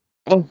week.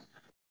 Oh.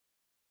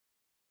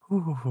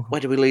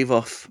 Where do we leave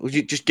off? Was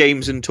it just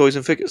games and toys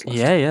and figures left?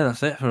 Yeah,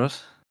 that's it for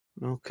us.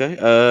 Okay.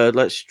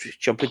 Let's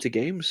jump into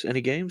games.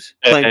 Any games?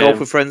 Playing golf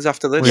with friends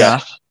after this? Yeah.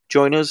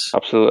 Join us.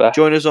 Absolutely.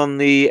 Join us on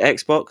the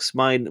Xbox.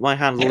 My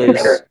handle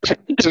is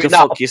go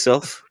fuck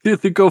yourself.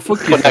 Go fuck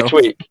But yourself. next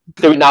week.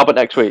 Do it now, but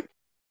next week.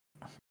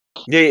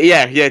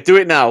 Yeah. Do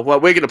it now. Well,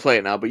 we're gonna play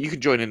it now, but you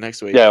can join in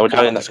next week. Yeah, we'll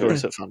join in next week.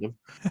 Fandom.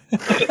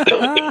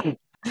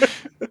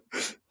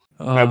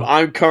 Oh,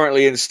 I'm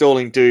currently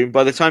installing Doom.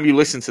 By the time you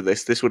listen to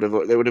this, they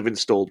would have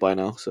installed by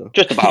now. So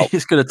Just about.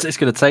 it's gonna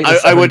take I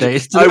 7 would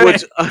days. To I do would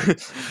it.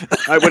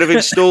 I would have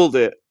installed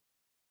it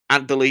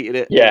and deleted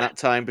it in Yeah. that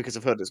time because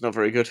I've heard it's not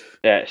very good.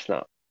 Yeah, it's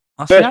not.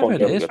 I see, First I've one's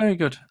heard it really is good. very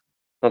good.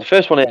 No, the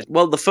first one is.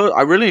 Well, the first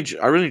I really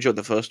enjoyed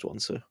the first one.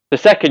 So The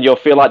second, you'll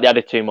feel like they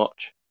added too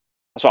much.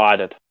 That's what I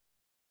did.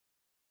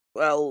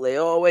 well, they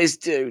always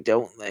do,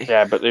 don't they?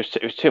 Yeah, but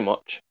it was too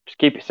much. Just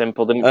keep it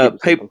simple. Didn't keep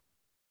it simple.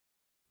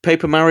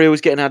 Paper Mario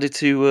is getting added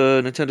to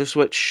Nintendo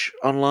Switch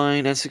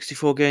Online,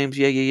 N64 games.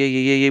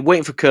 Yeah.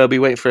 Waiting for Kirby,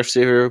 waiting for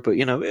F-Zero, but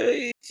you know,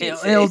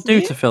 It'll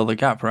do to fill the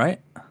gap,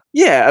 right?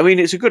 Yeah, I mean,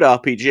 it's a good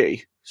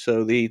RPG.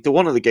 So the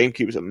one on the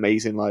GameCube is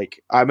amazing.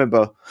 Like I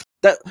remember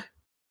that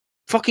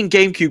fucking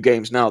GameCube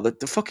games now that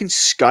the fucking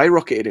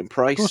skyrocketed in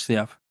price. Of course they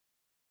have.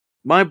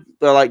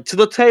 Like to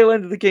the tail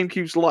end of the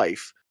GameCube's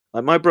life.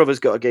 Like my brother's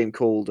got a game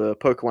called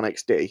Pokemon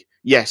XD.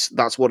 Yes,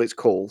 that's what it's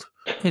called.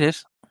 It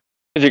is.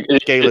 Is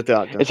it Gale of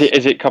Darkness.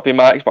 Is it copying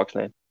my Xbox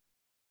name?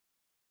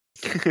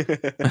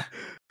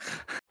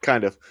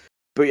 Kind of.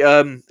 But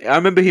I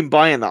remember him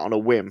buying that on a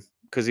whim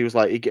because he was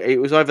like,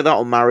 it was either that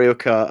or Mario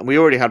Kart, and we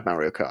already had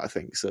Mario Kart, I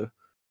think. So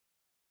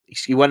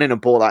he went in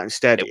and bought that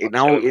instead.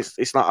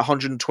 It's like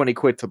 120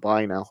 quid to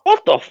buy now.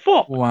 What the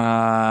fuck?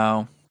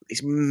 Wow.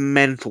 It's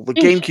mental. The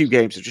Jesus. GameCube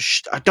games are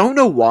just. I don't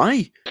know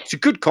why. It's a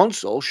good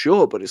console,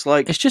 sure, but it's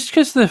like. It's just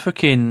because they're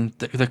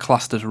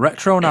classed as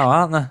retro now,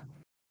 aren't they?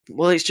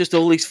 Well, it's just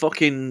all these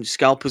fucking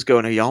scalpers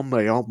going,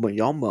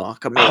 yumma. I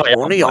can make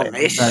money on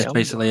this. That's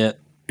basically it.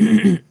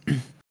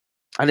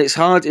 And it's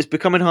hard. It's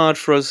becoming hard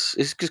for us.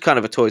 It's just kind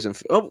of a toys and.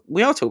 Oh,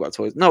 we are talking about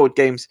toys. No, with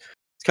games.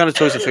 It's kind of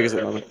toys and figures at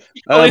the moment.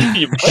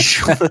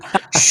 Shut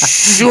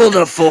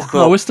the fuck up.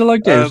 No, we're still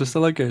like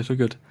games. We're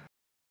good.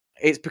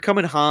 It's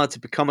becoming hard to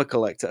become a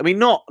collector. I mean,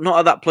 not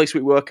at that place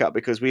we work at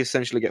because we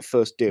essentially get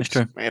first dibs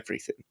on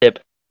everything. Dib.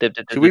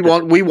 So we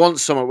want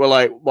something. We're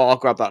like, well, I'll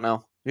grab that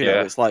now. You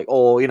know, it's like,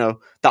 or you know,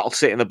 that'll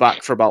sit in the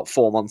back for about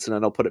 4 months and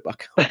then I'll put it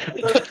back.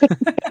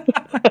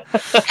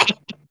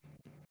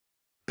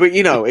 But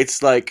you know,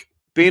 it's like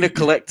being a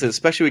collector,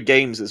 especially with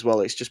games as well.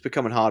 It's just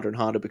becoming harder and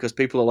harder because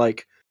people are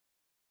like,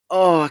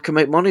 "Oh, I can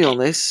make money on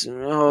this.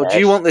 Oh, do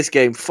you want this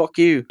game? Fuck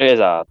you." It is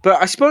hard. But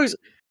I suppose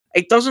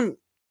it doesn't.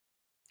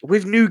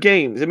 With new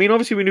games, I mean,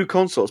 obviously with new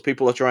consoles,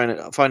 people are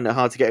finding it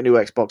hard to get a new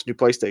Xbox, new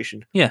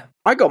PlayStation. Yeah,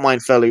 I got mine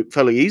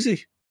fairly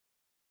easy.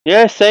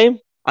 Yeah, same.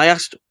 I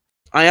asked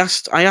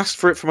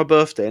for it for my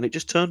birthday, and it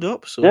just turned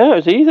up. So. Yeah, it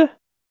was easy.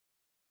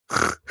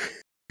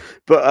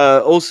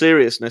 But all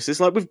seriousness, it's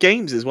like with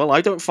games as well.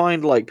 I don't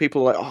find like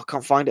people are like, oh, I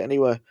can't find it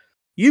anywhere.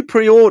 You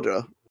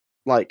pre-order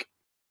like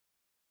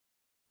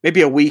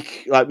maybe a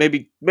week, like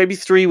maybe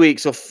 3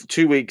 weeks or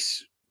 2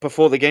 weeks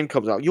before the game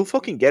comes out. You'll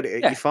fucking get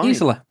it. You're fine.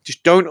 Easily.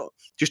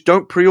 Just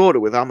don't pre-order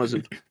with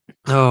Amazon.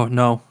 Oh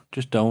no,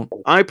 just don't.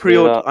 I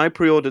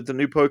pre-ordered the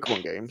new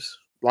Pokemon games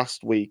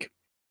last week,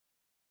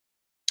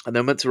 and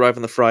they're meant to arrive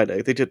on the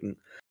Friday. They didn't.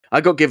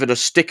 I got given a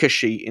sticker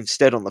sheet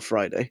instead on the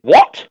Friday.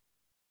 What?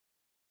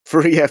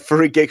 For a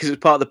game because it's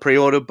part of the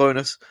pre-order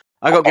bonus.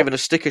 I got given a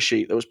sticker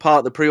sheet that was part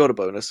of the pre-order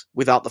bonus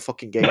without the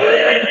fucking game.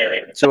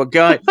 So a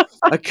guy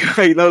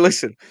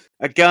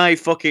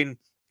fucking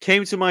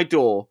came to my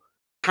door,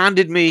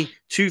 handed me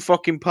 2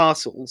 fucking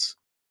parcels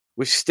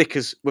with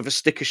stickers with a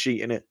sticker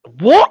sheet in it.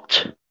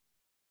 What?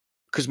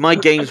 Because my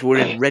games were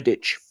in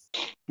Redditch.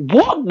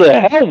 What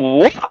the hell?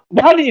 What?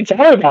 Why didn't you tell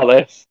me about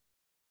this?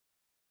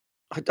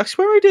 I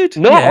swear I did.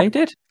 No, Yeah, he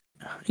did.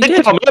 He didn't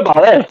did. tell me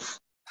about this.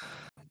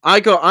 I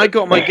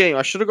got my game.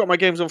 I should have got my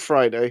games on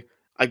Friday.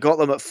 I got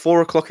them at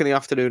 4:00 in the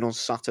afternoon on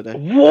Saturday.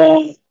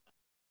 What?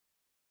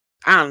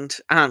 And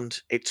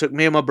it took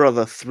me and my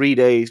brother 3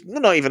 days.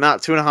 Not even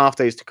that. 2.5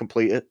 days to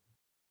complete it.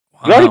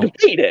 You already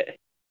completed it?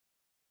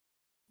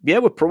 Yeah,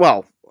 we're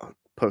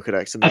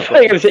Pokedex. And I thought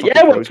you were going to say,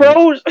 yeah, we're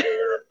pros.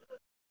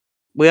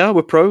 We are.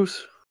 We're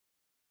pros.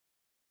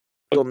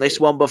 Done this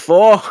one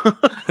before.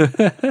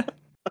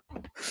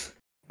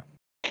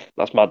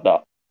 That's mad.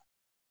 That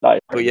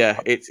But yeah,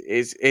 it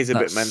is a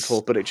bit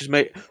mental. But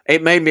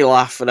it made me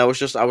laugh, and I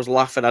was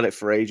laughing at it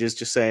for ages,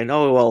 just saying,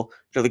 "Oh well,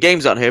 you know, the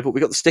game's out here, but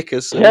we got the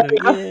stickers. So,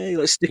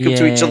 let's stick them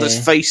to each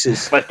other's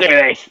faces." Let's do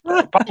this.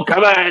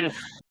 Pokemon,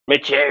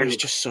 It was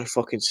just so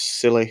fucking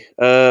silly.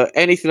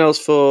 Anything else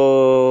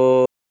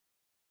for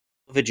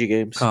video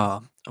games?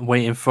 I'm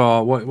waiting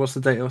for what's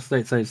the date? What's the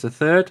date today? It's the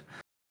 3rd.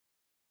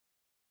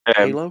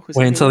 Halo.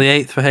 Wait until the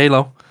 8th for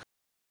Halo.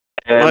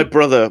 My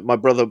brother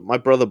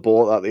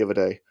bought that the other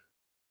day.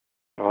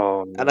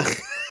 Oh, no. And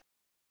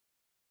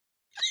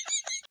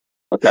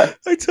okay.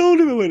 I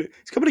told him, I went,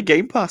 it's coming to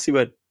Game Pass. He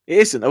went, it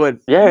isn't. I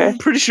went, yeah, I'm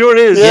pretty sure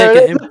it is. Yeah,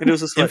 and it was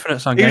just like,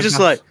 Infinite's on he Game was just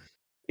Pass. like,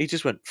 he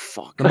just went,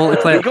 fuck. The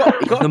multiplayer,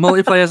 the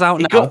multiplayer's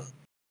out now,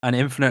 and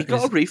Infinite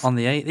got a is on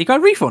the 8th. He got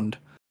a refund.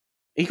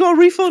 He got a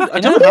refund. Fucking I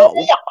don't hell.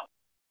 know.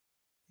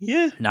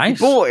 Yeah, Nice.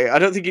 He bought it. I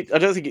don't think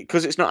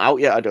because it's not out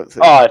yet. I don't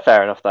think. Oh,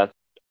 fair enough then.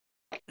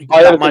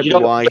 That might be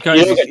why.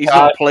 He's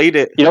not played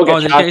it. You don't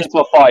get charged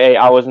until 48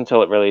 hours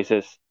until it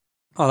releases.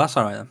 Oh, that's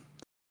all right then.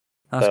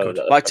 That's good.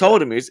 But I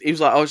told him, he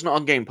was like, "Oh, it's not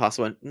on Game Pass."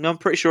 I went, "No, I'm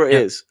pretty sure it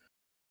is.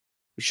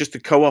 It's just the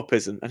co-op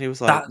isn't." And he was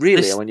like,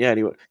 "Really?" I went, "Yeah."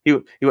 And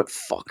he went,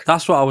 "Fuck."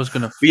 That's what I was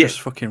gonna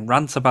just fucking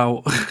rant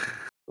about.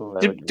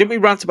 Didn't we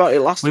rant about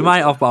it last week? We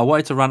might have, but I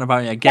wanted to rant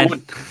about it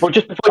again. But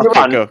just before you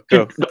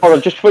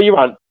rant, just before you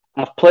rant,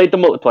 I've played the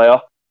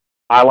multiplayer.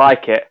 I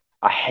like it.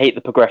 I hate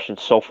the progression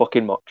so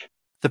fucking much.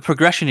 The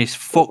progression is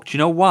fucked. You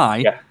know why?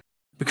 Yeah.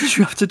 Because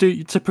you have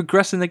to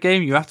progress in the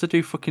game. You have to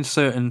do fucking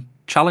certain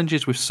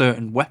challenges with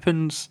certain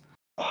weapons.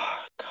 Oh,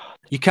 God.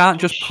 You can't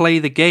just play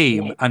the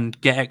game and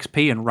get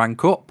XP and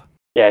rank up.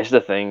 Yeah, it's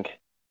the thing.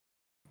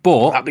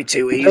 But that'd be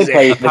too easy.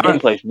 The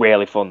gameplay is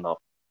really fun though.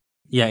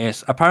 Yeah,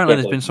 yes. Apparently,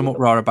 there's been some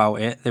uproar about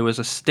it. There was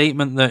a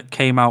statement that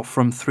came out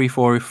from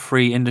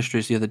 343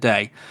 Industries the other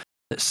day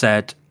that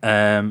said,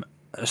 as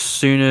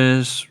soon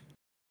as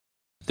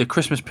the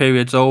Christmas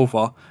period's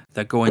over,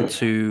 they're going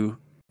to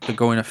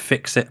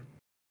fix it.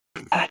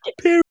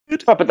 Period.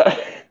 Oh, but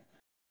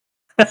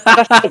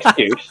that's an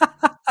excuse.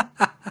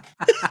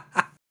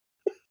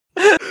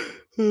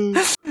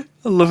 I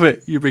love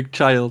it, you big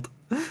child.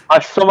 I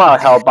somehow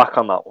held back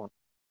on that one.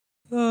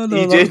 Oh, no,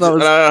 you did. That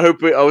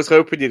was... I was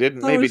hoping you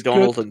didn't. Maybe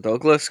Donald and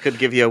Douglas could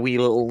give you a wee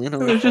little, It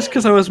was just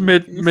because I was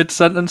mid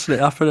sentence and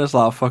it happened. I was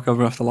like, oh, fuck, I'm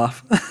gonna have to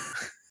laugh.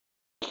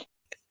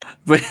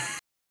 but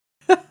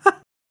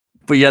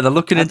yeah, they're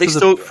looking into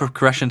the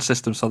progression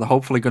system, so they're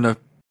hopefully gonna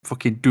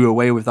fucking do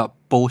away with that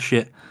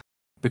bullshit.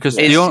 Because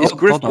it's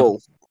Griffball.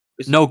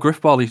 No,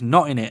 Griffball is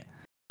not in it.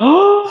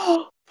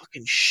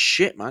 Fucking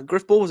shit, man!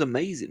 Griffball was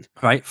amazing.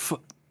 Right,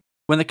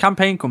 when the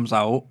campaign comes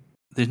out,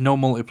 there's no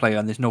multiplayer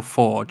and there's no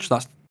Forge.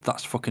 That's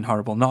fucking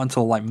horrible. Not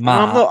until like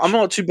March. I'm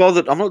not too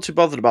bothered. I'm not too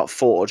bothered about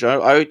Forge.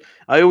 I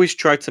always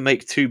try to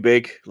make too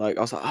big. Like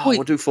I was like,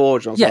 we'll do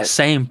Forge.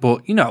 Same.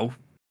 But I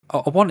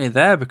want it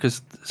there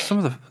because some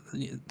of the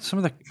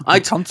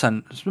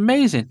content is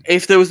amazing.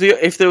 If there was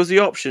the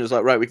option, it's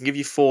like, right, we can give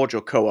you Forge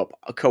or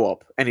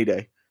co-op any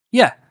day.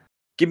 Yeah.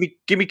 Give me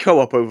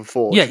co-op over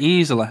Forge. Yeah,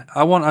 easily.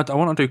 I want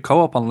to do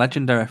co-op on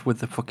Legendary with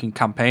the fucking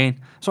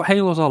campaign. That's what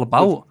Halo's all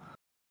about.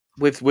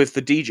 With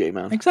the DJ,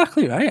 man.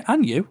 Exactly right,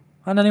 and you.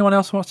 And anyone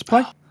else who wants to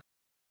play?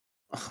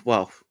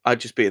 Well, I'd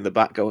just be in the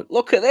back going,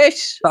 "Look at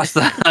this."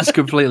 That's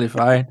completely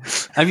fine.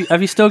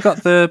 Have you still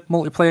got the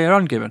multiplayer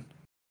on, Gibbon?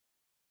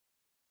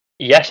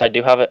 Yes, I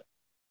do have it.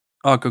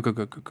 Oh, good.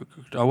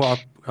 I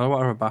want to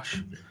have a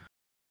bash.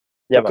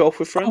 Yeah, Golf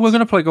with Friends. We're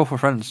gonna play Golf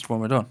with Friends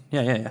when we're done.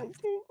 Yeah.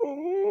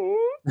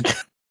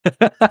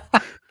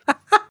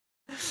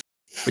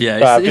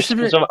 Yeah, I've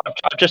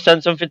just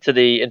sent something to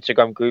the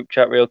Instagram group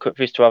chat real quick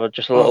for you to have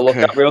just a little look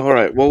at. Real quick. All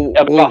right, we'll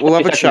have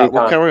a chat.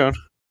 We'll carry on.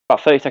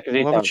 About 30 seconds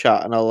each time. We'll have a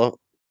chat and I'll.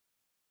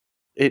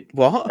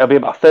 What? It'll be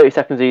about 30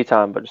 seconds each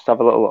time, but just have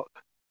a little look.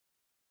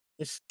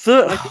 It's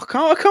I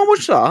can't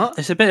watch that.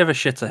 It's a bit of a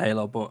shitter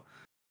Halo, but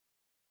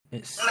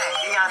it's.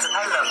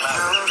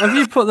 Have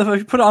you put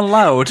it on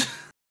loud?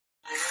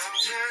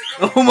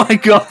 Oh my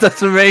god,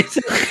 that's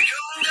amazing!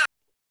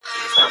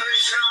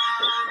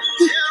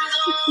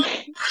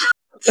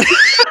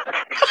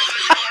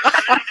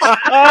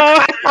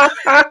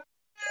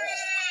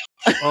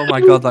 Oh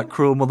my god, that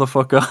cruel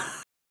motherfucker.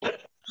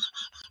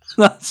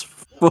 That's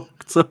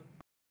fucked up.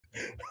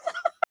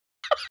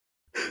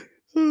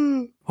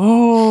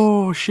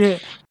 Oh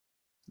shit.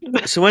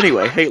 So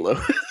anyway, Halo.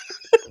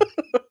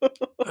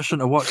 I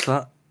shouldn't have watched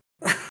that.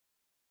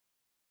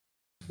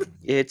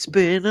 It's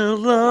been a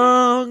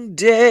long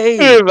day.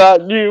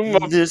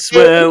 That's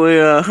where we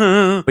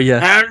are. But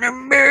yeah. And a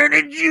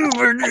minute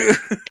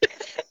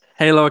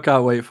Halo I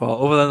can't wait for.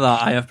 Other than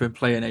that, I have been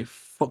playing a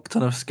fuck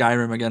ton of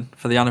Skyrim again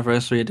for the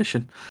anniversary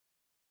edition.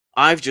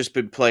 I've just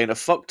been playing a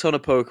fuck ton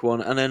of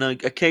Pokemon and then I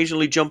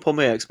occasionally jump on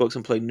my Xbox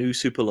and play new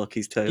Super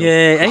Lucky's Tale.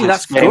 Yeah, hey,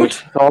 that's good.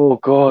 So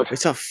good.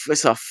 It's a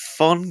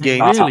fun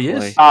game. It really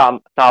is. That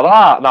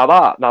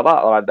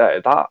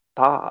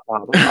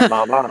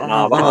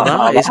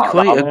is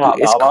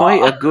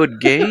quite a good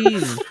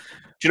game. Do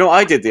you know what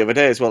I did the other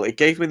day as well? It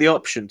gave me the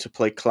option to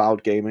play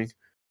cloud gaming.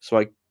 So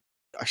I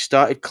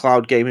started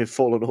cloud gaming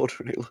Fallen Order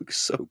and it looks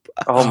so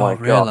bad. Oh my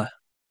god.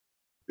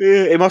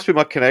 Yeah, it must be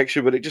my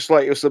connection, but it just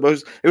like it was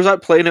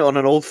like playing it on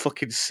an old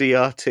fucking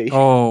CRT.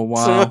 Oh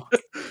wow! So,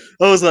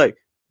 I was like,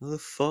 "What the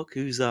fuck?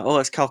 Who's that? Oh,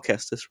 that's Cal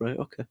Kestis, right?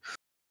 Okay."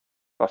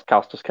 That's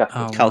Calstus. Cal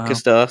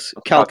Kestis. That's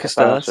Cal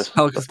Kestis.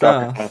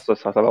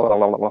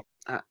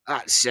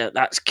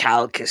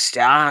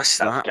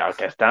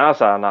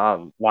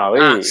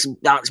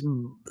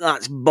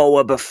 That's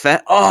Boba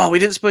Fett. Oh, we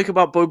didn't speak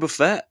about Boba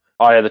Fett.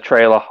 Oh yeah, the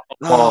trailer.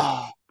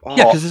 Yeah,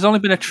 because there's only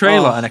been a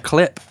trailer and a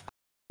clip.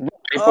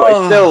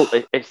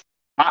 But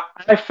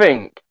I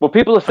think what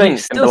people are saying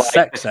it's still like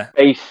sexy.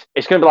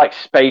 It's going to be like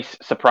Space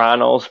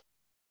Sopranos.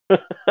 I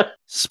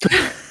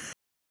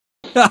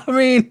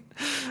mean,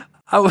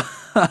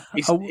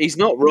 he's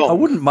not wrong. I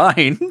wouldn't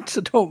mind.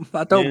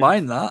 I don't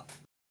mind that.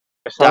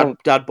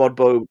 Dad Bod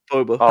Boba.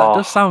 That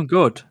does sound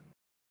good.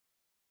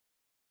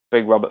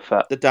 Big Robert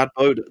Fett. The Dad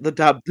Boba. The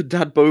Dad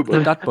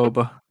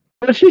Boba.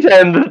 What's she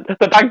saying?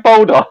 The Dag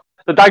Boulder.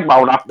 The Dag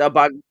Boulder.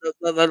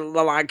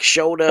 The lag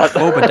shoulder.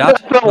 Boba Dad.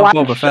 The Not lag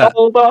Boba Fett.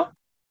 shoulder.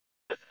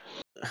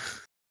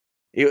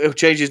 He'll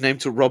change his name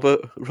to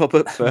Robert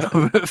Fett.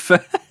 Boba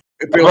Fett.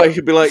 It'd be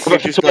like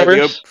just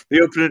like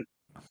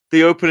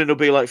the opening will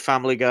be like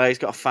Family Guy. He's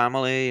got a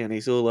family and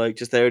he's all like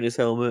just there in his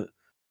helmet.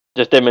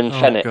 Just him and Oh,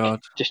 Fennec. God.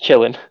 Just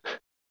chilling.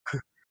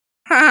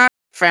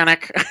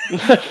 Fennec.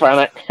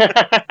 Fennec.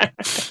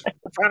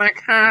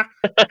 Fennec.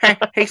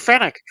 Hey,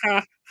 Fennec.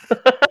 Can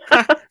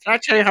I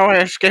tell you how I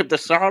escaped the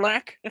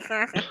Sarlacc?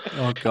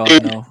 Oh,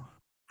 God, no.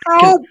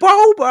 Oh,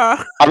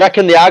 Boba! I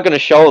reckon they are going to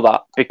show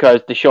that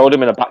because they showed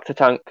him in a Bacta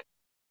tank.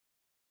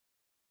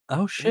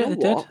 Oh, shit, You know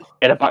they did. what?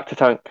 In a Bacta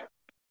tank.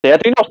 See, I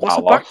do know What's Star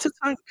a Wars. Bacta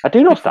tank? I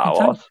do know Star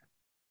Bacta Wars. tank?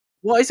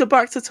 What is a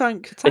Bacta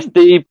tank? It's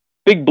the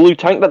big blue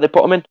tank that they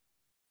put him in.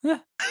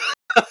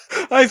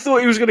 I thought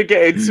he was going to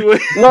get into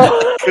it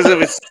No. because of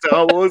his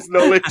Star Wars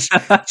knowledge.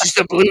 Just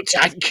a blue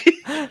tank.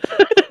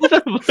 It's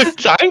a blue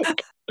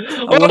tank.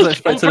 I was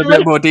expecting a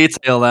bit more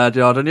detail there,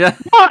 Jordan, yeah?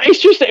 What? It's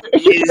just a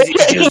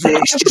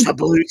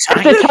blue it's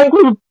tank. a tank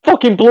with a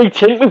fucking blue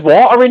tint with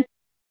water in.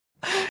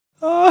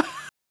 Oh,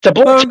 It's a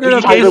blue I'm tank. gonna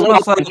with be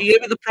water so in. He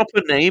gave me the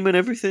proper name and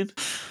everything.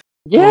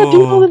 Yeah, do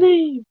you know Oh. the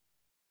name?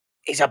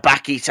 It's a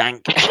Baccy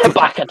tank. It's a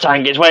Bacta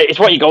tank. It's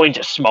what you go in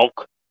to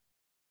smoke.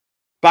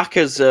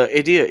 Bacca's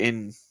idiot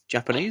in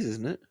Japanese,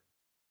 isn't it?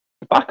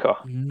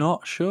 Bacca.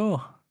 not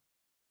sure.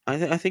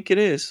 I think it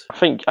is. I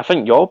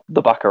think you're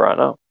the Bacca right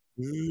now.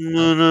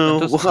 No.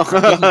 That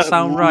doesn't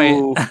sound right.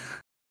 Ooh.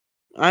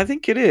 I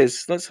think it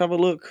is. Let's have a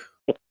look.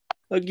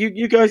 Like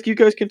you guys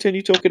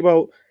continue talking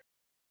about.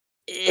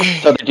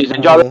 So did you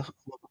enjoy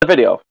the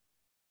video?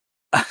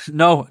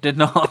 No, did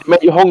not. It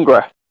made you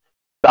hungry.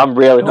 I'm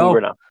really No.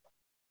 hungry now.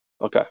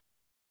 Okay.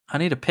 I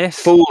need a piss.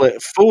 Fool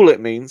it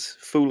means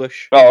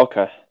foolish. Oh,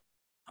 okay.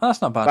 Oh,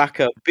 that's not bad.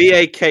 Bacca.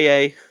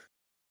 Baka.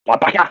 Like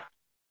Bacca.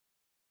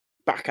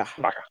 Bacca.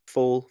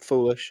 Bacca.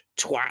 Foolish.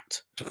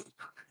 Twat.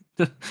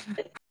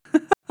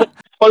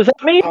 What does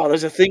that mean? Oh,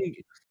 there's a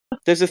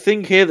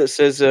thing here that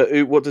says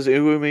what does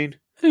uwu mean?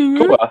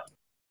 Cooler.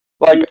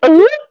 Like,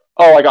 oh,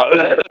 I got.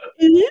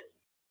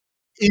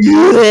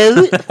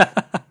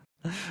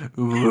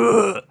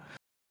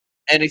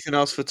 Anything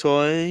else for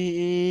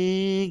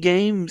toy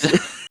games?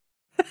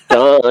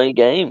 Toy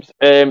games.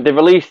 They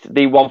released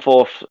the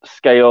 1/4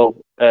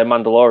 scale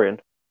Mandalorian,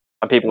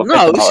 and people.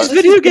 No, this is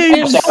video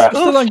games. Sorry.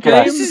 Still on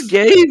Sorry. This is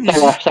games.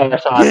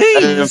 Sorry.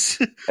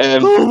 Games.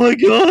 Oh my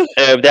god.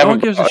 They No one haven't-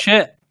 gives a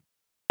shit.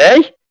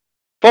 Hey,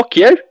 fuck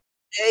you,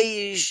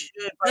 Hey,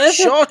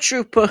 Shore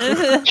Trooper.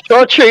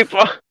 Short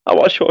Trooper. I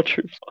want Short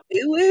Trooper.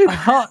 Ew.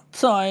 Hot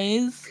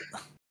toys.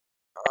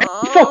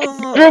 Fuck,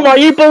 Grim, are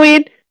you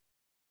bullying?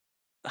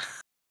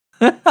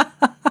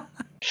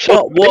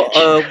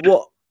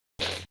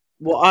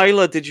 What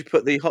Isla did you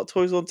put the Hot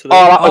Toys on today?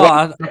 Oh, that Oh,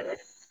 was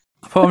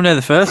I put them near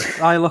the first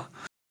Isla.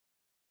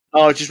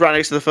 Oh, just right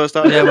next to the first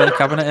Isla? Yeah, where the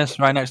cabinet is,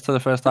 right next to the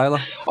first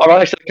Isla. all right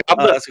next to the Oh,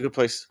 cabinet. that's a good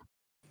place.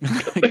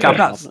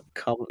 Cabinets.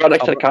 Cabinet. Right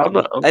next to the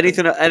cabinet. Okay.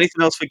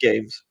 Anything else for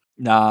games?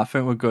 Nah, I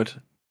think we're good.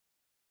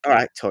 All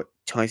right,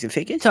 toys and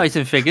figures. Toys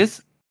and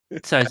figures.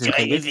 Toys and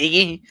figures.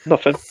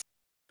 Nothing.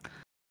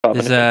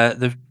 There's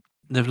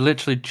they've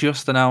literally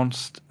just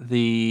announced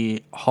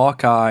the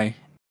Hawkeye.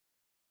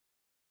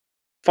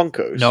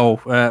 Funkos.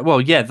 No,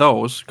 well, yeah,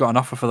 those got an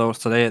offer for those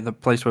today at the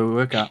place where we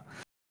work at.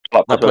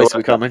 That place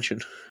we can't mention.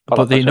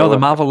 But the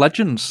Marvel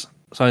Legends.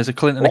 So it's a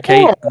Clint and a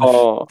Kate. And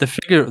Oh. the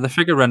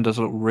figure renders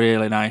look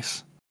really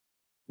nice.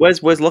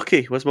 Where's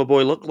Lucky? Where's my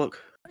boy Look?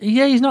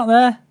 Yeah, he's not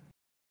there.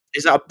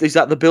 Is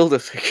that the builder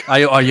figure?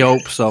 I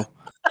hope so.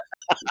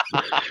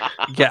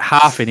 You get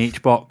half in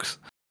each box.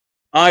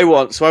 I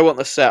want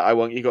the set.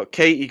 You got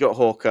Kate, you got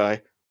Hawkeye.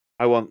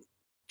 I want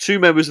 2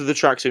 members of the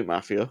Tracksuit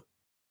Mafia.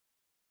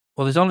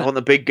 Well, I want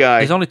the big guy.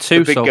 there's only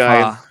 2 big so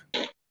guy. far.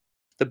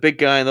 The big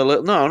guy and the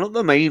little. No, not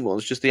the main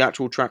ones. Just the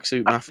actual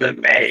Tracksuit Mafia.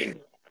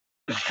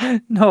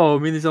 No, I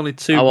mean there's only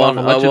 2 I want-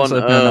 Marvel Legends that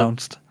have been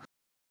announced.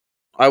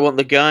 I want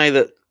the guy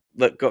that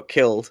got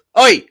killed.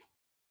 Oi!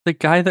 The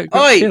guy that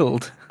got Oi!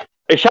 killed.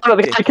 Is shouting at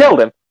the guy who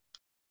killed him?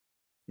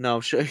 No,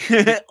 I'm sure.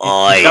 You're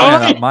Oi!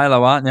 shouting at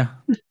Milo, aren't you?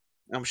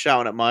 I'm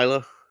shouting at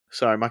Milo.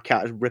 Sorry, my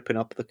cat is ripping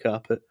up the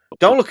carpet.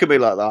 Don't look at me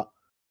like that.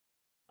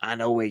 I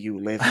know where you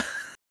live.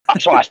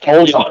 That's what I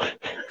told you.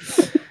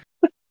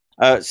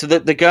 So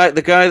the guy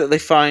that they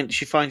find,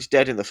 she finds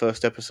dead in the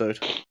first episode.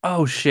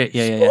 Oh shit!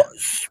 Yeah.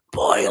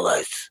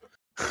 Spoilers.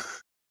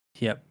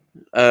 Yep.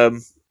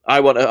 I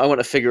want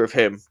a figure of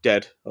him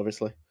dead.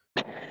 Obviously,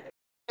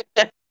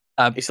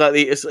 it's like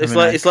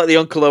the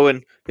Uncle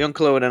Owen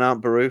and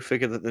Aunt Beru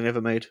figure that they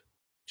never made.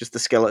 Just the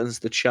skeletons,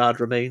 the charred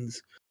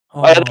remains.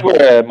 Oh, I think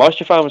we're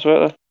moisture farmers,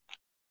 weren't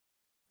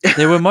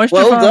they were moisture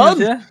Well farmers,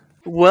 done. yeah.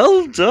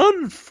 Well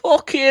done.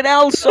 Fucking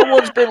hell!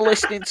 Someone's been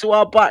listening to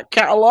our back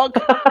catalogue.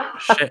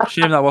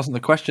 Shame that wasn't the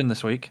question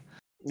this week.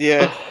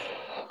 Yeah,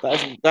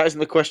 that isn't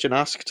the question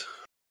asked.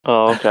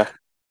 Oh, okay.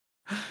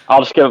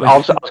 I'll just give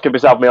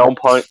myself my own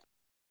point.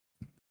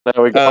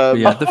 There we go.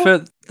 Yeah,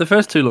 the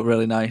first two look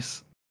really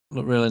nice.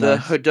 Look really the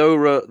nice.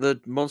 Hedorah,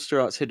 the Monster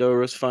Arts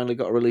Hedorah's finally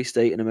got a release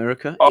date in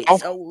America. Oh.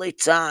 It's only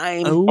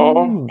time.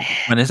 Oh,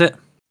 when is it?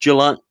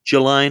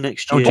 July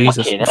next Oh year.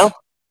 Jesus! Fucking hell.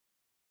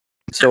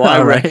 So I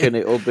Alright. reckon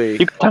it'll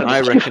be.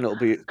 I reckon it'll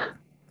be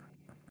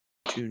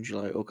June,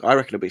 July. I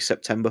reckon it'll be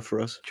September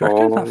for us. Do you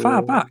reckon that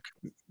far back?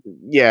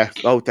 Yeah.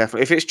 Oh,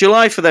 definitely. If it's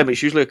July for them,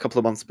 it's usually a couple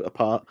of months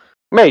apart.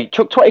 Mate,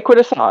 chuck 20 quid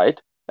aside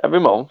every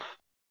month.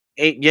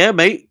 Yeah,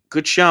 mate.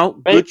 Good shout.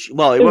 Mate,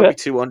 Well, it won't be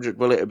 200.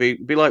 Will it? It'll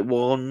be like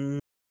 110,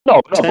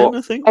 No, but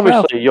I think.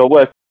 obviously you'll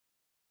work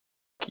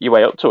your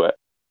way up to it.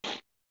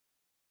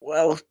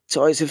 Well,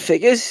 toys and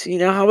figures. You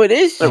know how it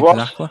is. It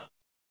was.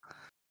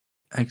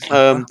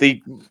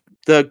 Exactly.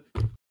 The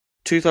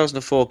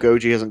 2004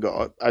 Goji hasn't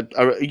got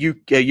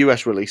a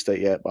US release date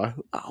yet, but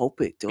I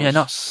hope it does. Yeah,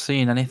 not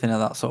seeing anything of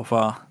that so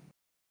far.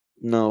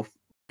 No.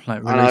 Like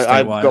And release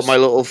I've date wise.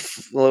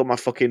 got my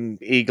fucking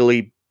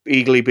eagly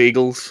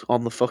beagles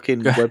on the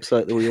fucking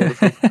website that we ordered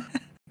from.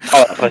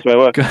 Oh, that place where I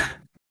work.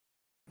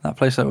 That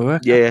place that we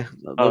work. Yeah,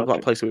 Oh,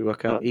 that place that we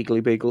work out.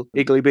 Eagly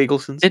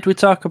Beaglesons. Did we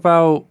talk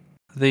about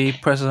the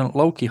President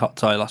Loki hot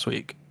toy last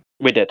week?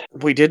 We did.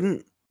 We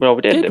didn't. No,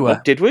 we did. Did didn't we?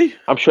 Did we?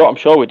 I'm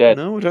sure we did.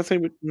 No, I don't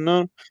think we.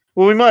 No.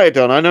 Well, we might have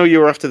done. I know you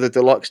were after the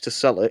deluxe to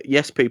sell it.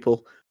 Yes,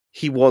 people.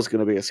 He was going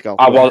to be a scalper.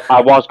 I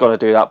was going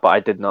to do that, but I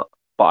did not.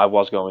 But I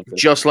was going to.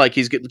 Just like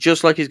he's going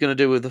to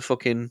do with the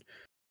fucking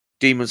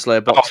Demon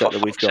Slayer box set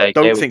that we've got. Sake,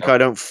 don't think I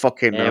don't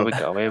fucking know.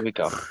 Here we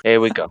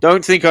go.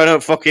 Don't think I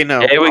don't fucking know.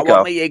 Here we I go.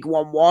 want my Ig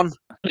 1-1.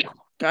 Can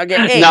I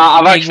get Ig? Nah,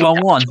 I've Big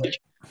actually. 1-1.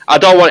 I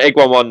don't want Ig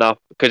 1-1 now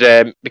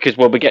because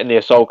we'll be getting the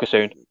Ahsoka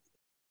soon.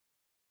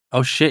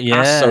 Oh shit!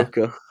 Yeah.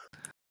 Ahsoka.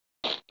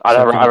 I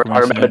Ahsoka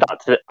remember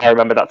that. I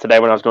remember that today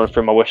when I was going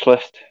through my wish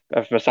list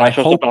of my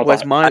sideshow hope- stuff.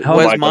 Where's Miles?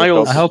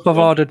 Miles? I hope I've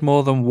ordered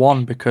more than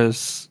one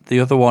because the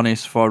other one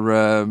is for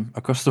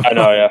a customer. I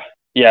know,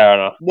 yeah, I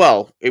know.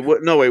 Well, it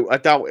would no. I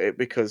doubt it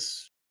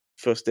because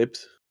first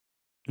dibs.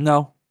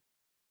 No,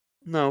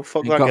 No,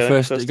 fuck it that got guy.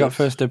 first. It got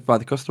first dib by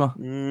the customer.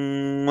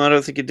 I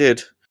don't think it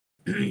did.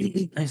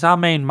 It's our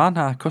main man,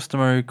 our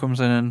customer who comes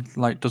in and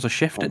like does a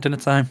shift at dinner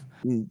time.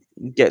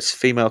 Gets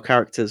female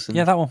characters. And...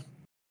 Yeah, that one.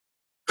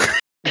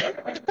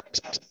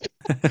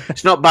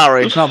 It's not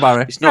Barry. It's not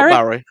Barry. It's not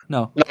Barry.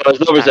 No. No, there's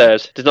no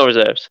reserves. There's no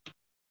reserves.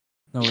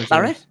 No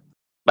reserves.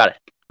 Barry?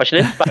 What's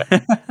your name?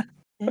 Barry.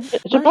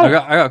 I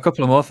got a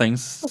couple of more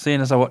things.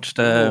 Seeing as I watched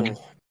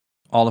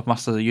all of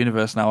Masters of the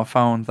Universe now, I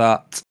found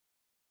that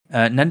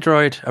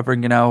Nendoroid are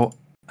bringing out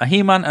a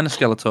He-Man and a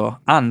Skeletor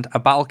and a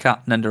Battle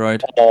Cat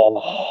Nendoroid.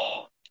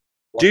 Oh.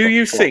 Do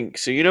you think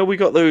so? You know, we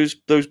got those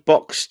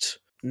boxed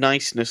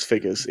niceness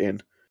figures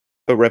in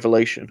for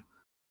Revelation.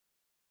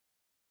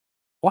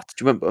 What?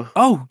 Do you remember?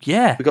 Oh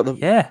yeah, We got them.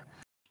 Yeah.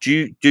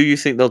 Do you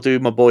think they'll do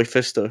my boy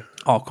Fisto?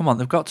 Oh come on,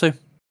 they've got to.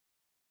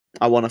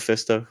 I want a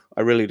Fisto.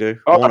 I really do.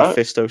 I want a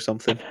Fisto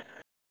something.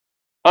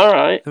 All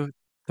right.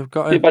 They've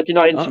got Too to. bad you're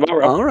not in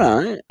tomorrow. All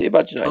right. Too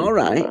bad you're not in All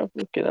right. tomorrow.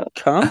 Look at that.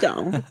 Calm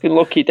down. Fucking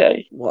lucky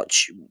day.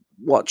 Watch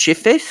your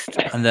fist.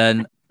 And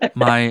then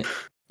my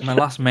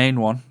last main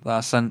one that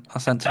I sent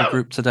to the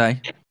group today.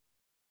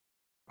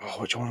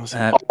 Oh, which one was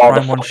it?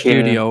 Prime One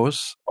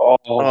Studios.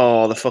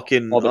 Oh, the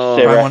fucking. Oh, the oh.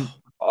 syrup. Prime One.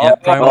 Yeah,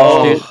 Prime One Oh.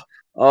 Studios.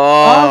 Oh.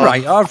 All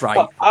right. Oh,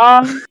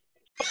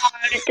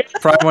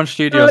 Prime One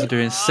Studios are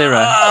doing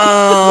Syrah,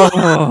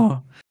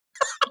 Oh.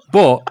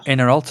 but in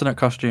her alternate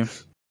costume.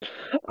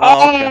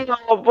 Oh, okay.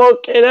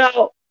 fucking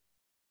hell.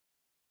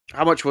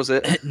 How much was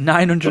it?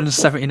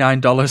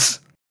 $979.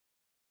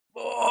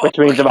 Which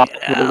means about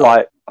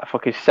like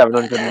fucking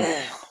 700,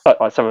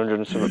 like 700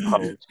 and something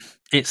pounds.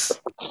 It's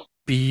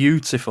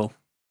beautiful.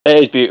 It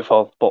is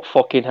beautiful, but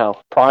fucking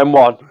hell. Prime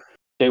One.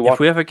 Do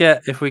what?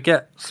 If we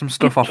get some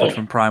stuff offered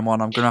from Prime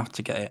One, I'm gonna have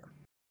to get it.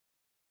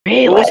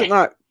 Really?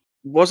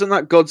 Wasn't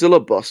that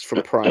Godzilla bust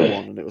from Prime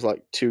One, and it was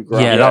like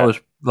 $2,000? Yeah,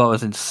 that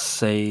was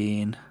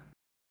insane.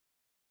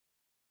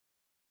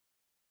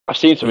 I've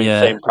seen some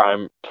insane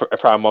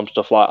Prime One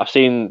stuff. Like I've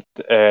seen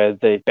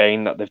the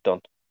Bane that they've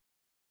done.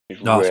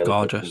 It's That's really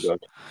gorgeous.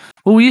 good.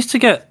 Well, we used to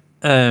get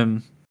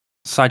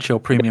Sideshow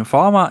Premium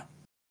format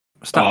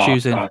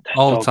statues in God,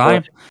 all the so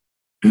time.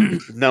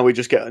 Now we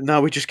just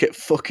get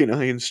fucking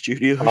Iron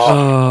Studios. Oh,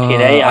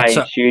 fucking AI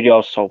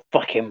Studios so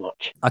fucking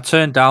much. I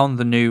turned down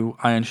the new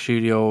Iron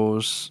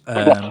Studios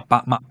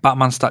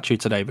Batman statue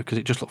today because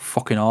it just looked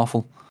fucking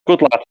awful.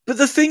 Good lad. But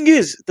the thing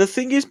is,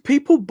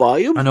 people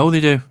buy them. I know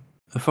they do.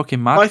 They're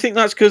fucking mad. I think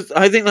that's because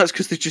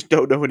they just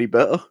don't know any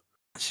better.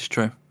 This is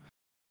true.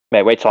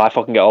 Mate, wait till I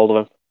fucking get hold of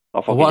him. I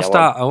want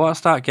to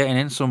start getting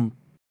in some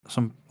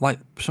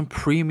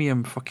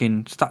premium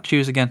fucking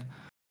statues again.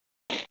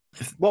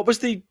 What was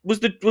the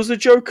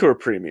Joker a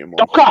premium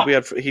one? Joker! We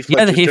had the Heath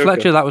Yeah, the Heath Joker.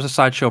 Ledger, that was a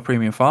Sideshow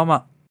Premium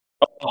format.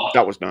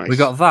 That was nice. We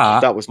got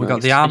that. That was We got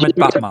nice. the Armoured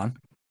Batman.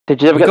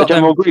 Did you ever We get the got them-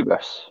 General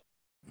Grievous?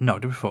 No,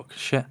 do we fuck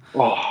shit?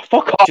 Oh,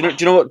 fuck off. Do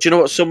you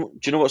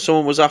know what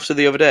someone was after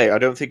the other day? I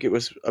don't think it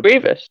was a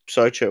Grievous?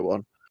 Sideshow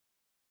one.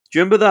 Do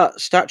you remember that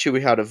statue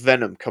we had of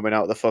Venom coming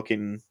out of the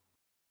fucking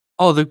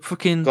Oh, the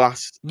fucking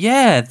glass.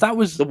 yeah, that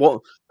was The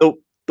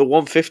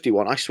 150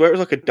 one. I swear it was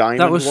like a diamond.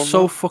 that was one,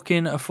 so though.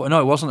 fucking. No,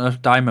 it wasn't a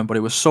diamond, but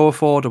it was so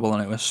affordable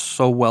and it was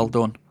so well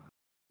done.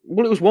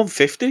 Well, it was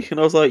 150, and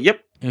I was like,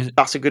 "Yep, It was,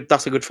 that's a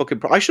good fucking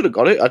price." I should have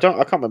got it. I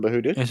can't remember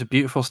who did. it was a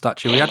beautiful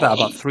statue. We had that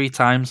about 3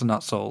 times and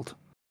that sold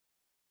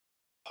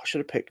I should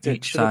have picked it.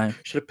 each time.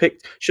 Should have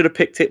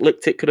picked it.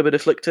 Licked it. Could have been a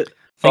flicked it.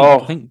 I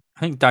think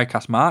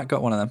Diecast Mark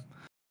got one of them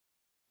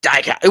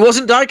Diecast. It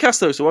wasn't diecast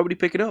though, so why would he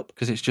pick it up?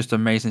 because it's just an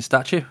amazing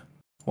statue.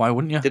 Why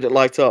wouldn't you? Did it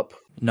light up?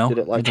 No, Did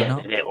it light did up?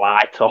 not. Did it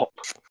light up?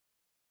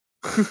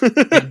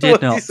 It did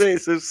what not. Did you say?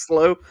 It's so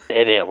slow.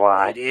 Did it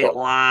light up?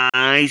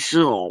 light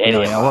up? Did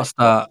it Yeah, what's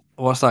that?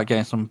 What's that?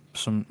 Getting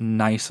some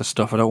nicer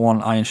stuff. I don't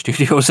want Iron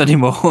Studios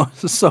anymore.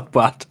 It's so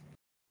bad.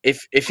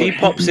 If he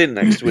pops in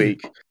next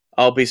week,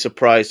 I'll be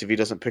surprised if he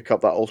doesn't pick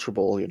up that Ultra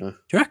Ball. You know, Do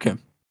you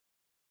reckon?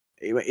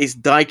 it's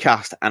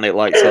diecast and it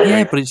lights up.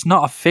 Yeah, mate. but it's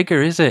not a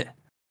figure, is it?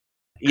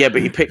 Yeah,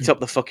 but he picked up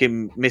the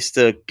fucking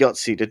Mr.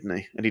 Gutsy, didn't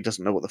he? And he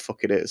doesn't know what the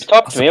fuck it is.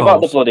 Talk I to me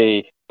about the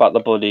suppose.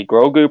 bloody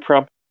Grogu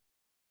pram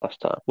last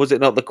time. Was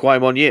it not the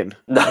Qui-Mon Yin?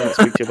 I didn't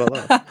speak to you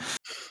about that.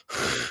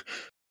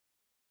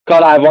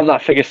 God, I want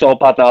that figure so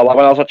bad now. Like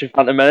when I was watching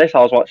Phantom Menace, I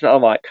was watching it.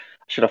 I'm like,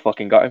 I should have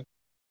fucking got him.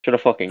 Should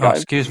have fucking Oh, got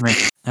him. excuse me.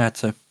 I had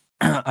to.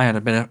 I had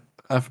a bit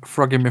of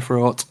frog in my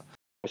throat.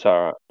 It's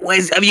alright.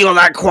 Have you got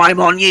that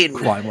Qui-Mon Yin?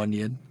 Qui-Mon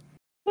Yin.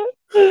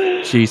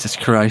 Jesus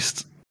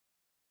Christ.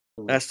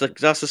 That's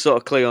the sort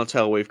of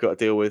clientele we've got to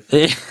deal with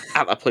It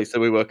at that place that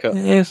we work at.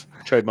 is.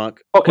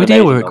 Trademark. Fucking We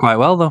deal with amazing, it quite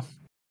well, though.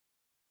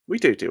 We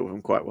do deal with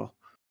them quite well.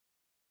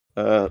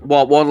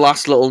 One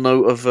last little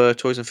note of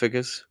toys and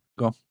figures.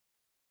 Go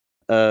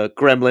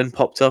Gremlin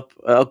popped up.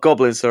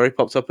 Goblin, sorry,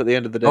 popped up at the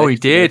end of the day. Oh, he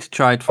did.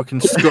 Tried fucking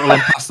scuttling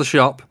past the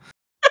shop.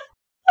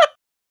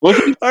 though.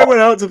 I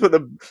went out to put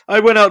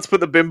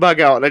the bin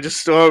bag out, and I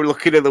just started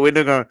looking at the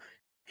window, going,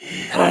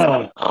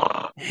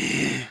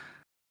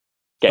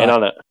 Getting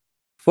on it.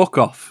 Fuck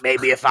off.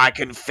 "Maybe if I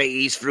can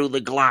phase through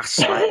the glass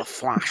like a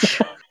flash,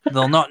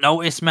 They'll not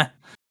notice me.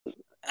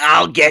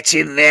 I'll get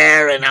in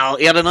there." And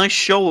He had a nice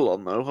shoal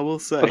on, though. I will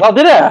say. Oh,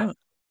 did it?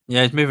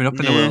 Yeah, he's moving up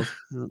in the world.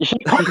 You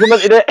should have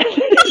complimented it.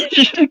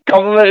 You should have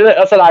complimented it.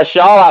 That's a nice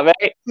shawl, that,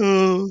 mate.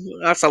 Oh,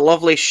 that's a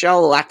lovely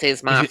shoal, that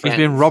is, my He's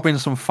been robbing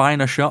some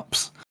finer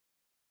shops.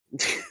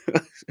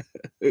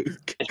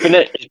 It's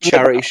been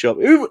Charity shop.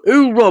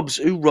 Who robs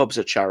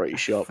a charity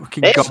shop?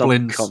 Fucking Hey,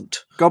 goblins. Some cunt.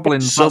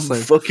 Goblins, Some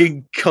that's it.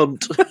 fucking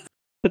cunt.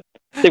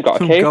 They've got a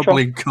Some cave shop.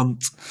 goblin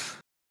cunt.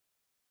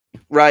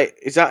 Right,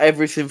 is that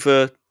everything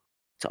for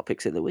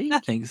topics of the week? I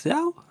think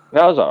so.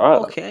 That was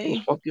alright.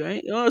 Okay,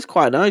 great. Oh, that's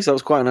quite nice. That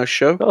was quite a nice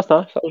show. That was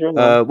nice. That was really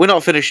nice. We're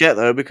not finished yet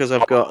though because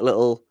I've got a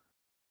little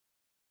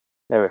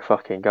There we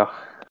fucking go.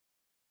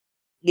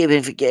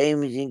 giving for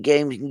games and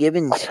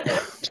gibbons.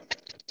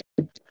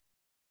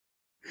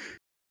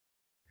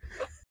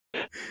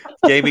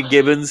 Gaming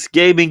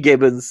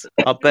Gibbons.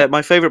 I bet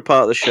my favourite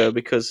part of the show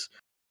because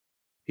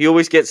he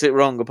always gets it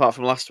wrong. Apart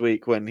from last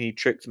week when he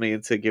tricked me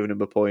into giving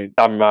him a point.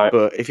 Damn right.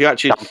 But if he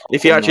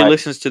actually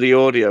listens to the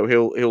audio,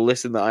 he'll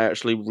listen that I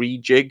actually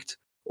rejigged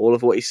all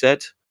of what he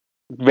said.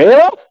 Really?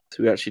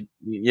 So we actually,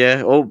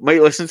 yeah. Oh,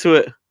 mate, listen to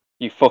it.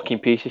 You fucking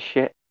piece of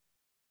shit.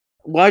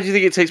 Why do you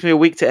think it takes me a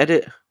week to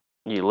edit?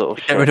 You little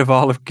Get shit. rid of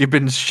all of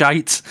Gibbons'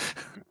 shite.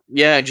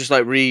 Yeah, and just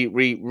like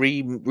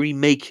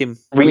remake him.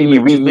 Re.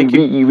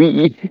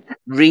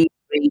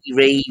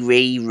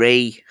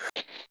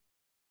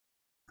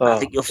 I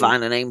think you'll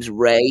find the name's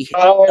Ray.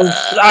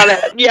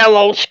 Oh,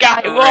 yellow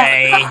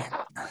sky.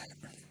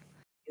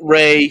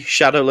 Ray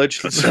Shadow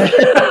Legends.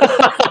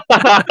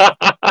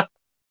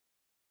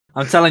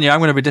 I'm telling you, I'm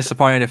going to be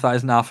disappointed if that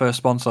isn't our first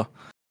sponsor.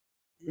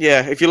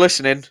 Yeah, if you're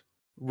listening,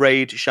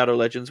 Raid Shadow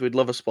Legends. We'd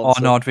love a Or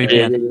sponsor.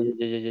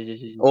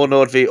 NordVPN.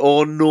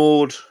 Or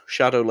Nord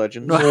Shadow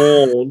Legends.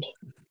 Nord.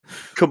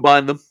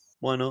 Combine them.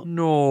 Why not? I'll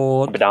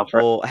Nord. be down for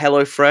it. Or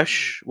Hello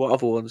Fresh. What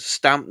other ones?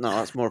 Stamp. No,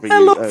 that's more of a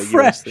Hello US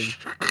Fresh. thing.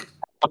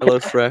 Hello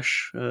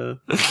Fresh.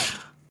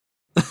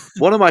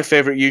 One of my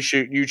favorite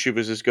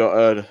YouTubers has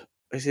got.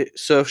 Is it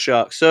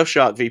Surfshark?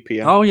 Surfshark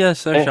VPN. Oh, yeah,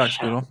 Surfshark's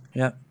a good one.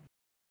 Yeah.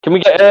 Can we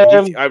get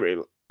I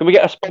really. can we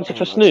get a sponsor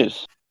for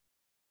Snooze?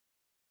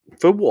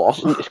 For what?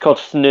 It's called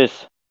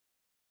Snooze.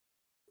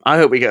 I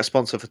hope we get a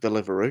sponsor for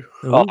Deliveroo.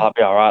 Oh, that'd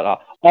be alright. That.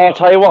 Oh, I'll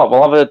tell you what.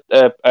 We'll have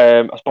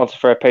a sponsor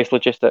for Pace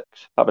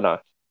Logistics. That'd be nice.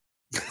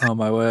 Oh,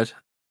 my word.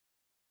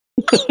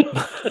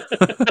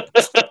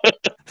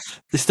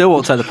 They still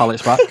won't take the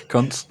pallets back,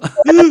 cunts.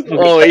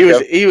 Oh,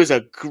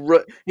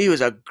 he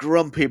was a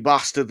grumpy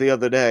bastard the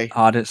other day.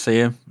 Oh, I didn't see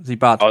him. Was he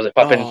bad? Oh, was it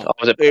popping? Oh,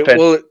 Was it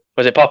popping?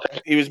 Was it popping?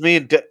 It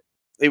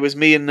was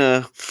me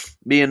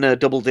and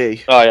Double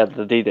D, Oh yeah,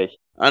 the DD.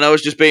 and I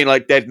was just being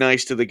like dead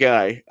nice to the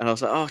guy, and I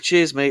was like, "Oh,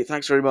 cheers, mate,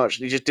 thanks very much."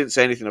 And he just didn't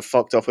say anything and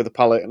fucked off with a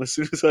pallet. And as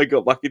soon as I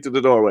got back into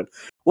the door, I went,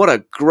 "What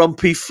a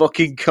grumpy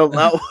fucking cunt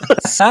that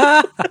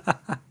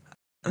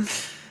was."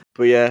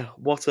 But yeah,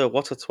 what a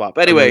twat.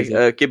 But anyway,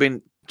 Amazing.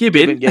 Gibbon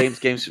Gibbon. games,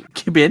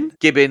 Gibbon.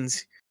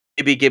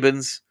 Gibby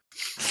Gibbons.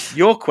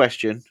 Your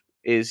question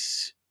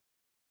is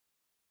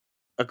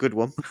a good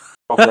one.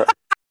 Go for it.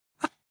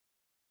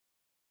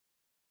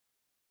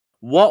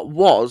 What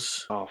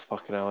was Oh,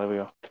 fucking hell, here we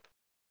go.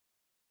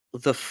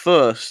 the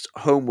first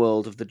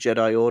homeworld of the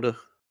Jedi Order?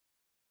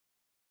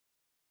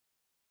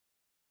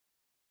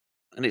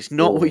 And it's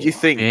not what you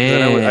think.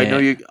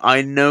 'Cause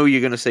I know you're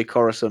going to say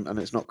Coruscant, and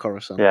it's not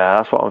Coruscant. Yeah,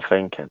 that's what I'm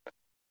thinking.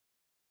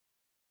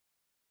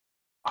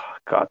 Oh,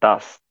 God,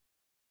 that's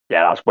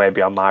way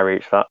beyond my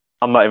reach. That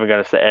I'm not even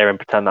going to sit here and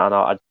pretend that I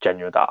know. I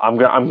genuinely that I'm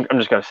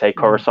just going to say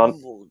Coruscant.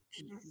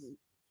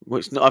 Well,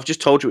 it's not. I've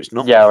just told you it's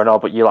not. Yeah, I know,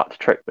 but you like to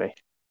trick me.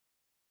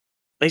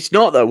 It's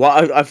not though.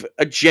 What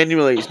I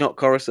genuinely, it's not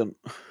Coruscant.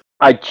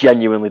 I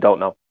genuinely don't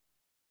know.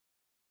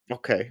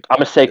 Okay, I'm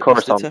gonna say Mr.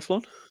 Coruscant.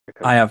 Teflon.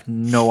 I have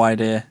no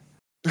idea.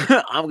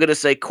 I'm gonna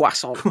say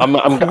croissant. I'm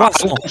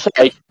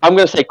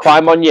gonna say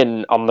Qui-Mon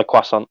Yin on the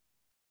croissant.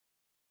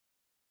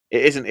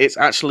 It isn't. It's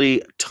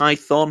actually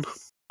Tython.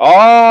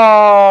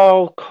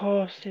 Oh, of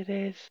course it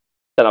is.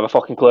 Don't have a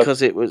fucking clue.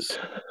 Because it's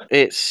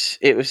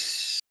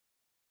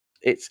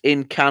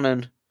in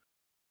canon,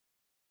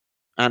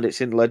 and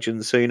it's in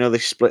Legends. So they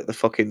split the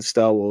fucking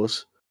Star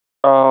Wars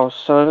Oh,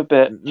 son of a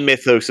bitch.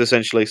 mythos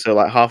essentially. So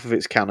like half of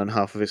it's canon,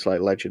 half of it's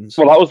like Legends.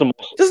 Well, that was the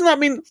most. Doesn't that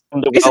mean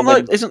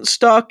isn't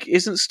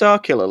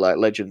Starkiller like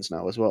Legends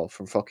now as well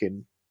from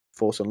fucking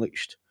Force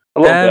Unleashed?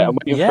 A little bit. I'm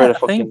waiting yeah, for the I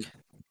fucking think.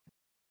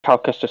 Cal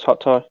Kestis hot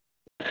toy.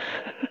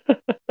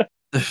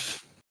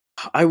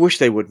 I wish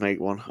they would make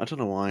one. I don't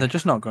know why. They're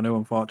just not going to,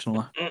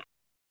 unfortunately.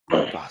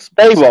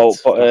 They won't,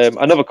 but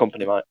another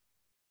company might.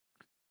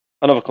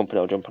 Another company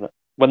will jump on it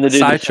when they do.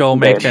 Sideshow will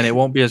make it. It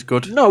won't be as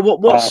good. No,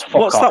 what's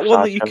fuck that off,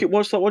 one that you Sideshow. keep?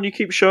 What's that one you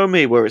keep showing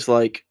me where it's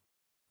like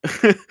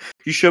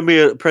you showed me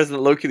a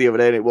President Loki the other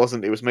day and it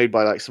wasn't. It was made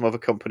by like some other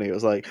company. It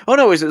was like, oh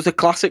no, it was a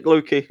classic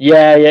Loki.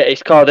 Yeah,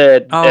 it's called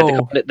they Oh.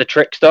 call it the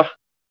Trickster.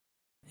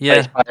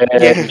 Yeah,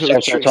 The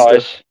Trickster.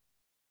 Trickster.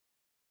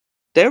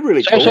 They're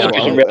really cool. Some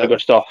really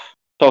good stuff.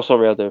 It's also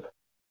real dope.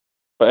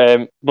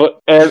 But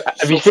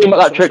have you seen what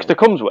that Trickster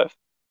comes with?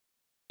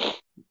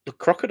 The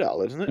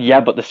crocodile, isn't it? Yeah,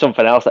 but there's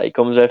something else that it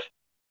comes with.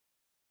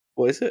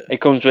 What is it?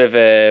 It comes with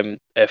a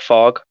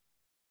fog.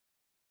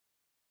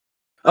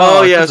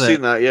 Oh yeah, I've does it?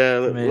 seen that. Yeah,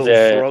 little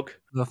Yeah. frog.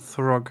 The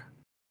Throg.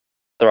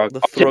 Throg.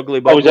 The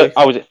Throgly Oh, was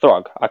Boggly. it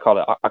Throg? I call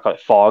it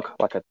fog,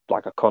 like a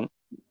cunt.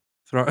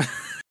 Throg.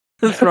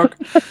 Throg.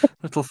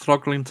 Little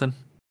Throglington.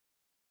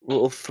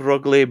 Little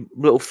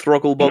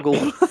Throggle Boggle.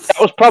 That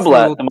was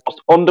probably the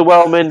most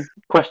underwhelming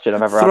question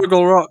I've ever had.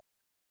 Throggle Rock.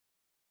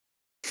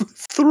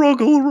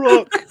 Throggle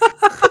Rock.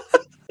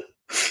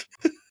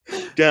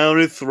 Down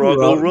in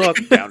Throggle Rock.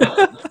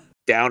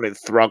 Down in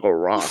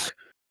Throggle Rock.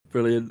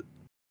 Brilliant.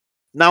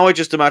 Now I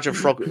just imagine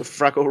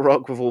Fraggle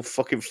Rock with all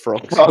fucking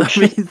frogs. I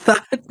mean,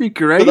 that'd be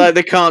great. But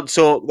they can't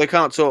talk.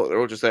 They're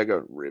all just there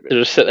going ribbon. They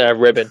just sit there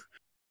ribbing.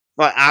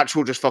 Like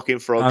actual just fucking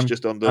frogs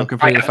just under. I'm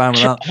completely fine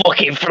with that.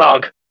 Fucking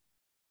frog.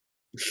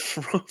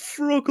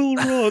 Froggle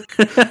Rock.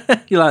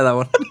 You like that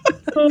one?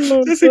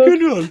 That's a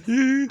good one.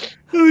 Yeah.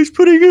 Oh, he's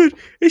pretty good.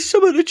 It's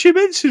something that Jim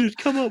Henson had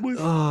come up with.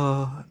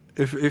 Oh,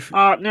 if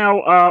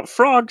now,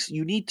 frogs,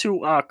 you need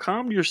to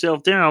calm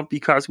yourself down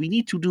because we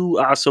need to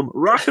do some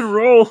rock and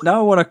roll. now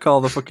I want to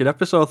call the fucking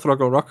episode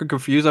Throggle Rock and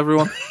confuse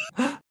everyone.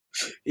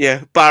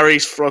 Yeah,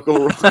 Barry's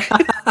Froggle Rock.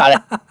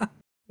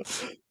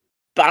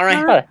 Barry.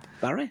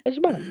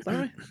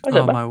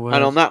 Oh my word!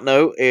 And on that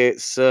note,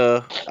 it's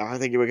I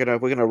think we're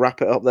gonna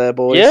wrap it up there,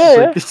 boys.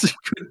 Yeah. It's a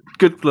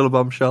good little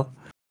bombshell.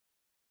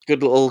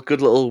 Good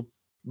little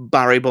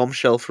Barry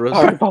bombshell for us.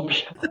 Barry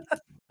bombshell.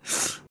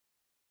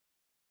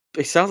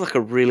 It sounds like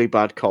a really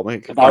bad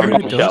comic. Barry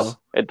really bombshell.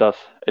 It does.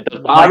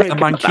 Like the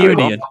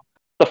Mancunian.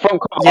 The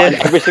front cover, Yeah.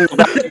 every single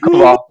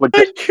cover would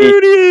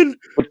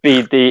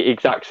be the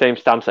exact same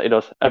stance that he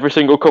does. Every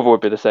single cover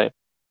would be the same.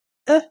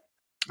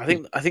 I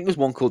think there's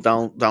one called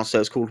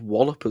downstairs called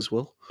Wallop as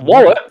well.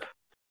 Wallop.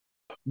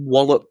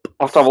 Wallop.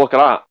 I'll have to have a look at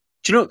that.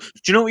 Do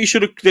you know what they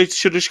should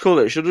have just called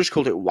it? Should have just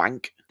called it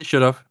Wank.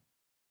 Should have.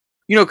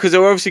 Because they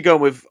were obviously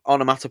going with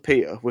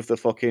onomatopoeia with the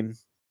fucking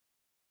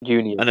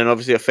Union. and then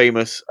obviously a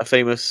famous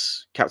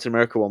Captain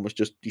America one was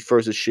just he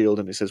throws his shield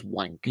and it says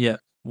Wank. Yeah,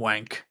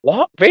 wank.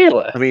 What?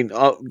 Really? I mean,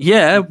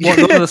 Yeah, one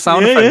of the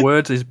sound Yeah, effect yeah.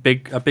 words is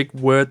a big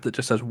word that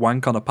just says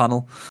wank on a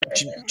panel.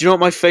 do you know what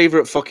my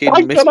favorite fucking Wank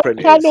on a misprint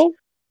is? panel.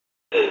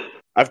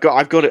 I've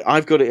got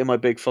it in my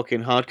big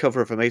fucking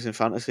hardcover of Amazing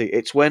Fantasy.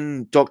 It's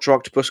when Dr.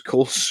 Octopus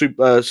calls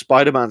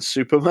Spider-Man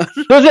Superman.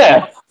 Does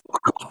it?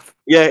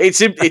 Yeah,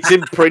 it's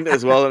in print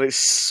as well, and it's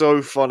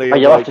so funny. Oh,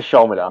 I'm you'll have like, to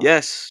show me that.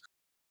 yes.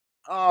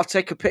 Oh, I'll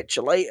take a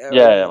picture later.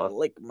 Yeah, I'll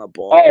lick my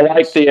balls. Oh,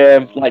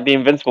 like the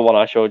Invincible one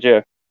I showed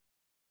you.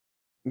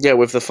 Yeah,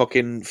 with the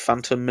fucking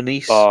Phantom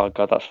Menace. Oh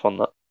god, that's fun.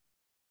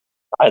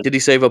 That. Did he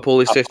save up all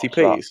his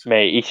 50p's?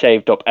 Mate, he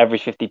saved up every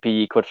 50p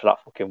he could for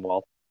that fucking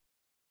wall.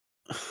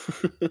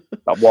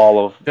 That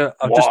wall of. Yeah,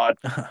 I've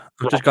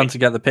just gone to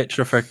get the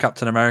picture for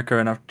Captain America,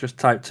 and I've just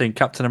typed in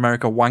Captain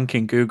America wank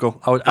in Google.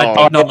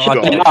 I did not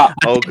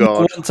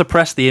want to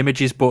press the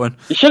images button.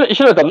 You should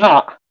have done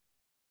that.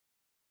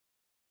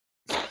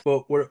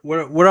 But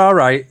we're all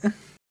right.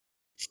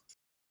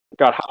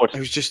 God, Howard. It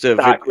was just a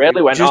That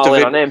really went all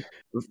in on him.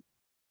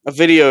 A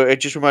video. It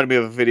just reminded me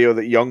of a video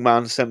that Young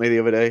Man sent me the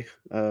other day.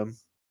 He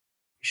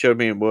showed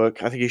me in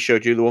work. I think he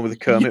showed you the one with the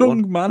Kermit one.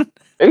 Young man.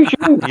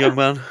 Young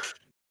Man.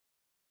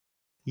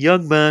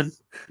 Young Man.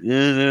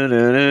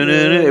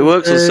 It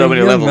works on so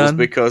many Young levels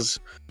man.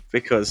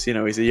 because you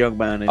know he's a young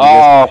man. And he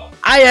Oh, goes,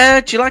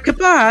 hiya, do you like a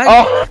bag?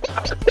 oh.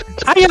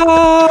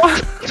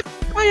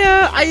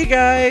 Hiya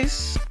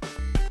guys.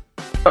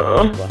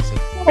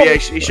 But yeah,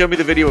 he showed me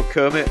the video of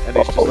Kermit, and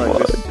it's just like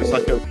this, just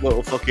like a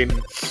little fucking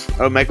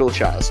Omegle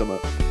chat or something.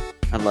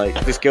 And like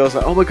this girl's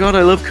like, "Oh my god,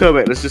 I love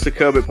Kermit." And it's just a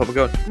Kermit pop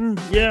going,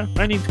 "Yeah,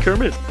 my name's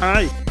Kermit.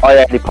 Hi." Oh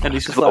yeah, And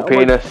he's just little like, "Oh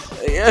my-"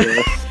 penis.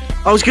 Yeah.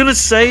 I was gonna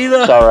say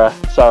that.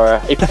 Sorry.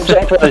 He pops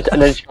it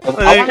and then she goes,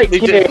 I And like he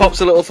you. just pops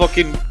a little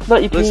fucking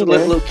Not your little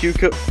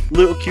penis.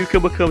 little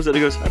cucumber comes and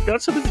he goes, "I've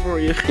got something for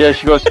you." Yeah,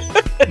 she goes,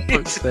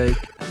 Fuck's sake.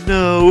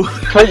 No.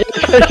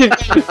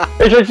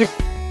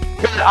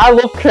 I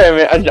love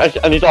Kermit, and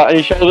he's like, and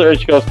he shows her, and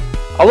she goes,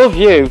 I love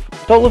you,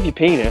 I don't love your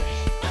penis.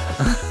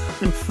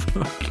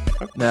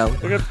 No.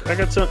 I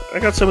got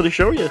something to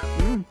show you.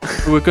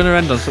 We're gonna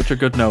end on such a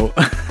good note.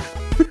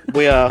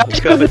 We are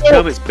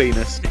Kermit's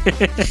penis.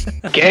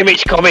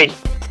 Kermit's coming.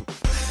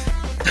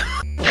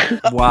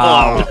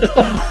 Wow.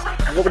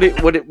 What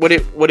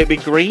would it be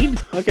green?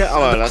 Okay.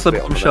 Oh, that's a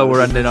bit on the show nose.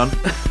 we're ending on.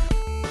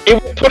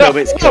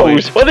 Kermit's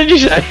coming. What did you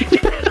say?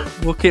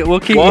 We'll keep.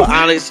 What?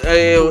 And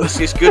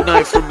it's good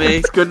night from me.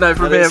 It's good night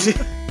from And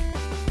him.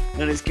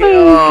 And it's good.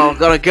 Oh,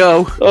 gotta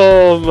go.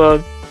 Oh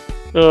man.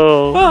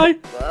 Oh. Bye.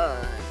 Bye.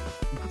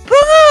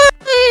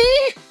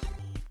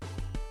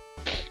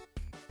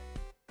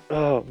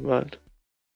 Oh man.